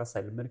unntak av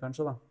Selmer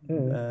kanskje da,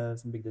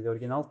 som bygde de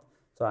originalt,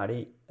 så er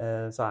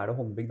det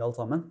håndbygd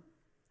alt sammen.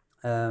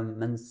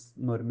 Mens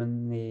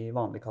normen i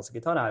vanlig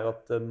kassegitar er jo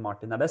at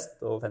Martin er best,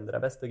 og Fender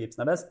er best, og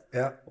Gibson er best.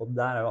 Ja. Og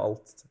der er jo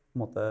alt på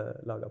en måte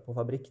laget på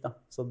fabrikk da.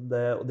 Så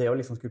det å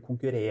liksom skulle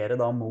konkurrere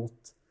da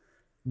mot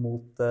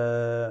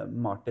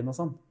Martin og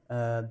sånn,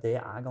 det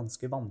er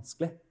ganske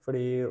vanskelig,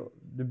 fordi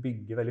du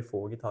bygger veldig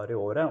få gitarer i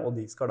året, og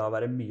de skal da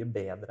være mye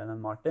bedre enn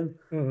en Martin,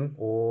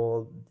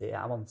 og det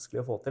er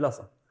vanskelig å få til,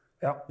 altså.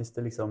 Ja. Hvis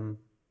det liksom...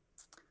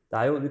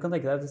 du kan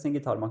tenke deg at hvis en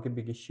gitarmaker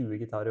bygger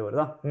 20 gitarer i året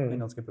da,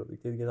 en ganske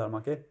produktiv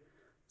gitarmaker,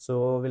 så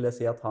vil det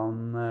si at han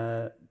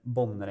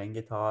bonder en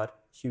gitar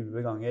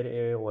 20 ganger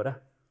i året.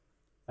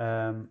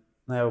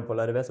 Når jeg jobber på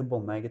LRV, så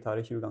bonder jeg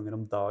gitarer 20 ganger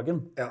om dagen.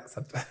 Ja,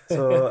 sant.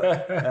 Så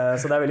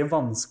det er veldig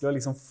vanskelig å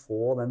liksom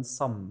få den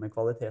samme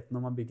kvaliteten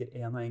når man bygger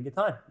en og en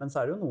gitar. Men så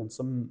er det jo noen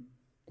som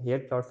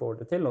helt klart får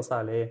det til, og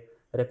særlig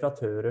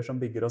reparatører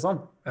som bygger og sånn.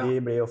 Ja. De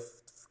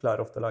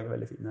klarer ofte å lage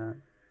veldig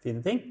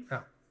fine ting.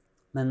 Ja.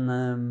 Men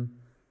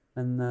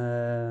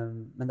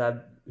det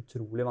er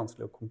utrolig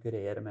vanskelig å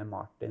konkurrere med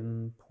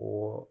Martin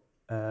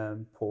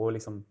på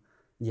liksom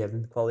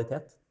jevn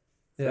kvalitet.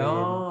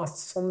 Ja,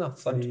 sånn ja.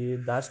 Sant.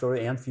 Der står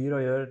det en fyr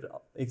og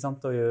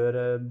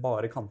gjør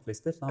bare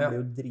kantlister, så han blir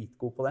jo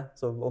dritgod på det.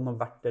 Og når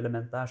hvert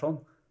element er sånn,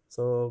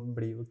 så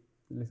blir jo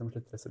liksom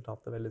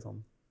sluttresultatet veldig sånn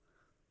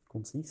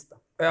konsist da.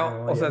 Ja,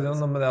 og så er det jo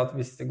noe med det at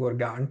hvis det går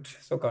gærent,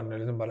 så kan du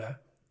liksom bare...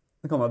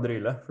 Det kan være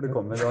dryle, for du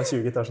har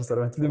 20 gitar som står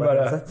og venter på deg.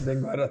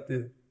 Den går rett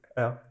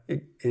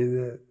i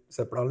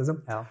søpla,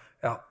 liksom.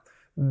 Ja.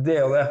 Det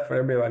er jo det, for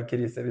det blir vel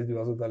krise hvis du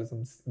har suttet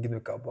liksom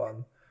gnukket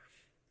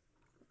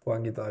på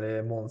en gitar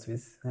i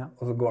månedsvis,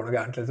 og så går det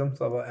gærent, liksom,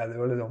 så er det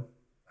jo liksom...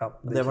 Ja,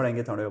 det var den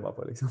gitaren du jobbet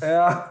på, liksom.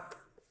 Ja,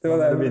 det var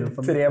det.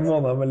 3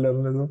 måneder med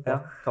lønn, liksom. Ja,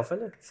 kaffe,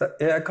 eller?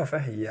 Ja, kaffe,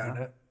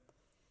 gjerne.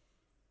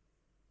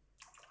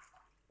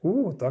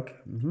 Takk.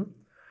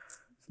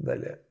 Så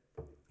deilig.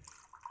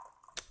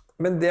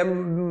 Men det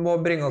må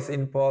bringe oss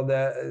inn på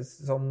det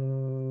som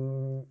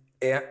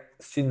jeg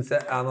synes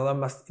er en av de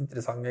mest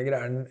interessante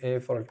greiene i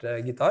forhold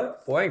til gitar,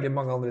 og egentlig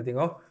mange andre ting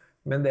også.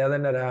 Men det er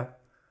den der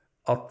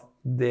at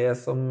det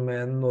som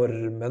er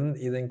normen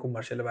i den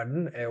kommersielle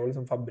verden er jo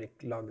liksom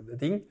fabrikklagde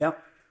ting. Ja.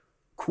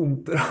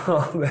 Kontra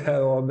det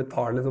å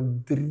betale liksom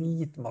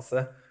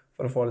dritmasse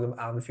for å få liksom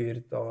en fyr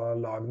til å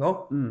lage noe.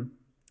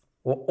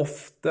 Og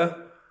ofte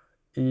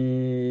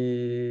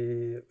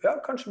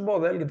kanskje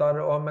både elgitar,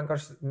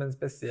 men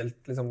spesielt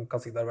liksom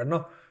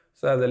kassegitarverden,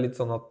 så er det litt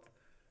sånn at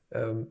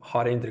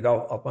har jeg inntrykk av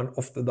at man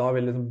ofte da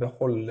vil liksom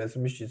beholde så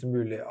mye som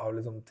mulig av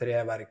liksom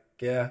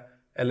treverket,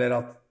 eller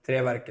at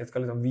treverket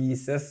skal liksom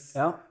vises.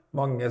 Ja.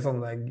 Mange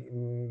sånne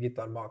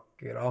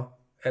gitarmakere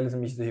er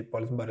liksom ikke så hypp på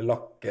å liksom bare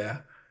lakke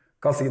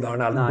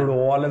kassegitaren helt blå.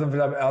 Liksom, for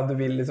eksempel, du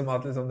vil liksom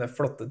at liksom det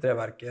flotte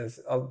treverket,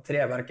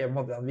 treverket er på en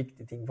måte en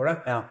viktig ting for det.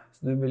 Ja.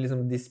 Så du vil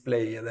liksom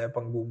displaye det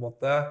på en god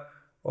måte,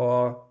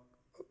 og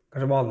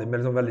kanskje vanlig med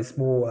liksom veldig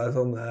små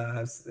sånne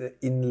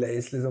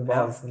inlays liksom på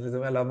halsen,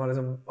 liksom, eller at man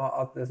liksom,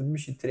 at det er så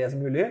mye tre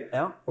som mulig,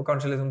 og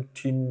kanskje liksom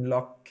tynn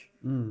lakk,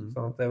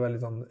 sånn at det er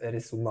veldig sånn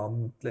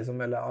resonant, liksom,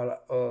 eller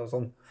og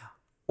sånn.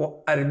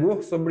 Og ergo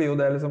så blir jo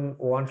det liksom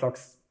også en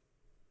slags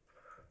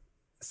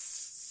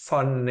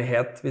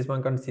sannhet, hvis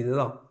man kan si det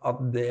da, at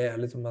det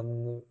liksom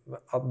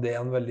at det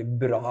en veldig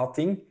bra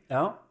ting,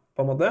 på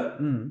en måte.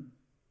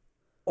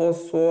 Og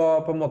så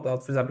på en måte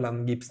at for eksempel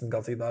en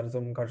Gibson-gassigitar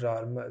som kanskje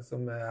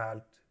som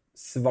helt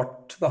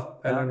svart da,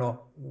 eller noe,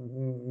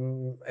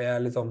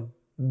 liksom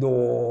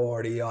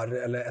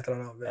dårligere, eller et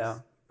eller annet.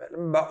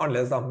 Eller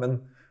annerledes da, men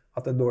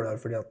at det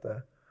dårligere fordi at det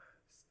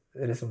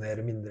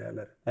resonerer mindre,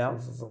 eller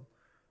sånn.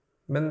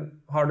 Men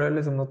har du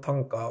liksom noen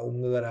tanker om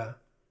det der,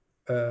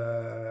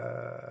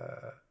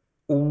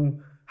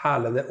 om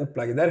hele det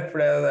opplegget der? For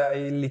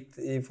det litt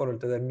i forhold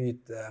til det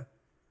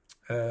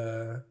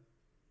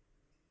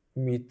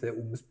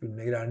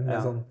myteomspunne greiene,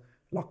 med sånn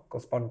lakk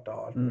og spanter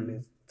og alt mulig,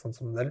 sånn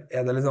som det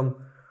der. Det liksom...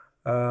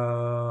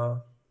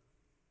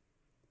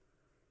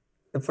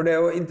 For det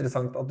jo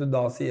interessant at du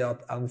da sier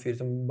at en fyr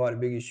som bare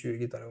bygger 20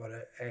 gitarer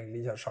egentlig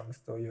ikke har sjans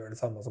til å gjøre det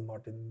samme som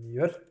Martin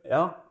gjør.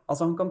 Ja,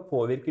 altså han kan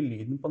påvirke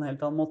lyden på en helt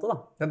annen måte da.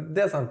 Ja,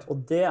 det sant.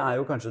 Og det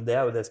jo kanskje det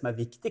som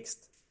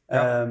viktigst.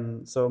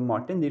 Så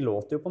Martin, de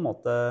låter jo på en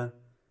måte,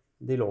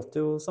 de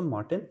låter jo som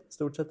Martin,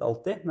 stort sett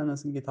alltid, men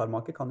en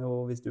gitarmaker kan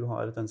jo, hvis du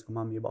har et ønske om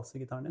å ha mye bass i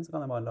gitaren din, så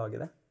kan jeg bare lage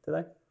det til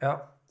deg. Ja.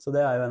 Så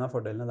det jo en av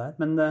fordelene der.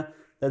 Men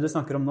det du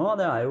snakker om nå,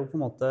 det jo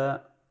på en måte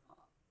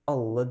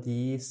alle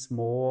de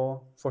små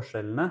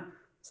forskjellene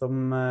som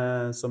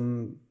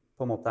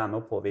på en måte med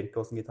å påvirke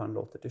hvordan gitaren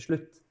låter til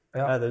slutt.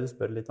 Det det du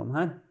spør litt om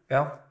her.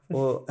 Ja.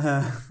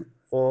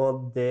 Og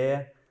det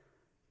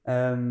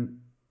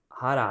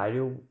her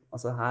jo,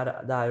 altså her,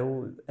 det jo,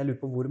 jeg lurer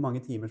på hvor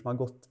mange timer som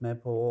har gått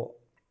med på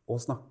å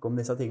snakke om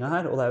disse tingene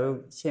her, og det jo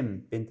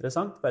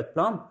kjempeinteressant på et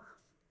plan.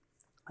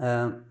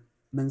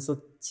 Men så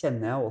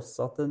kjenner jeg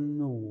også at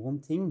noen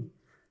ting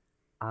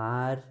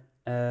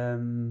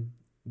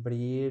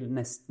blir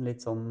nesten litt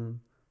sånn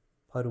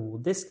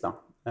parodisk da.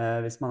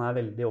 Hvis man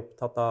veldig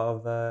opptatt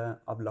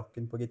av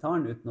lakken på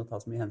gitaren, uten å ta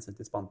så mye hensyn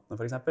til spantene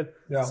for eksempel,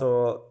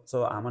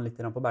 så man litt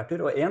på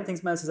bærtur. Og en ting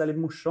som jeg synes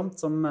litt morsomt,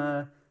 som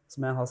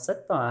jeg har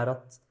sett da,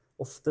 at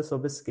ofte så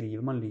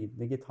beskriver man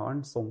lyden i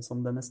gitaren sånn som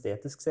den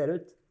estetisk ser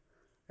ut.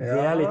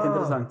 Det litt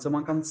interessant, så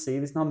man kan si,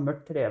 hvis den har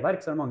mørkt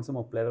treverk, så det mange som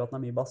opplever at den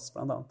har mye bass,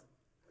 blant annet.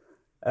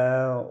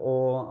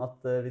 Og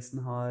at hvis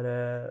den har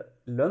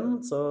lønn,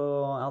 så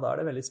da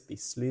det veldig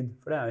spisslyd,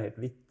 for det jo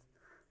helt hvitt.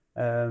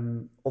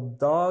 Og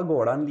da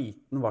går det en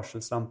liten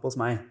varselslampe hos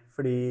meg,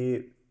 fordi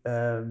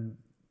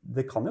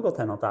det kan jo godt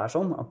hende at det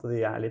sånn, at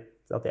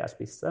de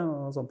spisse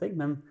og sånne ting,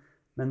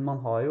 men man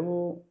har jo,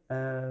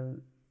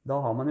 da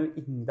har man jo,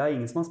 det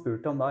ingen som har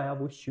spurt om da,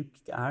 hvor tjukk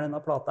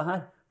denne plata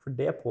her? For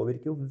det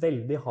påvirker jo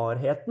veldig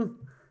hardheten,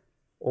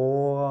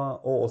 og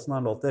hvordan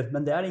han låter,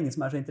 men det det ingen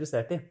som så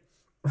interessert i.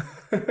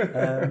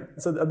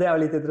 Så det jo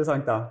litt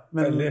interessant da,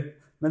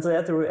 men så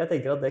jeg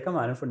tenker at det kan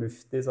være en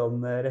fornuftig sånn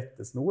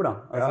rettesnor da,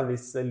 altså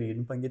hvis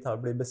lyden på en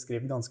gitar blir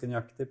beskrevet ganske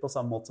nøyaktig på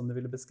samme måte som du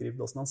ville beskrive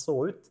hvordan han så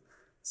ut,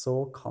 så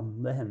kan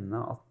det hende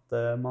at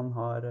man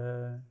har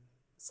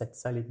sett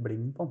seg litt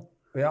blind på den.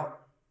 Ja.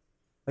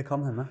 Det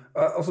kan hende.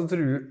 Og så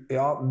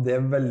det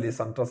veldig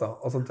sant altså,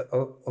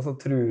 og så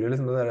tror jeg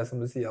liksom det som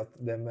du sier, at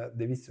det med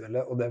det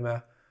visuelle og det med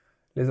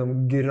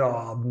liksom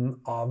graden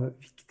av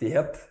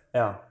viktighet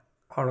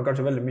har nok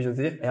kanskje veldig mye å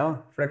si.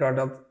 For det klart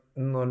at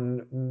når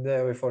det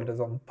jo i forhold til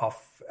sånn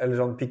paff, eller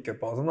sånn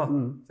pick-up og sånn da,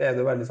 så det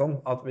jo veldig sånn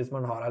at hvis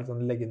man har helt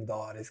sånn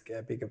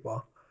legendariske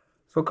pick-up-er,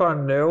 så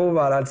kan det jo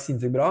være helt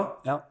sinnssykt bra.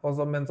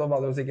 Men så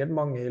var det jo sikkert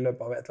mange i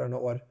løpet av et eller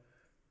annet år,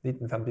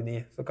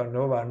 1959, så kan det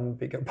jo være en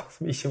pick-up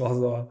som ikke var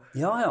så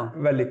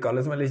vellykket,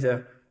 liksom, eller ikke.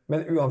 Men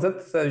uansett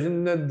så det jo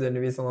ikke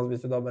nødvendigvis sånn at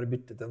hvis du da bare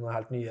bytter til noe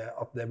helt nye,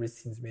 at det blir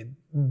sinnssykt mye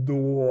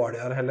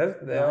dårligere heller.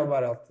 Det jo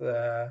bare at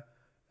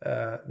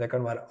det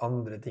kan være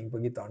andre ting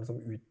på gitaren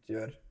som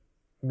utgjør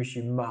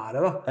mye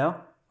mer da.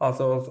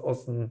 Altså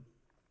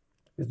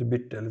hvis du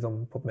bytter liksom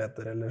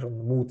potmeter eller sånn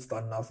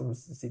motstander som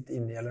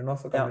sitter inni eller noe,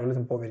 så kan det jo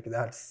liksom påvirke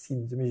det helt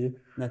sinnssykt mye.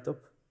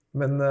 Nettopp.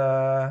 Men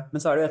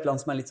så det jo et eller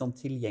annet som litt sånn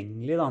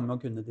tilgjengelig da, med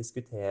å kunne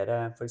diskutere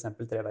for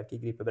eksempel treverk i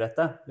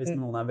gripebrettet. Hvis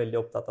noen veldig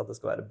opptatt av at det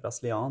skal være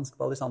brasiliansk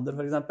palisander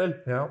for eksempel,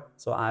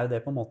 så jo det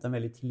på en måte en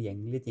veldig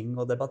tilgjengelig ting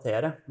å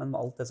debattere. Men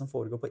alt det som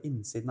foregår på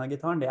innsiden av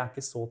gitaren, det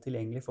ikke så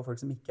tilgjengelig for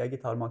folk som ikke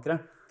gitarmakere.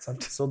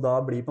 Så da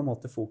blir på en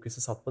måte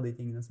fokuset satt på de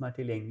tingene som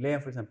tilgjengelige.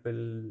 For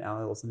eksempel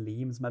hvordan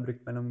lim som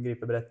brukt mellom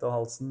gripebrettet og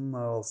halsen,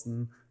 og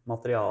hvordan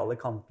materiale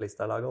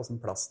kantlista laget, hvordan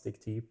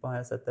plastikktype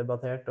har jeg sett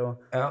debattert,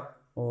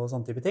 og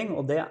sånne type ting.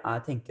 Og det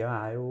tenker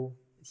jeg jo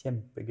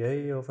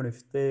kjempegøy og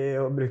fornuftig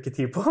å bruke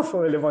tid på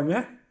for veldig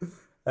mange.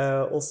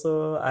 Og så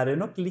det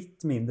nok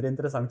litt mindre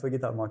interessant for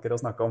gitarmakere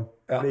å snakke om.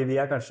 Fordi vi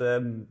kanskje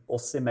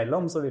oss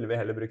imellom, så ville vi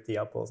heller brukt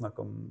tida på å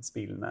snakke om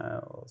spilene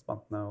og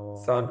spantene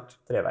og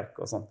treverk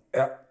og sånn.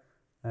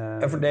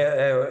 For det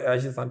jo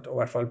ikke sant, og i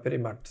hvert fall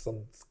primært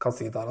sånn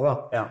kassegitarer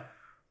da.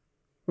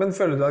 Men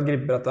føler du at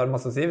gripebrettet har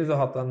masse å si? Hvis du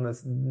har hatt en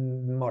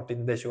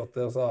Martin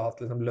D28 og så har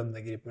hatt liksom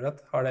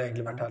lønnegripebrettet, har det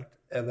egentlig vært helt?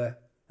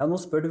 Ja, nå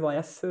spør du hva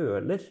jeg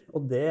føler,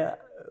 og det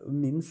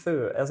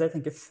altså jeg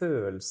tenker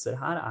følelser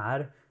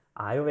her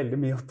jo veldig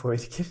mye å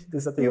påvirke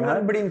disse tingene her.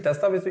 Jo, men blindtest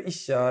da, hvis du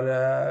ikke har,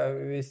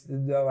 hvis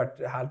det har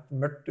vært helt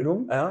mørkt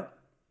rom,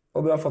 og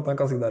du har fått en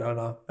kassegitar her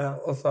nå,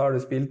 og så har du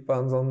spilt på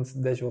en sånn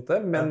D28,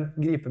 men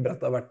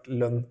gripebrettet har vært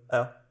lønn.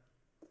 Ja.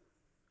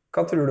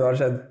 Hva tror du har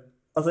skjedd?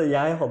 Altså,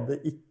 jeg hadde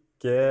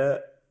ikke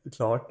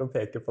klart å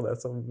peke på det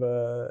som...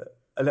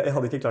 Eller jeg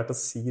hadde ikke klart å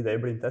si det i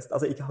blindtest.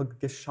 Altså, jeg hadde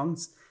ikke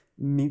sjans.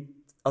 Mitt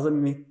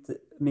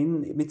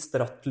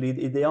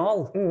Strat-lydideal,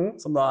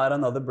 som da er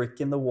Another Brick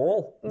in the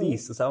Wall,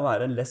 viser seg å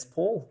være en Les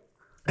Paul.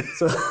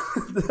 Så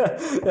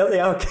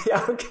jeg har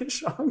ikke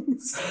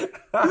sjans.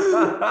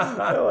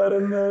 Det var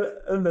en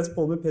Les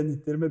Paul med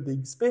P90 med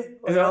Bigsby,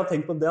 og jeg har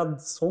tenkt på det at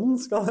sånn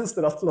skal en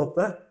Strat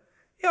låte.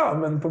 Ja,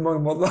 men på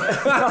mange måter.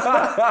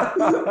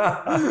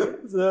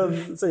 så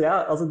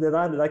altså det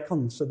der,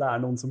 kanskje det er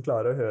noen som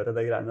klarer å høre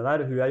det greiene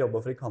der. Hun jeg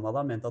jobbet for i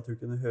Canada mente at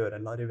hun kunne høre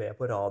en Larivé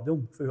på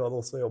radioen, for hun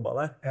hadde også jobbet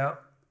der. Ja.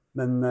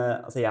 Men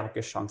altså, jeg har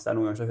ikke sjans der.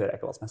 Noen ganger så hører jeg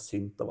ikke hva som er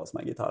synt og hva som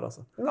er gitar.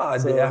 Altså. Nei,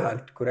 det er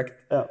helt korrekt.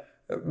 Ja.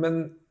 Men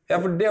ja,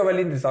 for det er jo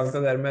veldig interessant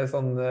det der med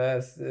sånn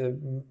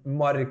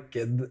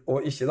marked og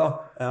ikke da,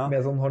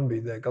 med sånn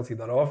håndbygde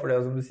kassegitarer også, for det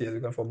er som du sier,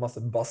 du kan få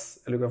masse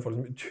bass, eller du kan få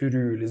liksom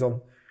utrolig sånn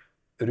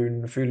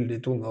rund,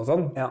 fyldig tone og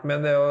sånn. Ja.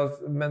 Men det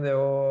er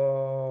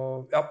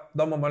jo ja,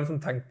 da må man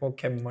liksom tenke på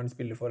hvem man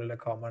spiller for, eller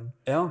hva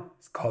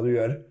du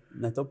gjør.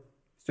 Nettopp.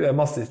 Hvis du er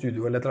masse i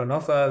studio eller et eller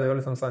annet, så er det jo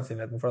liksom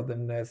sannsynligheten for at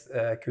den er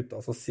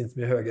kuttet så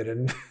sinnssykt mye høyere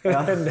enn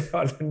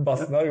den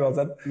bassen da,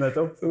 uansett.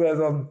 Nettopp. Så det er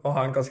sånn, å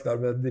ha en kassegitar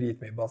med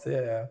dritmye bass i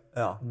er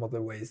på en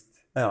måte waste.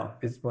 Ja.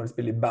 Hvis man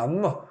spiller i band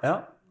da. Ja.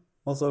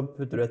 Og så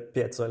putter du et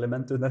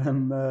piezo-element under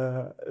den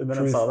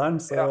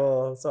sadelen, så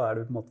er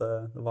du på en måte,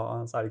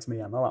 så er det ikke så mye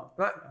igjen av da.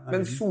 Nei,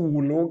 men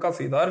solo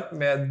kassegitar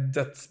med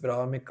dødsbra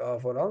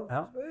mikka foran,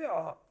 ja.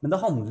 Men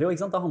det handler jo,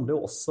 ikke sant? Det handler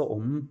jo også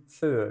om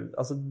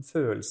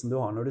følelsen du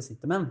har når du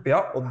sitter med den.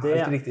 Ja,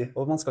 helt riktig.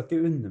 Og man skal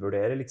ikke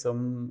undervurdere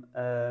liksom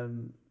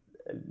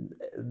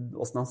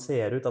hvordan han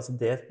ser ut, altså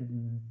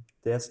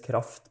deres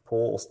kraft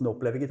på hvordan du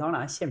opplever gitaren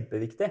er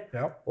kjempeviktig.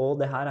 Ja. Og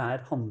det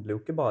her handler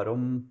jo ikke bare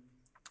om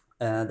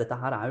dette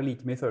her er jo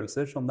like mye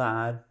følelser som det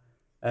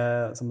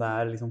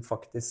er liksom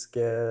faktiske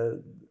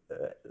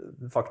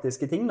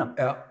ting da.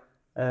 Ja.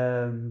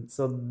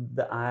 Så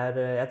det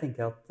jeg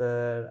tenker at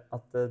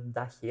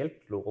det er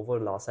helt lov å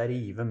la seg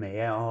rive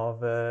med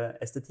av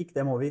estetikk.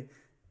 Det må vi,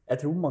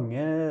 jeg tror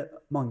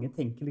mange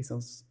tenker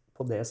liksom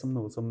på det som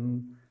noe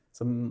som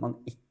man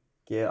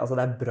ikke, altså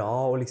det er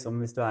bra og liksom,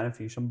 hvis du er en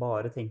fyr som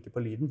bare tenker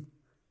på lyden.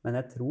 Men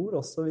jeg tror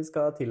også vi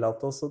skal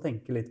tillate oss å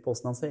tenke litt på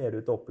hvordan han ser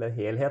ut og oppleve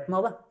helheten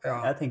av det.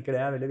 Ja. Jeg tenker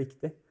det er veldig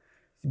viktig.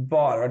 Hvis du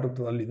bare har vært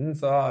opptatt av lyden,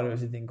 så har jo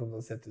ikke ting kommet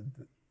til å sette ut.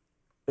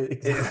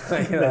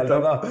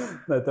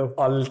 Nettopp.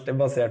 Alt er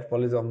basert på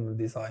liksom,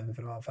 design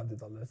fra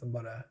 50-tallet, som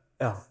bare...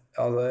 Ja,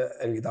 altså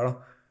elgitar da.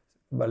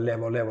 Bare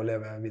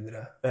leve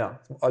videre. Ja.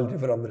 Som aldri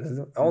forandres.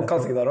 Liksom. Ja, og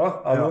kassegitar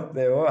også. Altså,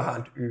 det er jo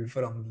helt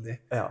uforanderlig.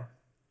 Ja.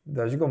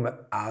 Det har ikke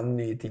kommet en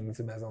ny ting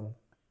som er sånn...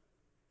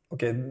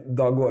 Ok,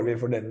 da går vi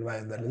for den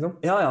veien der, liksom?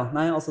 Ja.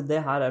 Nei, altså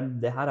det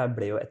her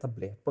ble jo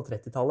etablert på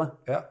 30-tallet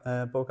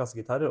på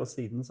kassegitarer, og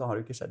siden så har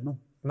det jo ikke skjedd noe.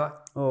 Nei.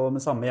 Og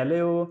det samme gjelder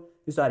jo,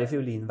 hvis du er i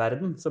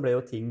fiolinverden, så ble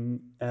jo ting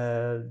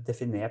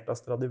definert av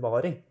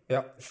Stradivari.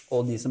 Ja.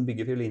 Og de som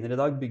bygger fioliner i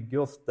dag, bygger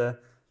jo ofte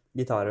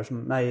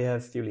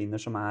fioliner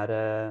som er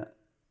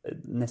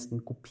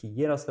nesten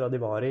kopier av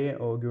Stradivari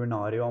og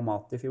Guarnari og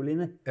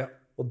Amati-fioliner. Ja.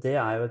 Og det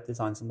er jo et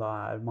design som da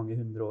er mange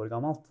 100 år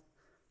gammelt.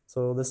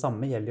 Så det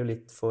samme gjelder jo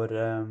litt for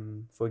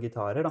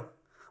gitarer da.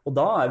 Og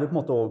da er vi på en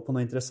måte over på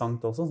noe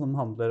interessant også, som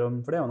handler om,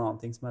 for det er jo en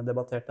annen ting som er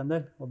debattert en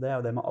del, og det er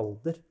jo det med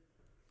alder.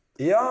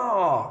 Ja!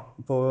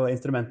 På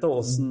instrumentet og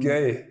hvordan...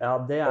 Gøy! Ja,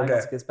 det er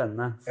ganske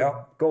spennende.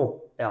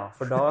 Go! Ja,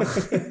 for da...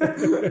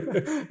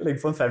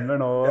 Ligger på en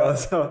 5er nå. Ja.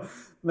 Så.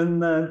 Men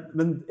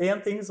en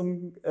ting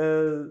som...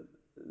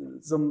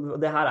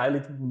 Det her er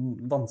litt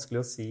vanskelig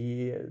å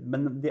si,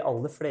 men de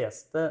aller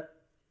fleste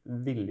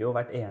ville jo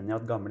vært enige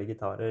at gamle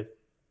gitarer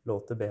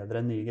låter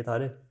bedre enn nye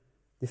gitarer.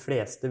 De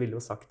fleste ville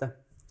jo sagt det.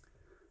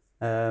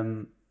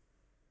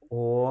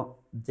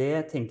 Og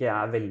det tenker jeg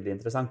er veldig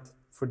interessant,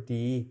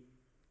 fordi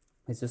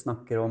hvis du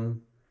snakker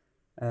om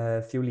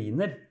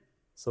fioliner,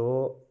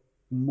 så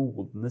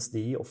modnes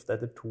de ofte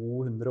etter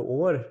 200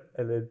 år,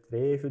 eller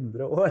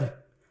 300 år.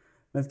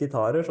 Mens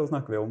gitarer, så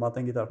snakker vi om at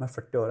en gitar som er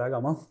 40 år er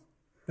gammel,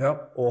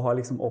 og har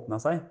liksom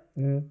åpnet seg.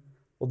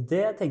 Og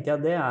det tenker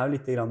jeg, det er jo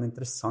litt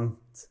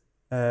interessant.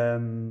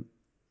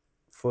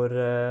 For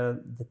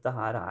dette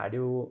her er det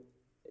jo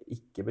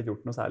ikke blitt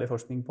gjort noe særlig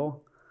forskning på.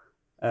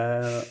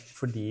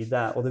 Fordi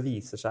og det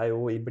viser seg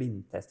jo i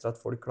blindtester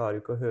at folk klarer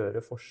ikke å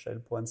høre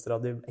forskjell på en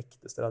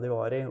ekte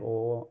Stradivari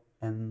og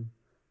en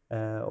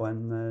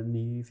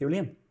ny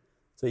fiolin.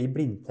 Så i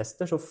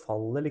blindtester så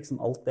faller liksom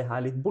alt det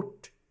her litt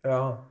bort.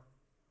 Ja.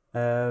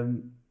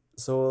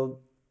 Så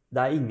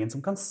det er ingen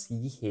som kan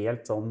si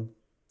helt sånn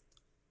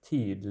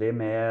tydelig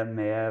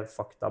med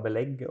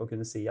faktabelegg og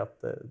kunne si at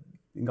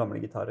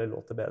gamle gitarer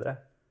låter bedre.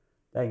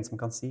 Det er ingen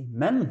som kan si.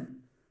 Men,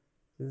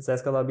 hvis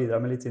jeg skal da bidra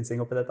med litt synsing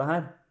oppi dette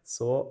her,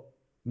 så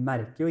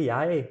merker jo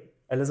jeg,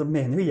 eller så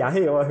mener jo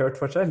jeg å ha hørt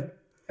forskjell.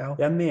 Ja.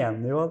 Jeg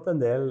mener jo at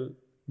en del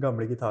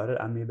gamle gitarer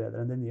er mye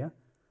bedre enn de nye.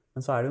 Men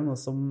så er det jo noe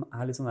som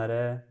er litt sånn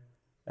der,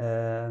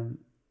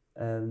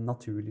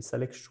 naturlig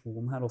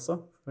seleksjon her også.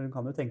 For du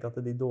kan jo tenke at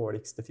de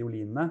dårligste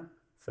fiolinene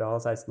fra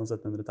 1600- og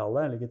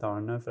 1700-tallet, eller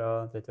gitarene fra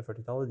 30- og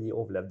 40-tallet, de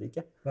overlevde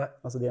ikke. Nei.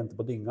 Altså de endte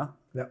på dynga,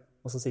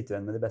 og så sitter vi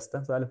igjen med de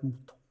beste. Så det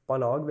litt topp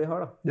av lag vi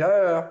har da.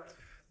 Ja.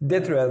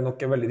 Det tror jeg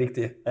nok veldig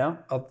riktig. Ja.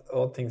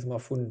 Og ting som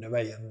har funnet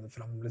veien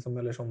fram, liksom,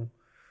 eller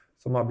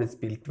som har blitt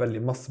spilt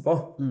veldig masse på,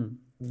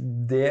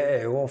 det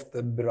jo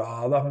ofte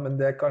bra da, men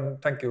det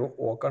tenker jeg jo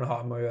også kan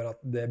ha med å gjøre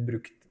at det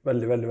brukt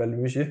veldig, veldig, veldig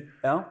mye,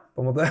 på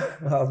en måte.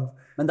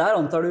 Men der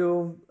antar du jo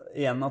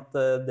igjen at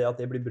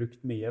det blir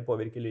brukt mye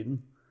påvirker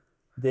lyden.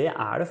 Det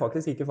det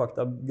faktisk ikke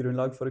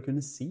faktagrunnlag for å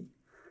kunne si.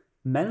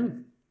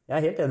 Men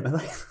jeg helt enig med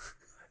deg.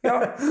 Ja,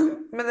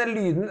 men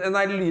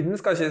lyden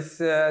skal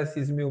ikke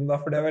si så mye om da,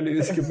 for det veldig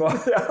usikker på.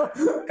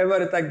 Jeg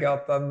bare tenker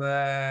at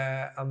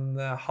en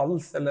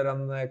hals eller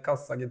en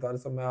kassagitar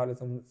som jeg har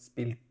liksom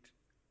spilt,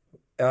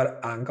 jeg har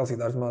en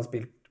kassagitar som jeg har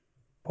spilt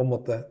på en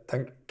måte,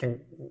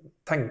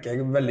 tenker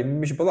jeg veldig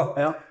mye på da.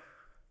 Ja,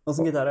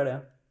 hvordan gitar det?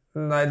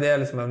 Nei, det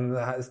liksom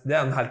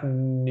en helt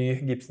ny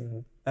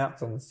Gibson,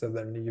 sånn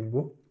Southern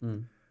Jumbo.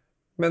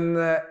 Men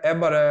jeg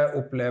bare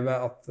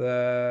opplever at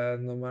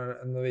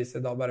når vi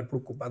da bare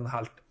plukker opp en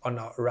helt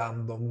annen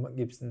random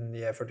Gibson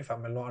J45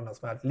 eller noe annet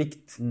som helt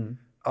likt,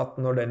 at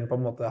når den på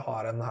en måte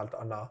har en helt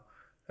annen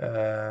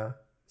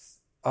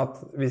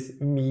at hvis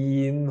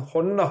min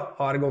hånd da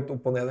har gått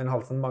opp og ned i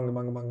halsen mange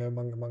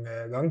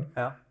ganger,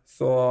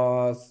 så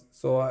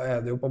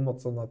det jo på en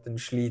måte sånn at den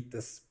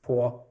slites på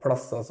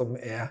plasser som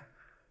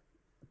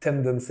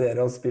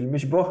tendenserer å spille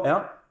mye på. Ja,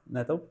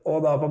 nettopp.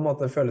 Og da på en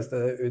måte føles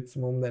det ut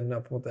som om den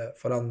har på en måte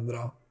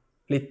forandret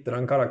litt av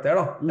en karakter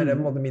da. Eller på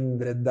en måte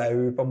mindre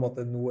dau på en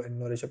måte nå enn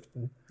når jeg kjøpte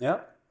den. Ja.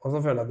 Og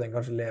så føler jeg at den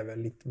kanskje lever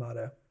litt mer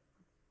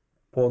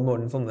på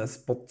noen sånne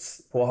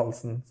spots på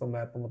halsen som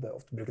jeg på en måte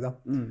ofte bruker da.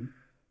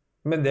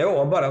 Men det jo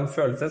også bare en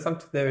følelse,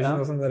 sant? Det jo ikke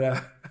noe sånn der...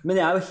 Men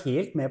jeg jo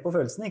helt med på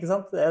følelsen, ikke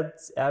sant?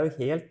 Jeg jo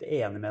helt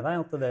enig med deg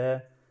at det...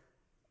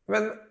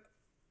 Men,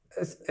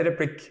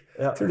 replikk,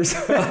 tror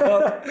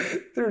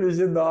du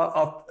ikke da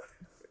at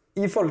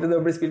i forhold til det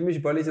å bli spilt mye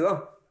på eller ikke da,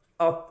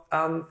 at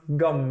en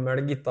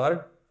gammel gitar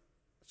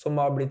som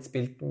har blitt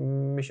spilt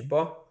mye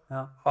på,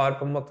 har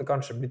på en måte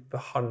kanskje blitt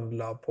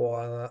behandlet på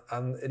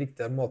en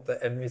riktigere måte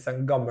enn hvis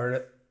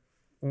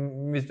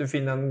hvis du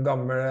finner en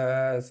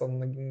gammel sånn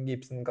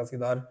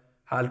Gibson-kassgitar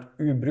helt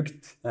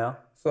ubrukt,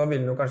 så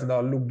vil den jo kanskje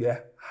da lugge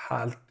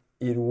helt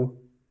i ro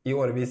i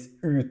årevis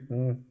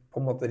uten på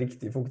en måte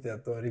riktig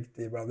fuktighet og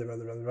riktig bla.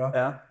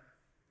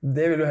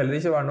 Det vil jo heller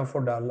ikke være noe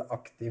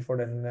fordelaktig for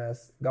den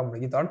gamle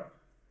gitaren.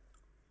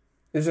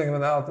 Du skjønner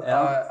med det?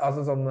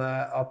 Altså sånn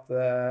at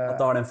da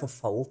har den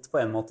forfalt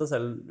på en måte,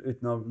 selv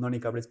når den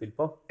ikke har blitt spilt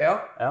på? Ja.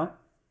 Ja,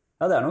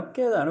 det nok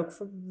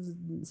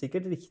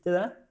sikkert riktig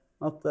det.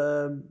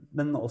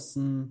 Men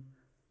hvordan...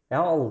 Jeg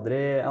har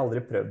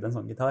aldri prøvd en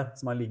sånn gitar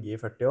som har ligget i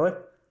 40 år.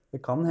 Det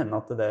kan hende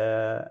at det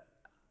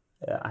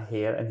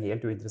en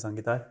helt uinteressant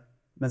gitar.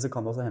 Men så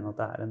kan det også hende at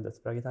det en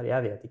dødsbra gitar.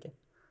 Jeg vet ikke.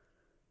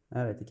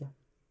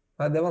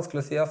 Nei, det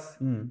vanskelig å si, ass.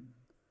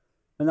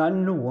 Men det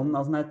noen...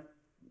 Altså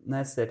når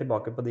jeg ser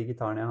tilbake på de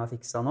gitarene jeg har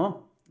fikset nå,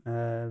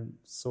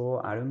 så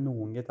det jo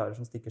noen gitarer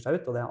som stikker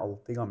seg ut, og det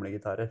alltid gamle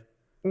gitarer.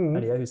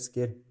 Det de jeg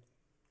husker.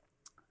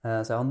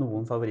 Så jeg har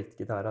noen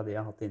favorittgitarer av de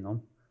jeg har hatt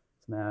innom,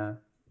 som jeg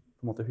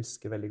på en måte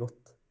husker veldig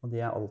godt. Og de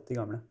alltid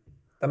gamle.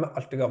 De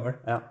alltid gamle?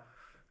 Ja.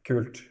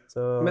 Kult.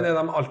 Men de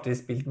alltid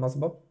spilt masse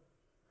på?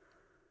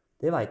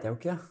 Det vet jeg jo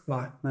ikke.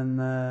 Nei. Men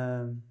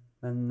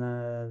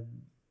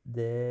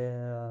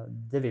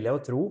det vil jeg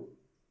jo tro.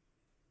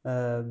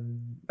 Ja,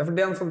 for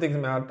det en sånn ting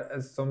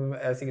som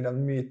sikkert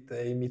en myte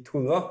i mitt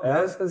hode da.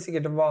 Det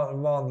sikkert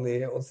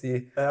vanlig å si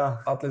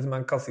at liksom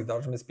en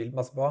kassegitar som spilt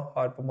masse på,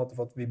 har på en måte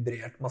fått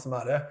vibrert masse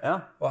mer.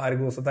 Og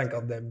ergo så tenker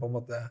jeg at det på en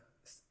måte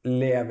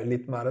lever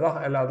litt mer da.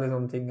 Eller at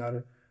liksom ting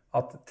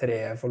at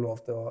treet får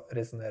lov til å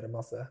resonere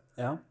masse.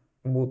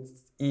 Mot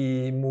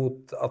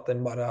at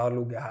den bare har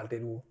ligget helt i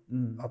ro.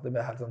 At det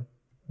blir helt sånn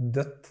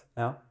dødt.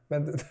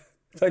 Men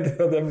tenker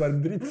du at det bare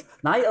dritt?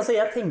 Nei, altså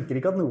jeg tenker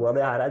ikke at noe av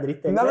det her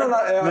dritt, egentlig. Men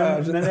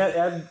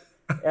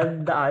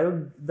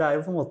det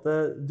jo på en måte,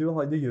 du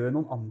gjør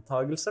noen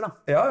antagelser da.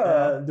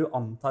 Du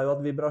antar jo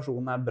at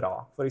vibrasjonen bra,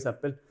 for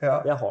eksempel.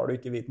 Det har du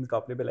ikke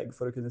vitenskapelig belegg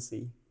for å kunne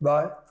si.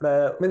 Nei,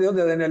 men det jo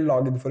det den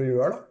laget for å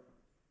gjøre da.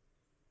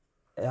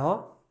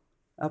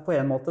 Ja, på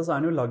en måte så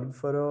den jo lagd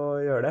for å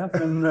gjøre det,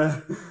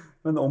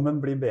 men om den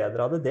blir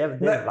bedre av det,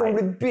 Nei, om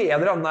den blir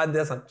bedre av det, nei,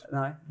 det sant.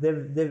 Nei,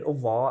 og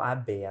hva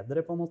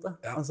bedre på en måte?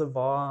 Altså,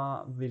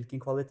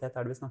 hvilken kvalitet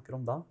det vi snakker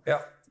om da?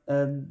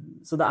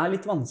 Så det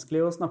litt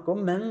vanskelig å snakke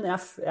om, men jeg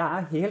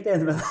helt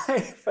enig med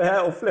deg, for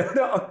jeg opplever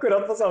det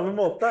akkurat på samme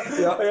måte.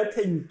 Og jeg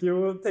tenker jo,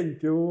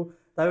 det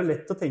jo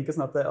lett å tenke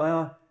sånn at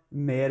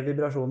mer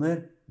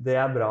vibrasjoner,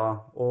 det bra,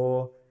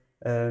 og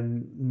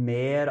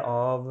mer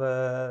av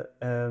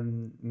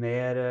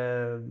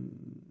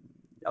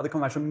det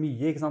kan være så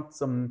mye, ikke sant,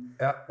 som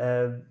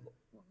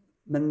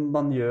men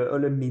man gjør,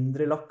 eller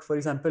mindre lakk for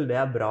eksempel,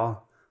 det bra,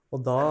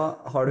 og da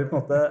har du på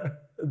en måte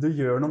du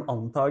gjør noen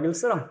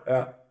antagelser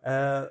da,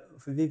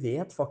 For vi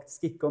vet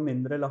faktisk ikke om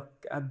mindre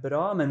lakk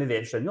bra, men vi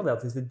skjønner jo det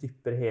at hvis vi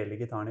dypper hele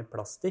gitaren i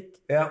plastikk,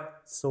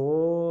 så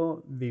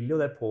vil jo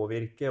det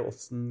påvirke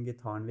hvordan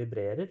gitaren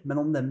vibrerer.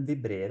 Men om den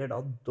vibrerer da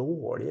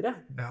dårligere,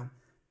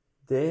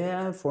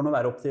 det får nå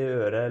være opp til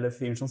øret eller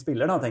fyren som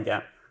spiller da, tenker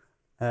jeg.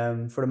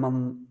 For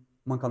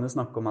man kan jo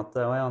snakke om at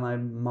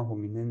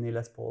mahognin i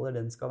Les Pauler,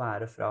 den skal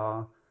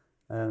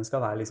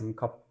være liksom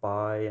kappa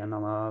i en eller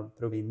annen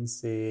provins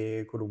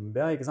i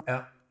Colombia, ikke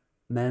sant?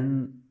 Men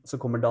så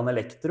kommer Dan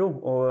Electro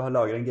og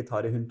lager en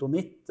gitar i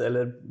Huntonitt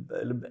eller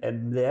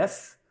MDF,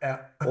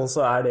 og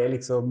så det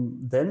liksom,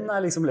 den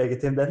liksom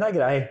legitim, den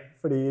grei,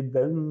 fordi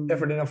den...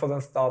 fordi den har fått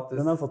en status.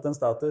 Den har fått en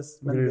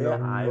status, men det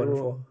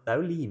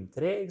jo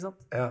limtre, ikke sant?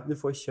 Du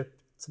får kjøpt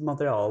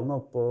materialene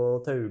oppå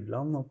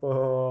Taugland, oppå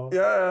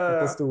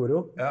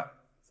Storo.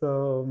 Så...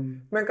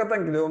 Men hva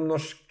tenker du om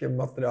norske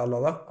materialer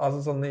da?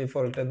 Altså sånn i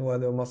forhold til, nå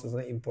det jo masse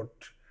sånne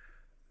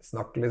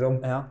importsnakk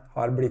liksom,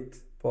 har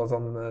blitt på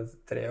sånn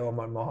 3 år,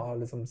 man må ha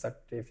liksom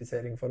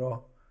sertifisering for å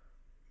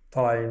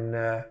ta inn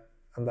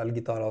en del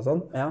gitarer og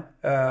sånn.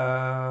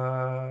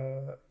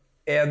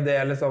 Det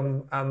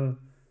liksom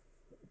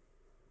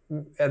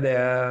det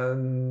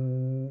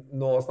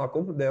noe å snakke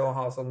om? Det å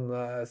ha sånn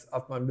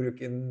at man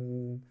bruker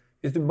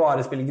hvis du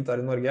bare spiller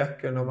gitar i Norge,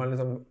 kunne man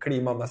liksom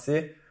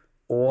klimamessig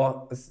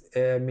og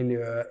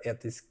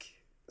miljøetisk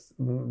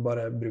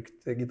bare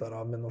brukt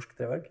gitarer med norsk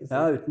treverk?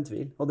 Ja, uten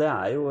tvil. Og det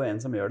jo en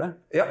som gjør det,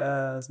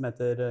 som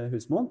heter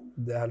Husmoen.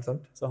 Det helt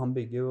sant. Så han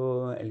bygger jo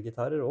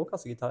elgitarer og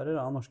kassegitarer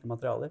av norske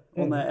materialer.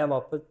 Og jeg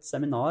var på et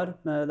seminar,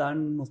 det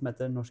noe som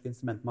heter Norsk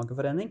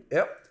Instrumentmakerforening.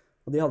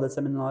 Og de hadde et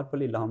seminar på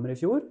Lillehammer i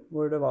fjor,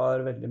 hvor det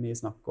var veldig mye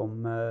snakk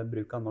om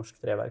bruk av norsk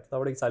treverk. Da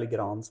var det ikke særlig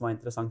gran som var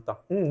interessant da,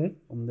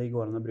 om det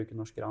går an å bruke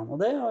norsk gran. Og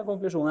det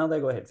konklusjonen,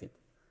 det går helt fint.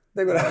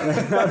 Det går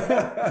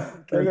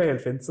helt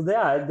fint. Så det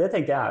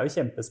tenker jeg jo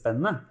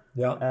kjempespennende.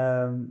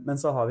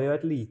 Men så har vi jo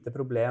et lite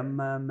problem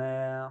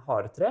med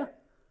hardtre.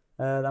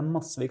 Det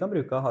masse vi kan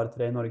bruke av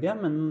hardtre i Norge,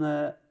 men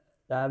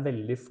det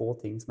veldig få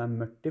ting som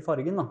mørkt i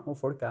fargen. Da. Og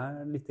folk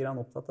litt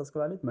opptatt av at det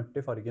skal være litt mørkt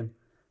i fargen.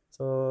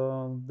 Så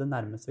det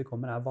nærmeste vi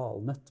kommer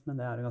valnøtt, men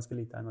det det ganske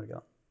lite i Norge.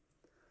 Da.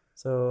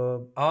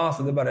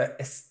 Så det bare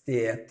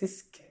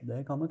estetisk?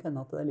 Det kan nok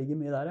hende at det ligger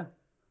mye der,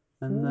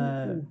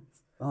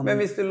 Men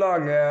hvis du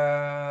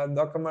lager,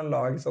 da kan man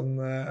lage sånn,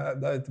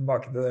 da vi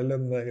tilbake til det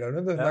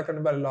lønnegreiene, da kan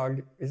du bare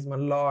lage, hvis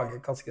man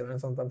lager kassegreiene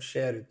sånn at de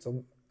ser ut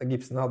som,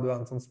 Gibson hadde jo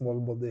en sånn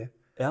small body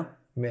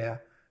med,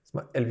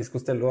 som Elvis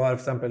Costello har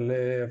for eksempel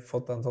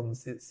fått en sånn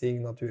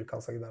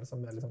signaturkassegreier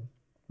som liksom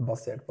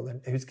basert på den.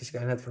 Jeg husker ikke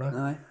hva den heter for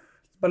noe.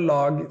 Bare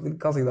lag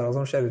kassegreier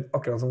som ser ut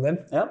akkurat som den,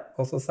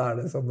 og så ser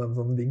det som en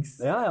sånn dings.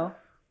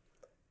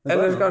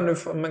 Eller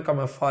kan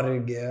man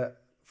farge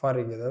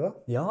det da?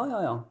 Ja.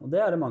 Og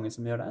det det mange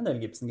som gjør det. En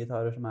del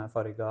Gibson-gitarer som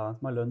farget,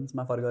 som har lønn,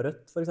 som farget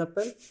rødt, for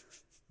eksempel.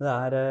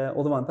 Og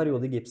det var en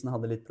periode Gibson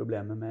hadde litt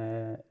problemer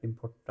med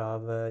import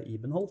av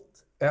Ibenholt.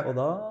 Og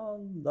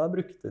da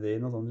brukte de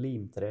noen sånn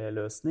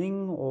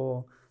limtreløsning,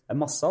 og det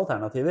masse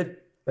alternativer.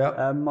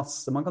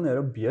 Masse man kan gjøre,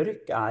 og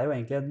bjørk jo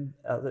egentlig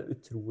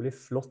utrolig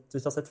flott.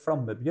 Hvis du har sett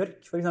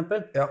flammebjørk, for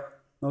eksempel.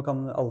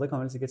 Alle kan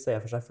vel sikkert se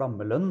for seg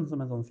flammelønn som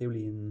en sånn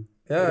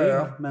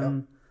fiolinrygg,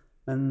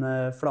 men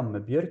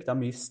flammebjørk, det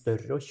mye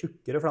større og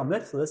tjukkere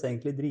flammer, så det ser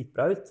egentlig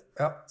dritbra ut.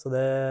 Så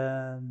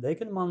det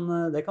kan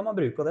man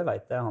bruke, og det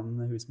vet jeg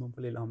han Husmoen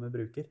på Lillehammer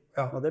bruker.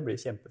 Og det blir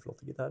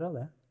kjempeflotte gitarer av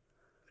det.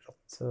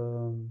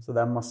 Så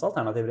det masse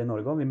alternativer i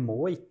Norge, og vi må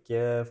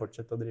ikke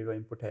fortsette å drive og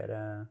importere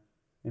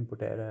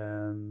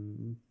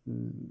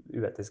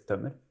uetisk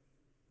tømmer.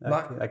 Det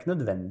ikke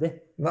nødvendig.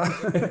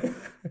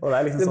 Og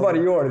det liksom det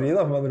bare jåleri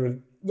da, med andre ord.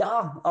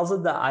 Ja,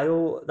 altså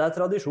det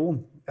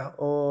tradisjon.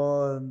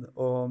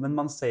 Men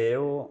man ser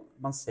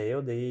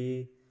jo de,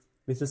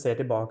 hvis du ser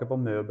tilbake på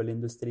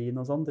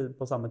møbelindustrien og sånn,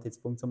 på samme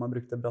tidspunkt som man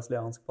brukte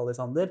brasiliansk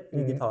palisander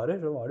i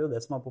gitarer, så var det jo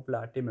det som var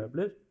populært i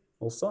møbler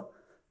også.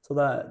 Så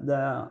det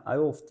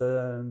jo ofte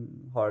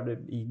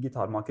i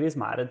gitarmakeri,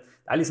 som det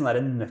litt sånn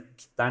der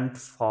nøkternt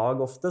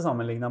fag ofte,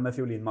 sammenlignet med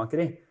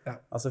fiolinmakeri.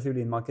 Altså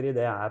fiolinmakeri,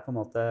 det på en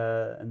måte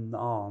en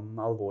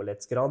annen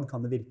alvorlighetsgrad,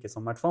 kan det virke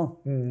som I hvert fall.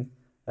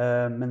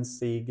 Mens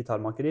i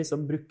gitarmakeri så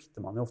brukte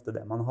man jo ofte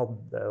det man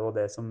hadde, og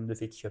det som du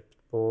fikk kjøpt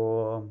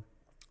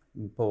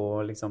på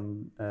liksom,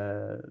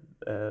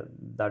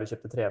 der du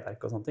kjøpte treverk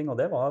og sånne ting, og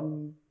det var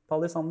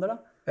palisander da.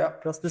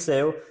 Du ser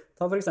jo,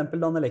 ta for eksempel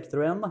Dan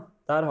Electro igjen da.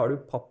 Der har du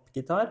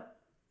pappgitar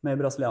med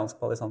brasiliansk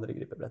palisander i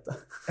gripebrettet.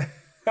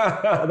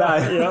 Det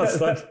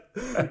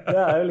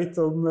jo litt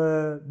sånn,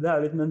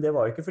 men det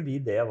var jo ikke fordi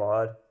det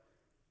var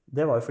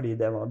jo fordi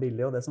det var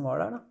billig og det som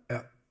var der da.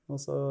 Og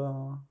så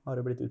har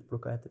det blitt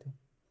utplukket ettertid.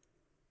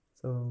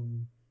 Så...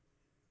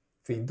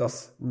 Fint, ass.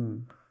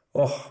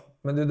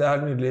 Men du, det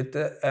nydelig.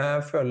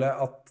 Jeg føler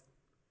at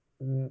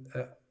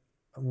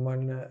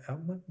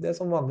det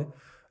som vanlig.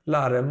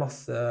 Lære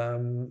masse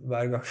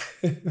hver gang.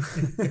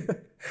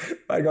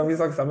 Hver gang vi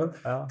snakker sammen.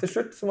 Til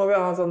slutt så må vi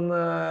ha en sånn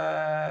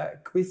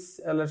quiz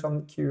eller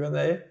sånn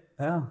Q&A.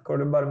 Hvor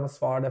du bare må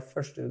svare det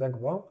første du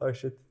tenker på.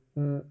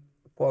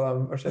 På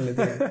de forskjellige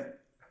tingene.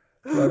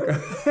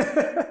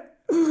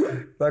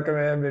 Da kan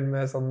vi begynne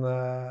med sånn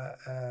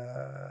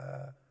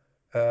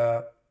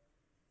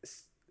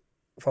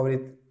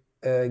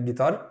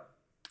favorittgitar.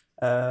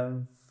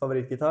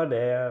 Favorittgitar,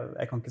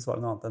 jeg kan ikke svare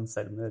noe annet enn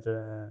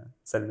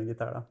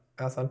Selmer-gitar da.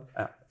 Ja, sant.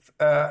 Ja.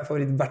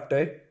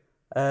 Favorittverktøy.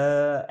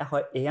 Jeg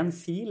har en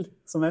fil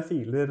som jeg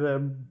filer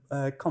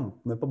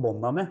kantene på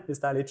båndene med, hvis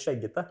det er litt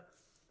skjeggete.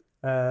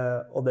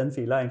 Og den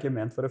filen er egentlig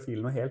ment for å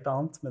file noe helt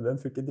annet, men den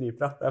funker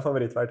dritbra. Det er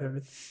favorittverktøyet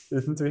mitt,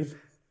 uten tvil.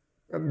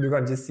 Du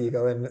kan ikke si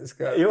hva den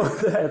skal... Jo,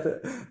 jeg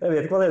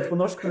vet ikke hva det heter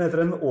på norsk, men det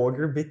heter en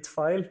auger bit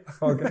file.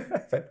 Ok,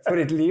 fett.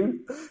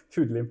 Favorittlim?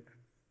 Hudlim.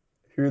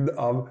 Hud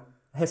av?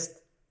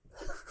 Hest.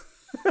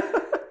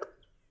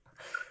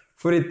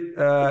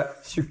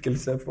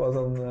 Favoritt-tjukkelse på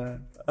sånn...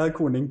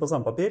 Korning på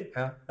sandpapir.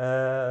 Ja.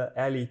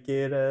 Jeg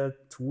liker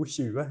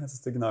 2,20. Jeg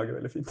synes det gnager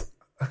veldig fint.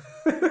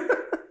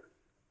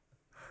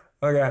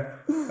 Ok.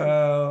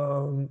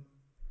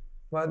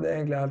 Hva er det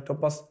egentlig helt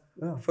topp, ass?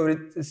 Ja.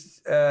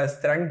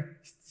 Favoritt-streng,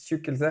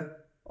 tjukkelse?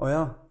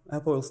 Åja, jeg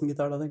er på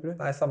Olsen-gitar da, tenker du?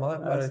 Nei, samme det.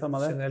 Bare samme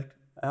det. generelt.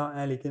 Ja,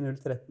 jeg liker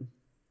 0,13.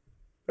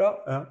 Bra.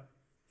 Ja.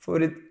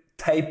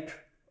 Favoritt-teip?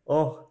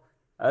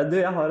 Du,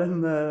 jeg har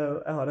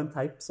en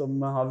teip som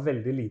har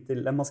veldig lite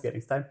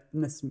maskeringsteip,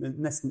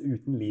 nesten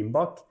uten lim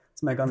bak,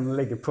 som jeg kan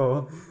legge på,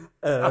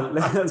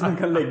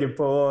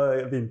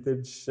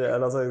 vintage,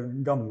 altså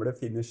gamle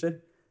finisher,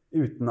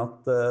 uten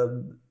at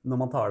når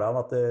man tar det av,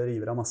 at det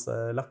river av masse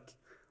lakk.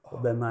 Og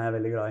den er jeg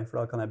veldig glad i, for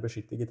da kan jeg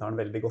beskytte gitaren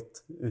veldig godt,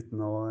 uten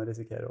å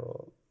risikere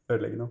å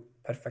ødelegge noe.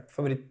 Perfekt.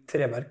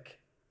 Favoritt-treverk?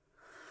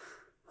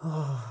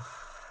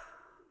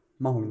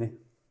 Mahogni.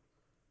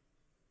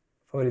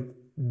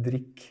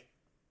 Favoritt-drikk?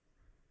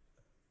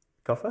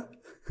 Kaffe?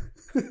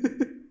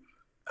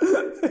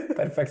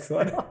 Perfekt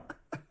svar.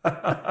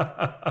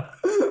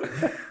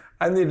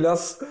 Nei, nydelig,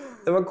 ass.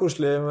 Det var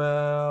koselig med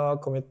å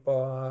komme hit på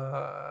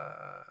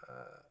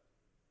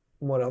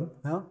morgenen.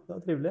 Ja, det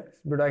var trivelig.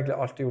 Burde egentlig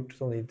alltid gjort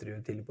sånne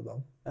intervjuer tidlig på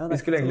dagen. Ja,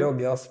 vi skulle egentlig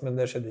jogge, ass, men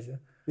det skjedde ikke.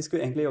 Vi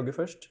skulle egentlig jogge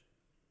først.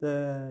 Det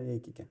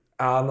gikk ikke.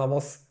 En av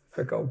oss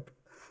fucka opp.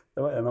 Det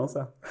var en av oss,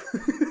 ja.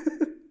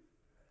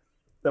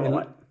 Det var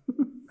meg.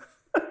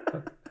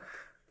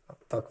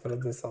 Takk for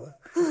at du sa det.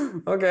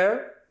 Ok.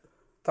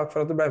 Takk for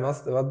at du ble med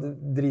oss. Det var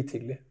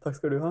drithyggelig. Takk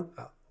skal du ha.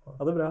 Ja.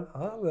 Ha det bra.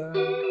 Ha det.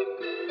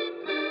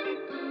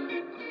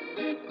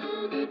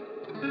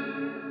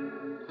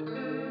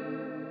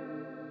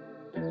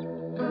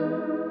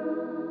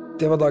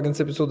 Det var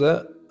dagens episode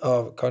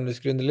av Kan du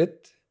skru ned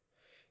litt?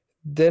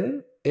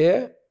 Den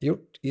er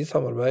gjort i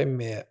samarbeid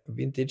med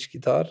Vintage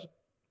Gitar,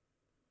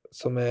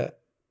 som er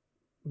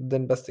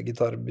den beste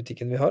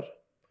gitarbutikken vi har.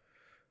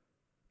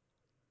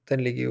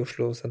 Den ligger i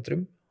Oslo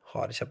sentrum,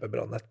 har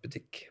kjempebra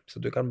nettbutikk, så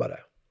du kan bare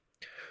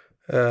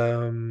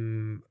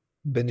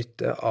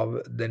benytte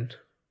av den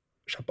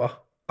shoppa,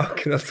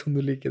 akkurat som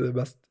du liker det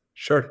best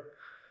selv.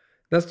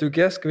 Neste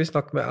uke skal vi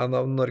snakke med en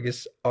av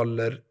Norges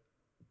aller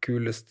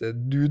kuleste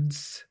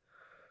dudes.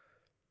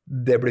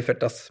 Det blir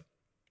fett, ass.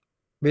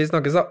 Vi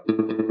snakkes da.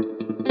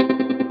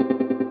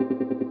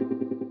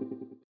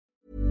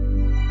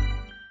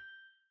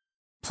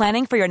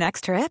 Planning for your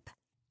next trip?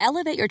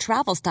 Elevate your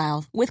travel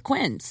style with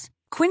Quince.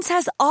 Quince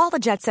has all the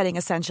jet-setting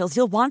essentials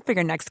you'll want for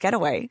your next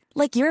getaway,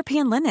 like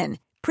European linen,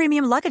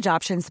 premium luggage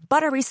options,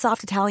 buttery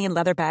soft Italian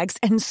leather bags,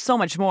 and so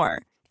much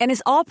more. And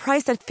is all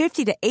priced at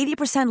 50 to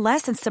 80%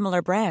 less than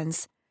similar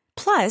brands.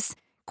 Plus,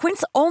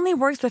 Quince only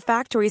works with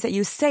factories that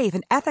use safe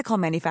and ethical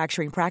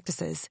manufacturing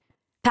practices.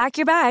 Pack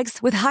your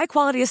bags with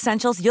high-quality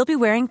essentials you'll be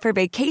wearing for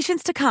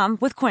vacations to come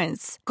with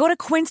Quince. Go to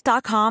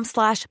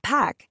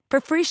quince.com/pack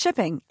for free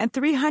shipping and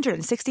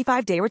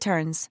 365-day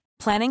returns.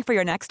 Planning for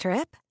your next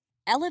trip?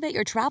 Elevate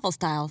your travel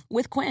style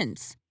with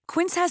Quince.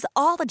 Quince has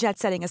all the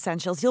jet-setting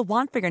essentials you'll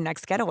want for your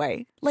next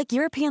getaway, like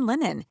European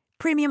linen,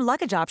 premium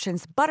luggage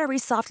options, buttery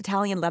soft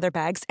Italian leather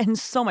bags, and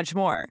so much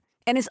more.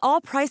 And is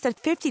all priced at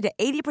 50 to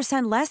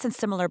 80% less than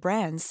similar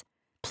brands.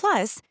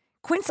 Plus,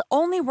 Quince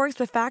only works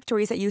with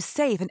factories that use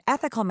safe and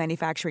ethical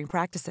manufacturing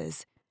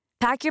practices.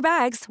 Pack your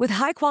bags with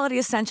high-quality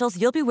essentials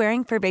you'll be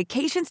wearing for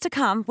vacations to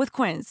come with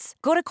Quince.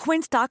 Go to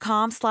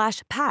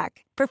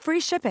quince.com/pack for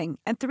free shipping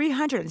and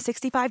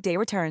 365-day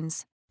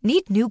returns.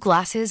 Need new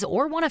glasses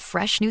or want a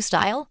fresh new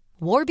style?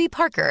 Warby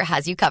Parker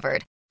has you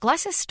covered.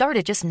 Glasses start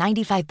at just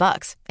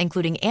 $95,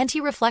 including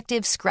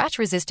anti-reflective,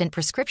 scratch-resistant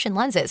prescription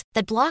lenses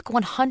that block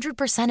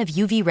 100% of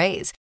UV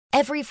rays.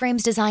 Every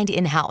frame's designed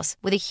in-house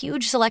with a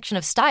huge selection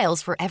of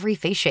styles for every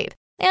face shape.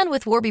 And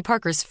with Warby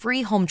Parker's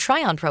free home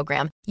try-on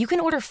program, you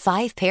can order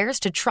 5 pairs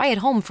to try at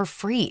home for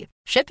free.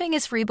 Shipping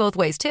is free both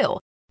ways, too.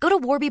 Go to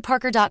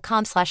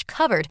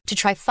warbyparker.com/covered to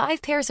try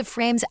 5 pairs of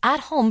frames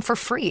at home for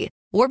free.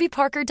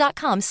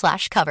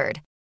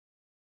 warbyparker.com/covered.